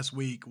this last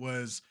week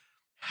was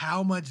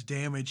how much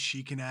damage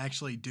she can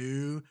actually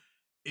do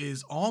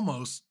is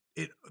almost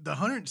it the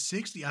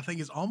 160 I think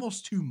is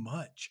almost too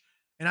much.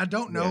 And I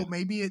don't Yeah. know,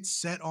 maybe it's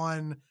set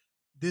on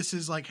this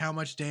is like how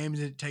much damage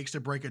it takes to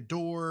break a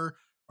door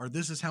or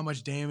this is how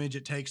much damage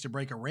it takes to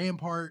break a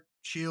rampart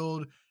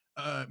shield.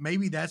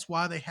 Maybe that's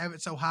why they have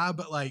it so high,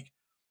 but like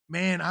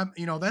man,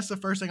 that's the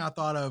first thing I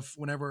thought of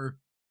whenever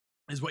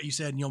is what you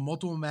said,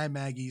 multiple Mad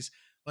Maggies.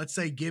 Let's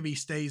say Gibby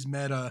stays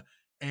meta.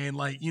 And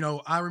like,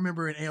 I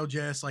remember in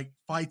ALJS, like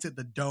fights at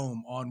the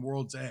Dome on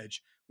World's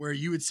Edge, where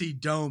you would see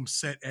domes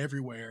set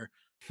everywhere.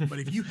 But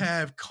if you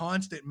have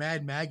constant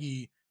Mad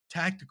Maggie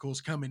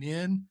tacticals coming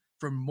in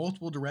from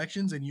multiple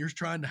directions and you're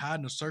trying to hide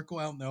in a circle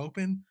out in the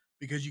open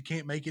because you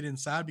can't make it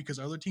inside because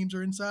other teams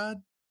are inside,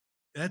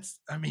 it's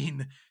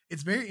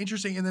very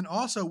interesting. And then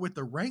also with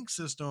the rank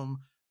system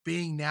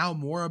being now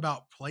more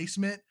about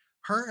placement,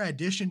 her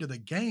addition to the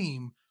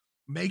game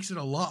makes it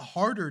a lot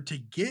harder to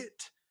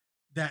get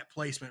that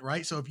placement,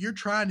 right? So if you're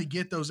trying to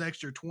get those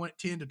extra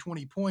 10 to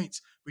 20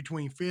 points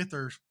between fifth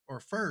or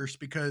first,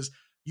 because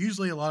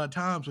usually a lot of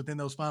times within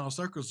those final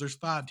circles, there's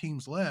 5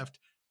 teams left,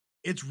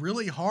 it's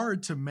really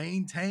hard to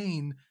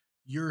maintain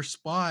your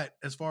spot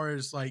as far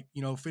as like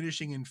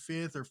finishing in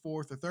fifth or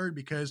fourth or third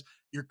because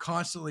you're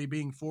constantly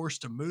being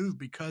forced to move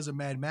because of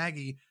Mad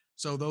Maggie.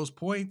 So those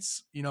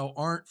points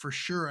aren't for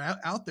sure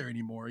out there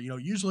anymore.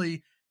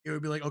 Usually it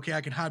would be like, okay,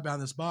 I can hide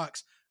behind this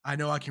box, I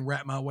know I can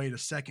rat my way to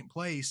second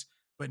place.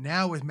 But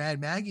now with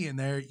Mad Maggie in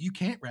there, you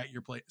can't rat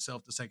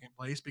yourself to second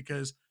place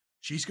because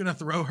she's going to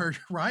throw her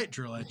riot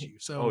drill at you. Oh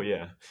So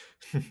yeah.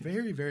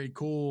 very, very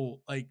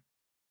cool. Like,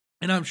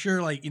 and I'm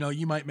sure like,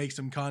 you might make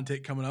some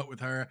content coming up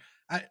with her.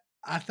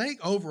 I think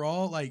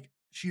overall, like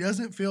she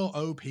doesn't feel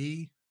OP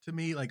to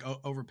me, like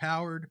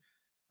overpowered.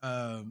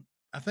 I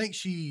think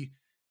she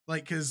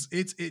like because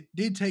it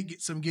did take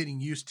some getting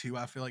used to.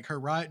 I feel like her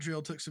riot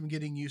drill took some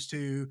getting used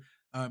to.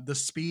 The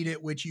speed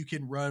at which you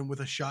can run with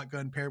a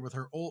shotgun paired with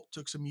her ult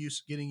took some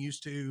getting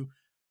used to.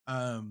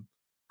 Um,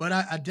 but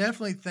I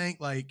definitely think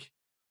like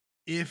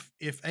if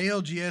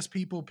ALGS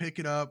people pick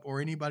it up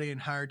or anybody in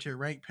higher tier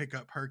rank pick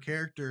up her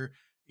character,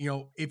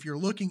 if you're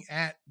looking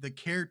at the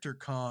character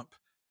comp,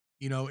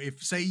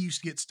 if say you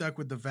get stuck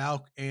with the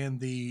Valk and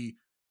the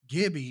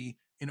Gibby,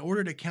 in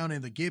order to count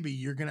in the Gibby,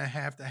 you're gonna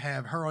have to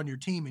have her on your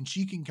team, and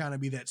she can kind of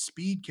be that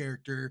speed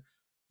character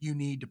you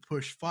need to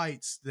push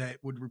fights that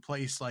would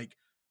replace like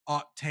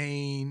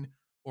Octane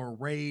or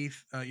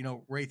Wraith.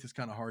 Wraith is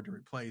kind of hard to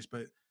replace,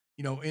 but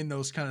in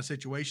those kind of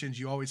situations,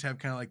 you always have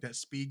kind of like that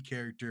speed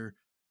character,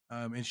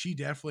 and she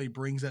definitely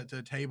brings that to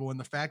the table. And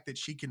the fact that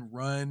she can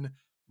run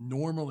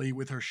normally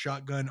with her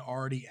shotgun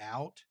already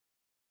out,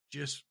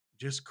 just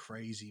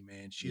crazy,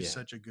 man. She's Yeah,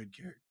 such a good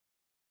character.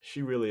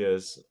 she really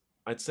is.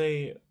 I'd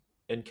say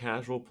in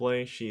casual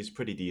play, she's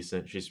pretty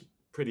decent. She's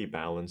pretty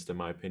balanced in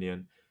my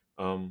opinion.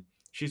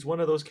 She's one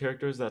of those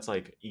characters that's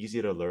like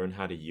easy to learn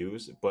how to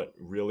use, but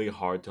really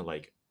hard to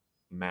like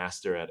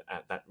master at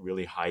that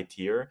really high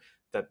tier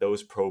that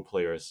those pro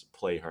players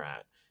play her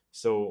at.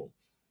 So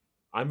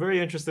I'm very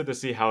interested to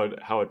see how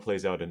it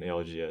plays out in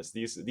ALGS.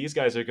 These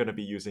guys are going to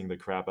be using the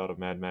crap out of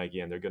Mad Maggie,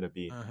 and they're going to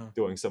be Uh-huh.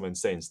 doing some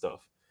insane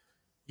stuff.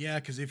 Yeah,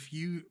 because if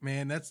you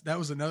man, that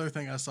was another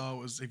thing I saw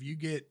was if you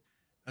get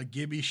a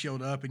Gibby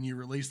shield up and you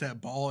release that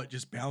ball, it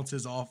just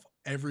bounces off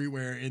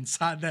everywhere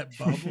inside that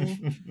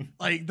bubble.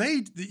 Like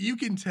you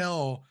can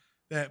tell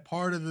that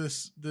part of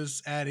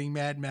this adding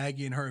Mad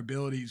Maggie and her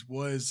abilities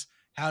was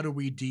how do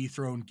we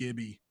dethrone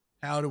Gibby?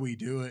 How do we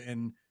do it?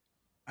 And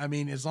I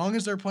mean, as long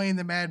as they're playing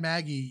the Mad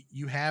Maggie,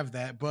 you have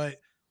that. But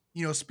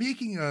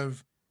speaking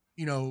of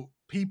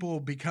people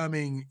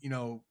becoming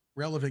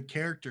relevant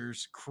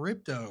characters,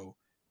 Crypto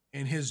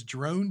and his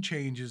drone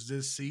changes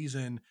this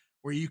season,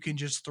 where you can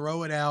just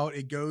throw it out.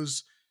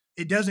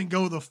 It doesn't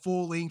go the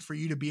full length for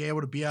you to be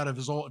able to be out of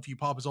his ult if you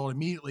pop his ult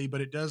immediately,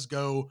 but it does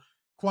go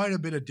quite a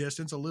bit of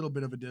distance, a little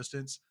bit of a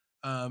distance.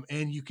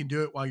 And you can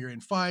do it while you're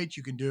in fights.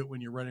 You can do it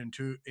when you're running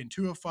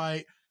into a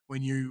fight,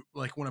 when you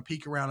like want to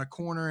peek around a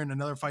corner and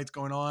another fight's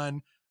going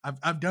on.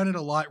 I've done it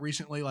a lot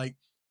recently. Like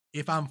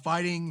if I'm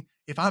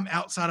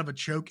outside of a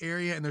choke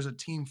area and there's a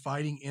team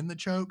fighting in the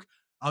choke,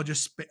 I'll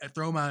just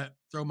throw my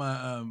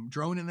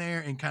drone in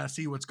there and kind of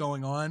see what's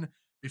going on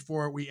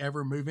before we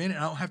ever move in. And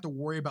I don't have to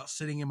worry about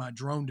sitting in my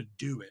drone to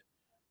do it.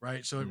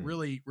 Right. So it Hmm.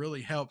 really,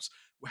 really helps.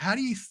 How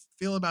do you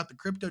feel about the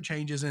crypto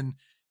changes, and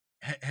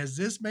has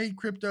this made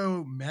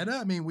crypto meta?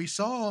 I mean, we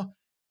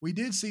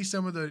did see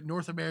some of the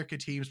North America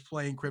teams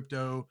playing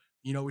crypto.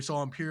 We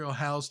saw Imperial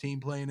House team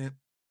playing it,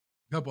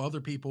 a couple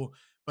other people,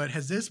 but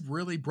has this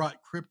really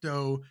brought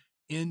crypto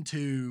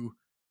into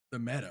the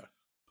meta?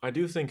 I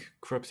do think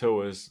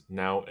crypto is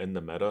now in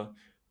the meta.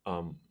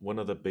 One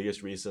of the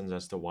biggest reasons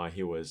as to why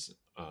he was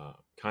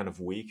kind of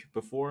weak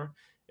before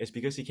is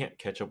because he can't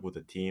catch up with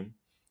the team.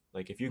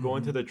 Like if you go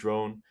into Hmm. the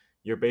drone,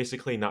 you're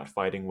basically not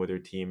fighting with your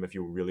team if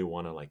you really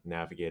want to like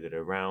navigate it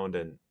around,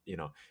 and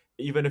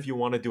even if you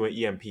want to do an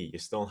EMP, you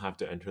still have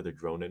to enter the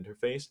drone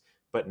interface.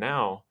 But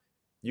now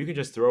you can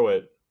just throw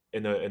it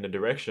in a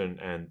direction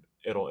and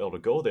it'll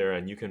go there,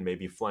 and you can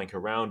maybe flank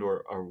around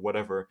or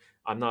whatever.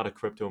 I'm not a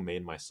crypto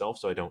main myself,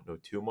 so I don't know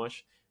too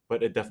much,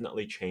 but it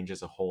definitely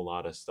changes a whole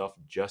lot of stuff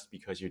just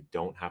because you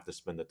don't have to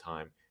spend the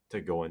time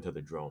to go into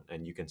the drone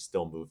and you can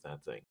still move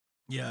that thing.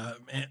 Yeah,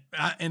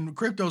 and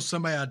crypto's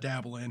somebody I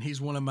dabble in. He's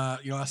one of my,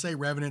 I say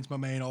Revenant's my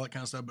main, all that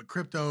kind of stuff, but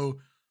crypto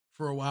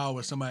for a while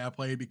was somebody I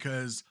played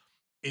because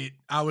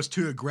I was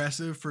too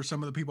aggressive for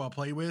some of the people I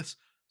played with,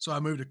 so I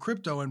moved to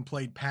crypto and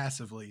played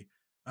passively.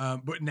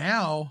 But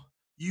now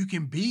you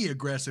can be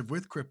aggressive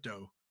with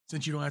crypto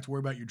since you don't have to worry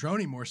about your drone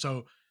anymore.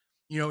 So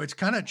it's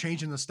kind of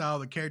changing the style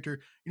of the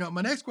character.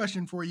 My next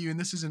question for you, and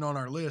this isn't on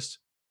our list,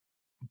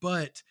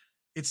 but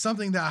it's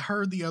something that I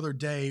heard the other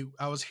day.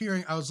 I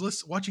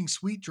was watching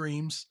Sweet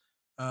Dreams.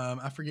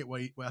 I forget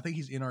well, I think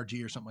he's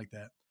NRG or something like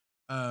that.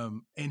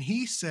 And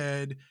he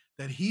said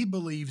that he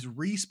believes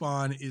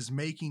Respawn is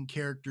making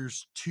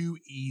characters too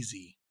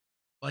easy.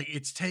 Like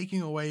it's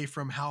taking away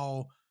from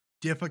how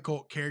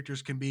difficult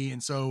characters can be.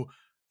 And so,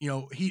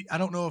 I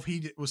don't know if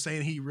was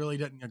saying he really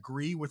doesn't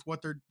agree with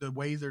the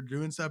way they're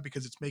doing stuff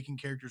because it's making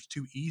characters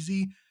too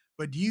easy.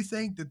 But do you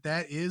think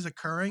that is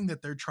occurring,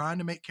 that they're trying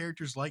to make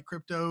characters like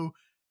Crypto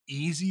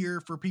easier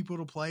for people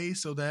to play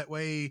so that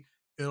way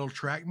it'll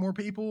attract more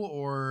people?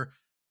 Or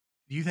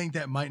do you think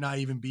that might not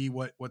even be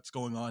what's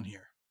going on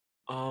here?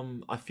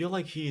 I feel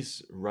like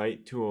he's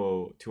right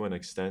to an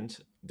extent.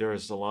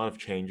 There's a lot of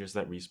changes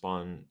that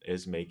Respawn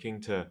is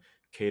making to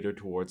cater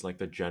towards like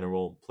the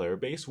general player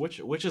base, which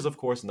is of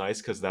course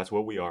nice because that's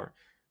what we are.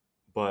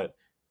 But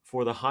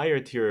for the higher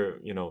tier,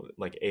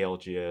 like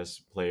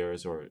ALGS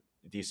players or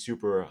these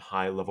super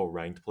high level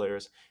ranked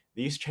players,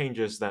 these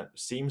changes that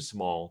seem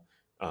small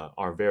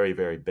are very,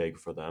 very big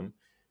for them.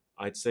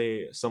 I'd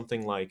say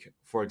something like,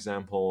 for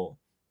example,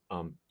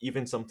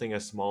 even something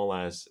as small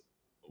as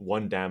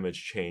one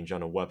damage change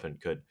on a weapon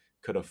could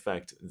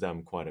affect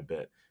them quite a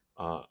bit.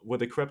 With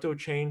the crypto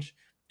change,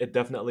 it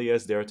definitely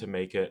is there to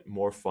make it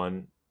more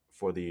fun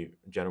for the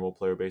general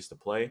player base to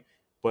play,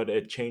 but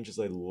it changes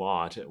a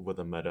lot with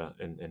the meta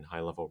in high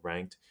level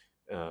ranked.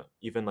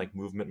 Even like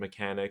movement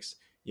mechanics,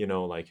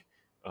 like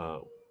uh,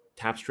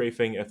 tap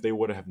strafing. If they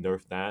would have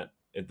nerfed that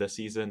in this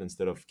season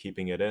instead of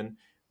keeping it in,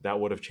 that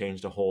would have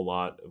changed a whole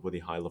lot with the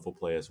high level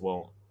play as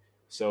well.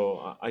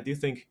 So I do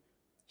think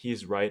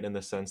he's right in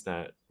the sense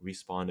that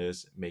Respawn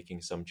is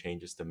making some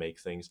changes to make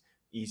things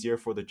easier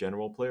for the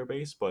general player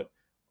base, but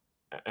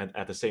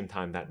at the same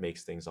time that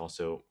makes things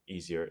also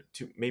easier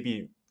to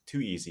maybe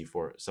too easy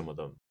for some of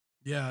them.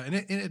 Yeah, and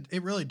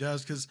it really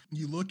does because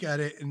you look at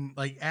it and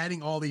like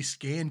adding all these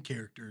scan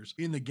characters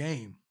in the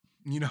game.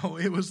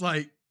 It was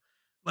like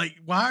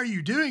why are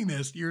you doing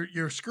this?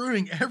 You're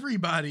screwing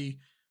everybody.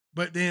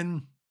 But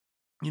then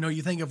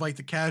you think of like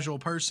the casual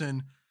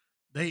person,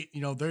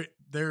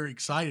 they're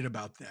excited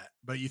about that.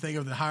 But you think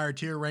of the higher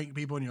tier rank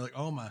people, and you're like,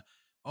 oh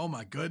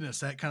my goodness,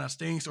 that kind of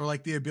stinks. Or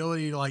like the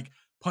ability to like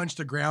punch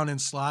the ground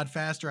and slide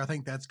faster. I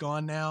think that's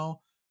gone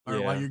now. Or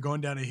while Yeah. you're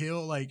going down a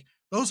hill, like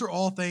those are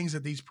all things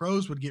that these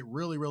pros would get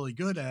really really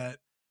good at,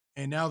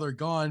 and now they're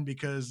gone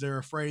because they're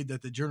afraid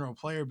that the general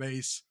player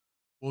base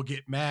will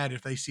get mad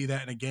if they see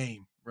that in a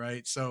game,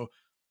 right? So,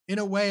 in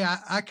a way,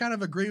 I kind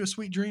of agree with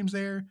Sweet Dreams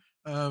there.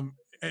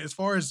 As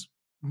far as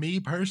me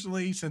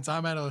personally, since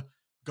I'm at a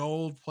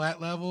gold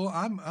plat level,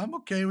 I'm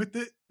okay with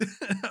it.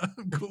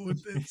 I'm cool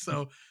with it.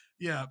 So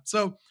yeah.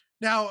 So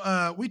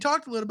now we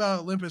talked a little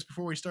about Olympus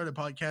before we started the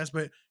podcast,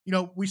 but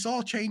we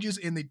saw changes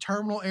in the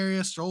terminal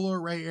area, solar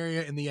array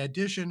area, and the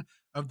addition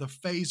of the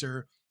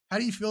phaser. How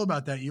do you feel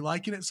about that? You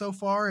liking it so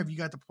far? Have you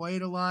got to play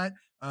it a lot?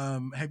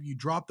 Have you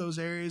dropped those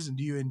areas and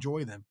do you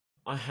enjoy them?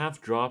 I have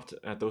dropped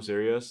at those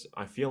areas.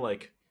 I feel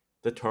like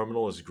the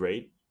terminal is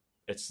great.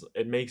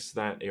 It makes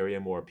that area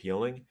more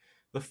appealing.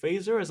 The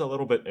phaser is a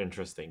little bit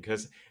interesting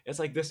because it's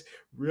like this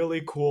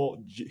really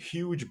cool,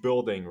 huge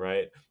building,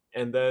 right?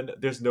 And then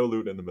there's no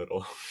loot in the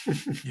middle.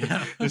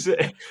 Yeah. This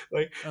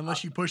like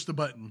Unless you push the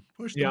button.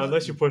 Push the yeah,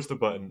 unless you button. push the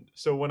button.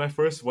 So when I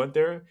first went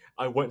there,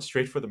 I went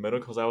straight for the middle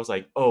because I was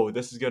like, "Oh,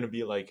 this is gonna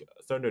be like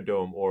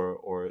Thunderdome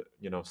or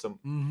some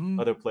Mm-hmm.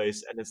 other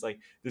place," and it's like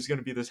there's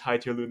gonna be this high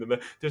tier loot in the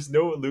middle. There's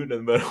no loot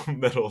in the middle,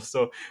 middle,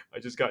 so I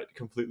just got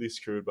completely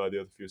screwed by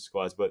the other few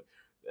squads. But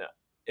yeah,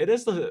 it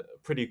is a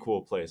pretty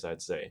cool place,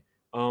 I'd say.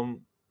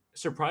 Um,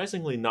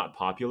 Surprisingly not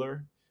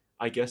popular.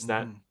 I guess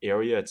that Mm-hmm.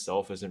 area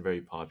itself isn't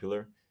very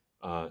popular.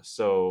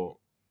 So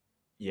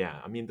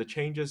yeah, I mean the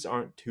changes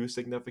aren't too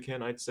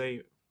significant, I'd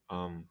say,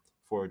 um,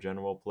 for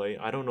general play.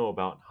 I don't know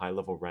about high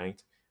level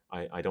ranked.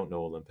 I don't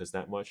know Olympus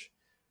that much,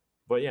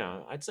 but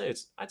yeah, I'd say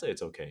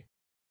it's okay.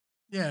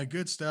 Yeah,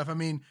 good stuff. I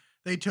mean,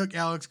 they took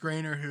Alex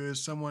Grainer, who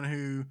is someone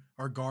who,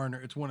 or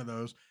Garner, it's one of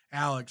those.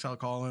 Alex, I'll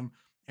call him.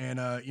 And,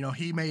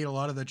 he made a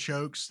lot of the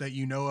chokes that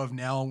you know of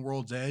now on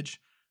World's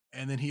Edge.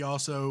 And then he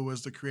also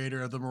was the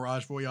creator of the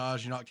Mirage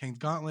Voyage and Not King's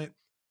Gauntlet.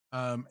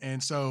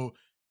 And so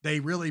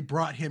they really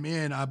brought him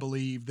in, I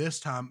believe, this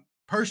time.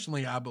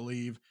 Personally, I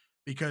believe,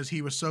 because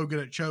he was so good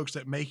at chokes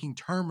that making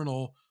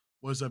Terminal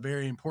was a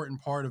very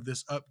important part of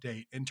this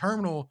update. And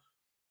Terminal,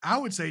 I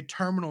would say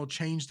Terminal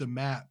changed the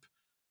map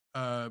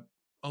uh,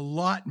 a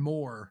lot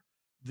more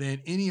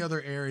than any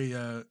other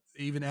area,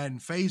 even adding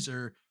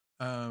phaser,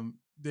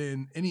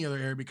 than any other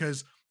area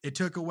because it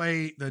took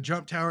away the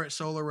jump tower at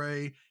Solar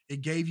Ray.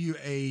 It gave you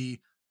a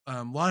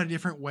lot of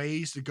different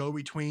ways to go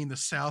between the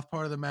south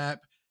part of the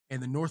map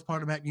and the north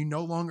part of the map. You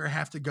no longer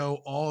have to go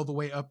all the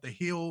way up the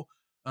hill,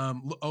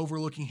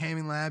 overlooking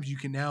Hamming Labs. You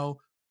can now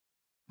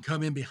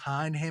come in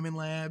behind Hammond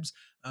Labs.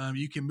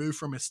 You can move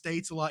from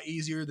estates a lot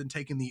easier than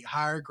taking the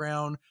higher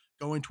ground,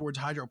 going towards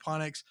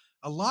hydroponics.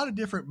 A lot of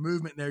different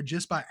movement there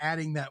just by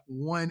adding that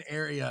one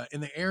area.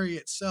 And the area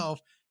itself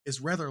is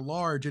rather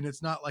large, and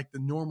it's not like the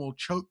normal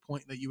choke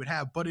point that you would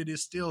have, but it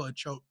is still a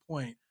choke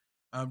point,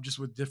 just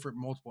with different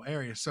multiple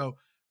areas. So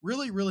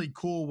really, really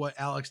cool what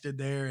Alex did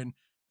there,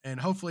 and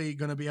hopefully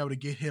going to be able to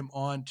get him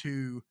on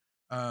to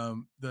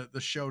the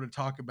show to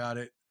talk about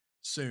it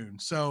soon.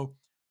 So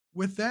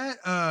with that,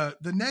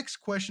 the next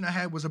question I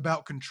had was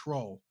about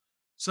Control.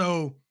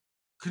 So,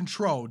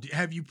 Control,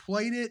 have you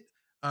played it?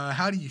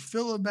 How do you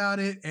feel about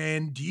it?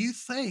 And do you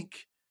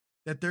think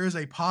that there is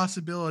a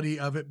possibility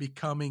of it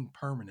becoming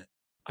permanent?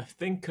 I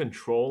think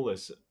Control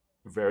is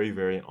very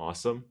very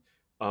awesome.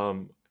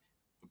 Um,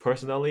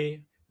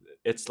 Personally,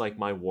 it's like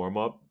my warm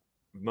up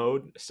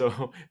mode.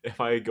 So if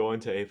I go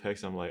into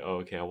Apex, I'm like, oh,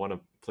 okay, I want to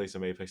play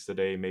some Apex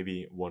today,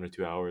 maybe 1 or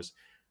 2 hours.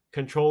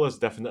 Control is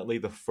definitely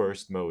the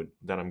first mode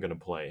that I'm gonna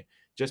play,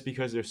 just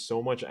because there's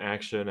so much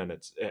action and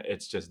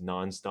it's just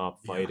nonstop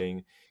Yeah.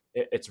 fighting.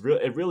 It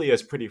really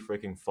is pretty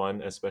freaking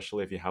fun,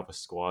 especially if you have a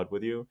squad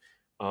with you.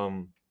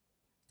 Um,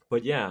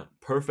 but yeah,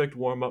 perfect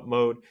warm up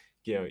mode.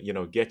 Get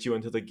you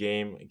into the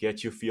game,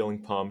 get you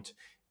feeling pumped,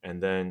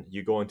 and then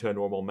you go into a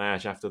normal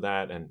match after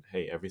that, and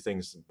hey,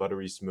 everything's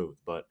buttery smooth.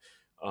 But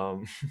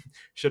um,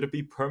 should it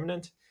be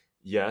permanent?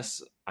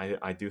 Yes,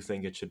 I do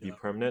think it should be Yeah.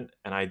 permanent,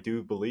 and I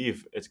do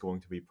believe it's going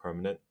to be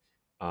permanent.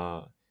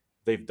 Uh,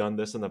 they've done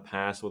this in the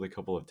past with a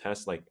couple of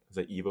tests, like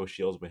the Evo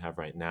shields we have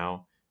right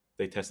now.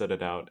 They tested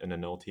it out in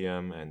an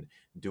LTM, and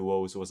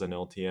Duos was an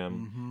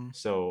LTM. Mm-hmm.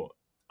 So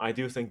I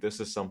do think this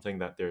is something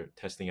that they're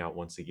testing out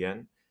once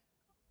again.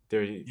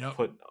 They Yep.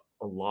 put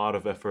a lot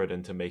of effort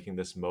into making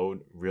this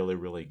mode really,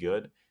 really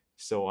good.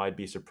 So I'd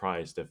be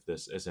surprised if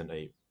this isn't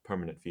a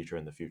permanent feature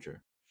in the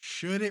future.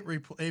 Should it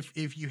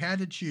if you had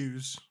to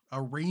choose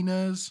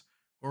arenas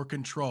or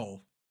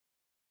control,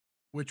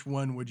 which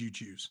one would you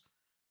choose?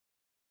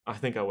 I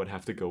think I would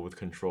have to go with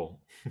Control.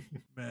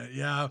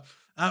 Yeah,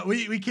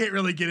 we can't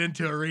really get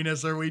into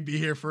arenas or we'd be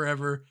here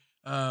forever.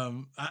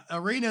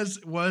 Arenas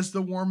was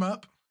the warm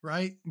up.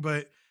 right?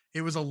 But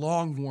it was a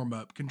long warm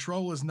up.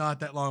 Control is not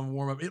that long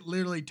warm up. It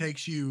literally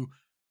takes you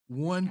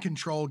one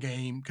control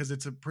game because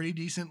it's a pretty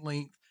decent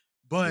length,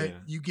 but Yeah.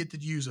 you get to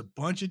use a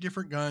bunch of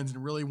different guns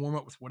and really warm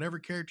up with whatever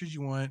characters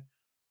you want.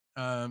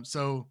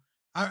 So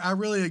I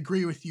really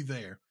agree with you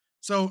there.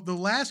 So the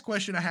last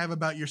question I have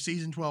about your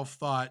season 12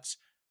 thoughts,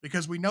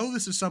 because we know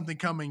this is something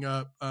coming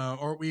up,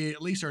 or we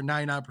at least are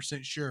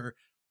 99% sure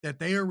that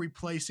they are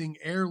replacing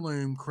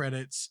heirloom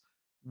credits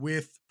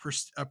with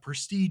a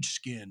prestige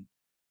skin.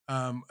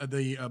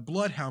 The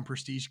Bloodhound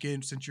prestige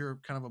skin, since you're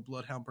kind of a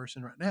Bloodhound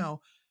person right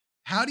now,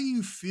 how do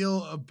you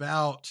feel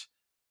about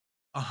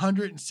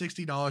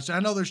 $160? I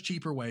know there's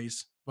cheaper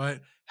ways,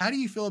 but how do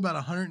you feel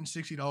about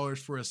 $160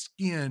 for a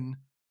skin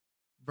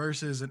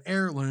versus an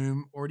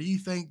heirloom? Or do you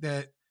think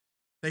that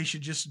they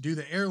should just do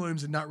the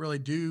heirlooms and not really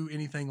do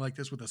anything like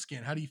this with a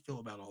skin? How do you feel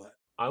about all that?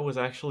 I was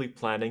actually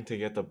planning to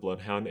get the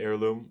Bloodhound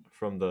heirloom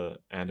from the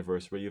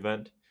anniversary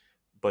event,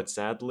 but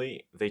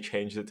sadly they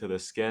changed it to the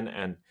skin,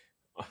 and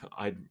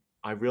I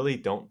I really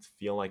don't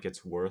feel like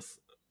it's worth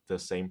the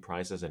same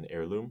price as an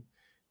heirloom.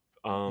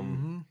 Um,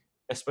 Mm-hmm.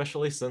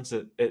 Especially since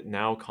it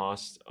now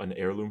costs an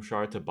heirloom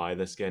shard to buy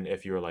the skin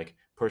if you're like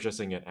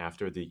purchasing it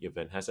after the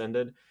event has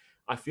ended.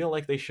 I feel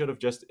like they should have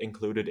just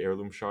included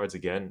heirloom shards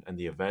again in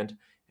the event,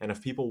 and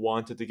if people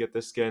wanted to get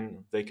the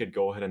skin, they could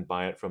go ahead and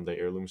buy it from the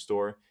heirloom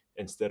store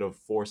instead of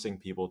forcing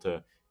people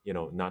to,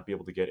 not be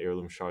able to get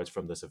heirloom shards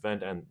from this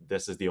event, and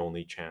this is the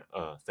only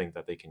thing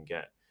that they can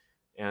get.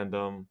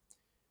 And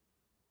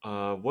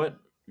what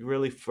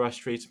really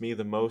frustrates me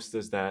the most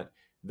is that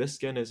this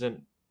skin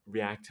isn't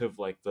reactive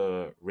like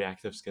the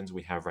reactive skins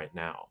we have right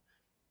now.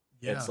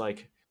 It's Yeah.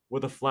 like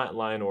with a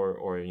flatline or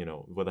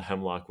with a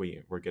hemlock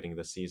we're getting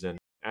this season.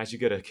 As you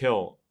get a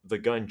kill, the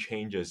gun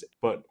changes,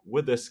 but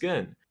with the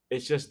skin,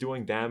 it's just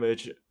doing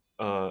damage.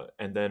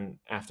 And then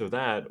after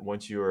that,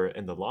 once you're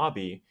in the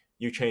lobby,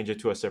 you change it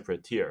to a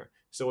separate tier.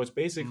 So it's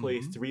basically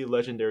Mm-hmm. three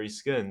legendary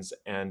skins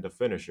and a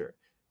finisher,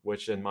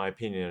 which in my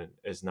opinion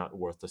is not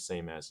worth the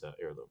same as an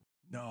heirloom.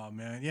 No,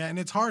 man. Yeah, and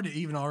it's hard to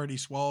even already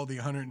swallow the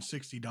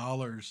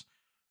 $160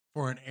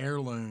 for an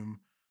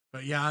heirloom.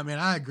 But yeah, I mean,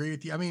 I agree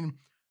with you. I mean,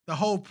 the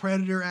whole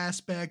predator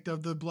aspect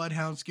of the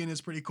bloodhound skin is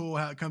pretty cool.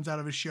 How it comes out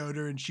of his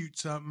shoulder and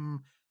shoots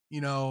something,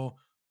 you know.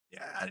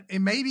 Yeah,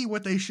 and maybe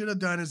what they should have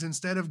done is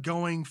instead of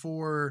going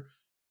for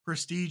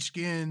prestige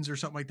skins or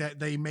something like that,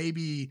 they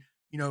maybe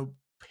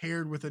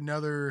paired with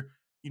another.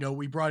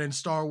 We brought in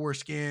Star Wars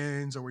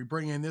skins, or we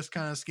bring in this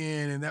kind of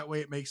skin, and that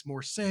way it makes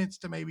more sense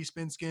to maybe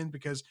spin skins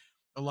because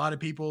a lot of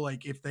people,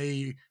 like, if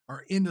they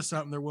are into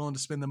something, they're willing to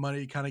spend the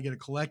money to kind of get a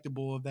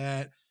collectible of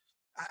that.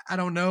 I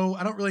don't know.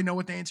 I don't really know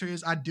what the answer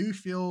is. I do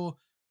feel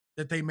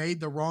that they made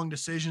the wrong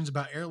decisions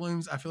about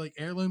heirlooms. I feel like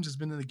heirlooms has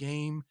been in the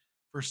game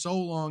for so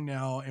long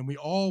now, and we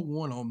all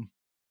want them.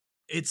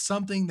 It's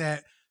something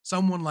that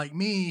someone like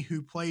me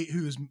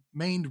who's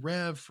mained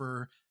Rev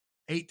for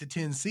 8 to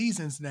 10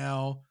 seasons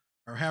now,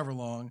 or however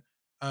long,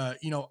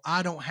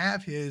 I don't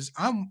have his.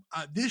 I'm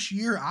This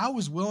year I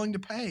was willing to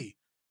pay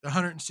the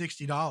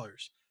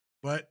 $160,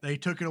 but they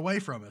took it away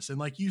from us. And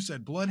like you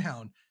said,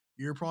 Bloodhound,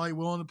 you're probably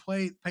willing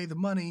to pay the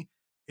money.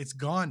 It's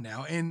gone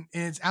now, and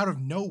it's out of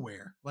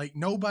nowhere. Like,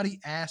 nobody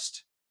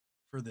asked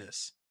for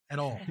this at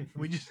all.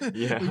 We just we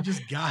Yeah.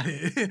 just got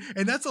it,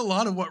 and that's a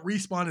lot of what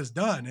Respawn has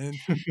done. And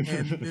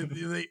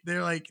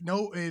they're like,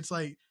 no, it's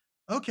like,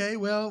 okay,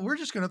 well, we're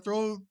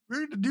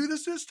gonna do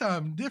this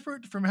time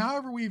different from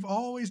however we've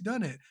always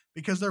done it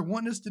because they're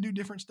wanting us to do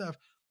different stuff.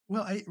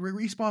 Well,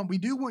 Respawn, we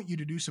do want you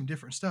to do some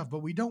different stuff,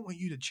 but we don't want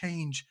you to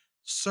change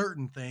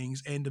certain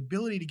things. And the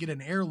ability to get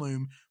an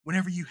heirloom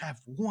whenever you have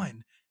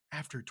one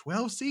after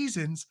 12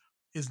 seasons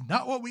is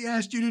not what we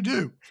asked you to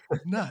do.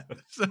 It's not.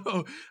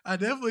 So I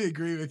definitely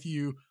agree with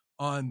you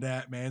on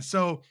that, man.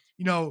 So,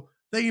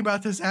 thinking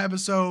about this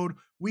episode,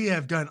 we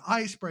have done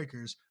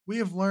icebreakers. We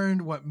have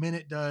learned what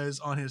Minute does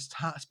on his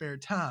spare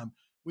time.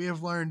 We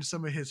have learned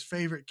some of his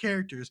favorite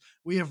characters.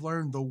 We have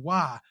learned the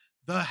why,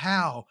 the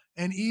how,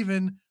 and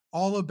even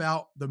all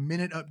about the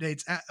Minute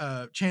Updates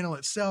channel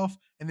itself.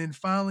 And then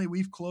finally,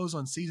 we've closed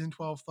on season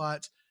 12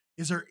 thoughts.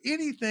 Is there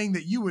anything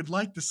that you would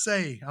like to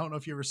say? I don't know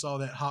if you ever saw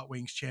that Hot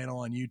Wings channel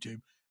on YouTube.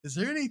 Is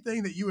there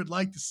anything that you would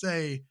like to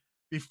say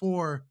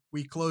before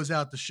we close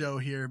out the show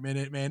here,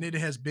 Minute Man? It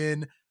has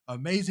been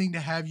amazing to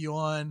have you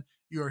on.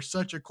 You are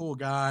such a cool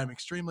guy. I'm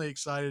extremely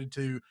excited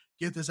to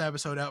get this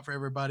episode out for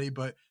everybody.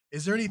 But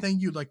is there anything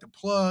you'd like to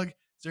plug?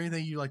 Is there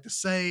anything you'd like to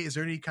say? Is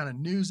there any kind of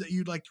news that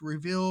you'd like to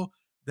reveal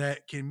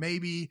that can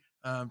maybe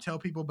tell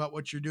people about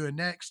what you're doing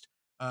next?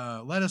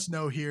 Let us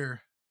know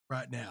here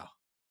right now.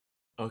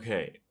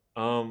 Okay.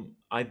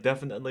 I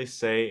definitely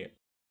say,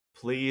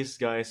 please,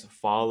 guys,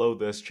 follow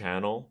this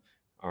channel.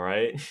 All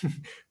right.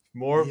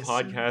 More Yes, sir.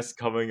 podcasts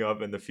coming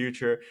up in the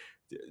future.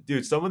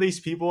 Dude, some of these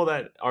people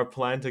that are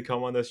planned to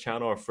come on this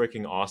channel are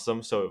freaking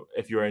awesome. So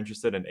if you're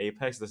interested in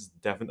Apex, this is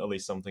definitely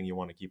something you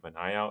want to keep an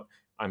eye out.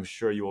 I'm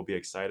sure you will be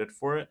excited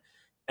for it.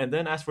 And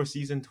then as for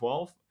season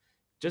 12,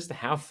 just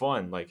have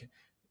fun. Like,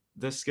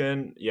 this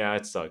skin, yeah,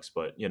 it sucks,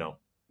 but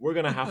we're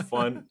gonna have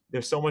fun.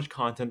 There's so much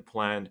content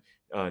planned.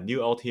 New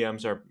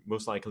LTMs are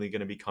most likely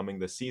going to be coming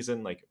this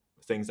season, like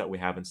things that we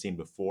haven't seen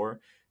before.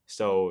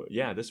 So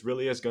yeah, this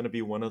really is going to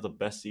be one of the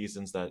best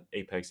seasons that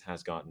Apex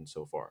has gotten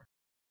so far.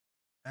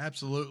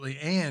 Absolutely.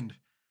 And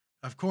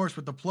of course,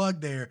 with the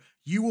plug there,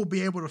 you will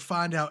be able to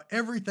find out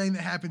everything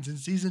that happens in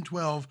season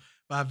 12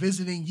 by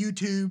visiting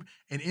YouTube,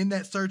 and in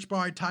that search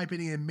bar,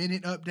 typing in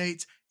minute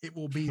updates. It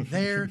will be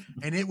there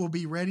and it will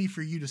be ready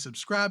for you to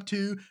subscribe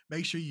to.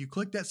 Make sure you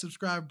click that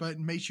subscribe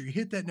button. Make sure you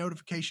hit that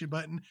notification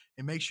button,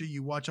 and make sure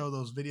you watch all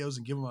those videos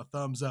and give them a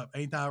thumbs up.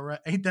 Ain't that right?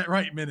 Ain't that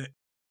right, Minute?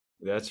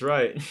 That's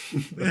right.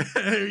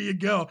 There you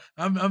go.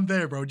 I'm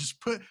there, bro.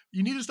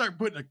 You need to start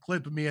putting a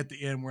clip of me at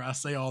the end where I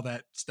say all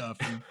that stuff,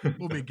 and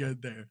we'll be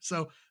good there.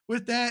 So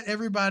with that,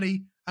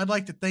 everybody, I'd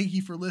like to thank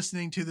you for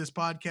listening to this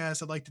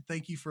podcast. I'd like to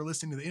thank you for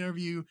listening to the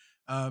interview.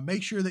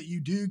 Make sure that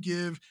you do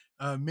give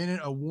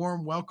Minute a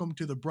warm welcome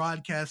to the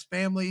broadcast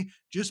family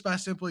just by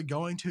simply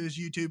going to his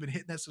YouTube and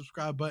hitting that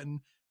subscribe button,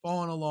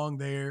 following along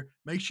there.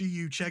 Make sure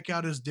you check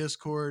out his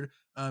Discord,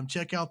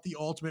 check out the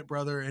Ultimate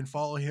Brother, and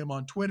follow him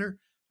on Twitter.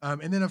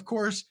 And then, of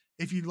course,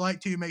 if you'd like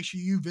to, make sure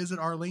you visit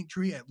our link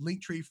tree at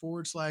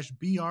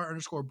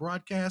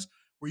linktree.com/BR_broadcast,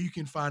 where you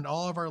can find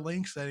all of our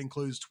links. That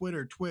includes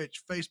Twitter,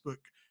 Twitch, Facebook,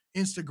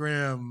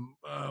 Instagram,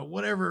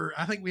 whatever.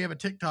 I think we have a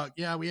TikTok.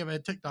 Yeah, we have a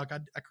TikTok.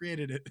 I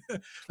created it.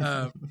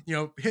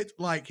 Hit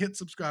like, hit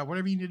subscribe,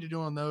 whatever you need to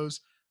do on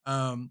those.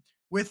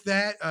 With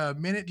that,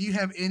 Minute, do you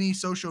have any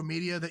social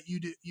media that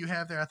you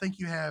have there? I think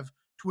you have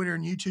Twitter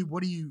and YouTube.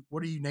 What are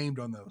you named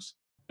on those?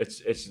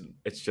 It's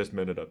just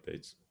minute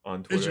updates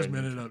on Twitter. It's just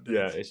minute updates.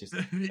 Yeah, it's just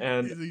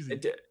and it's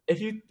easy.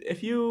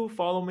 If you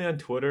follow me on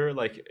Twitter,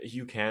 like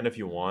you can if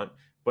you want,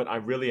 but I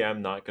really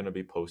am not gonna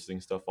be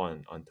posting stuff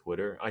on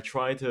Twitter. I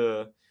try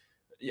to.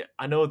 Yeah,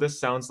 I know this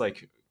sounds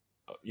like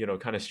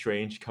kind of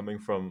strange coming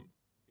from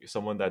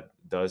someone that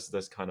does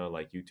this kind of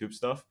like YouTube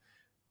stuff,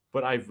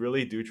 but I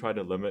really do try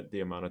to limit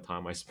the amount of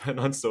time I spend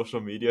on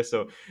social media.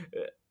 So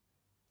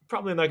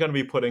probably not going to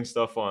be putting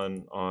stuff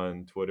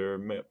on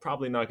Twitter.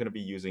 Probably not going to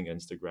be using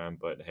Instagram.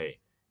 But hey,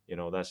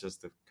 that's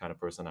just the kind of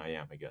person I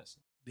am, I guess.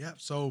 Yeah.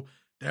 So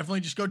definitely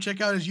just go check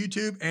out his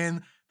YouTube,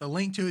 and the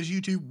link to his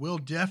YouTube will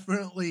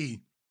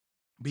definitely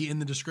be in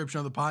the description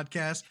of the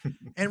podcast.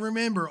 And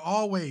remember,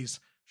 always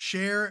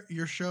share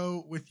your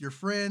show with your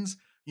friends.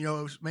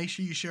 Make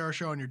sure you share our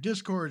show on your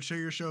Discord. Share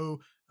your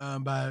show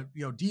by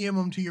DM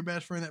them to your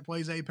best friend that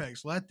plays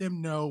Apex. Let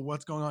them know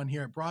what's going on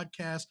here at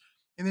Broadcast,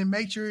 and then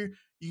make sure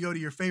you go to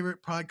your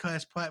favorite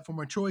podcast platform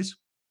of choice.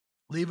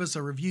 Leave us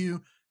a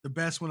review. The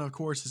best one, of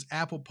course, is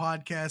Apple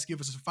Podcasts. Give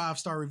us a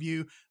 5-star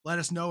review. Let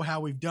us know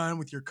how we've done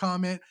with your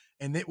comment,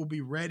 and it will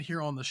be read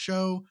here on the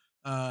show.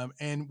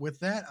 And with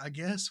that, I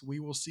guess we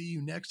will see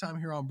you next time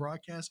here on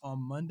Broadcast on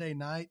Monday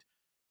night.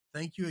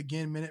 Thank you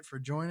again, Minute, for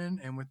joining.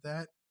 And with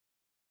that,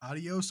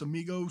 adios,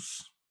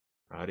 amigos.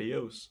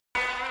 Adios.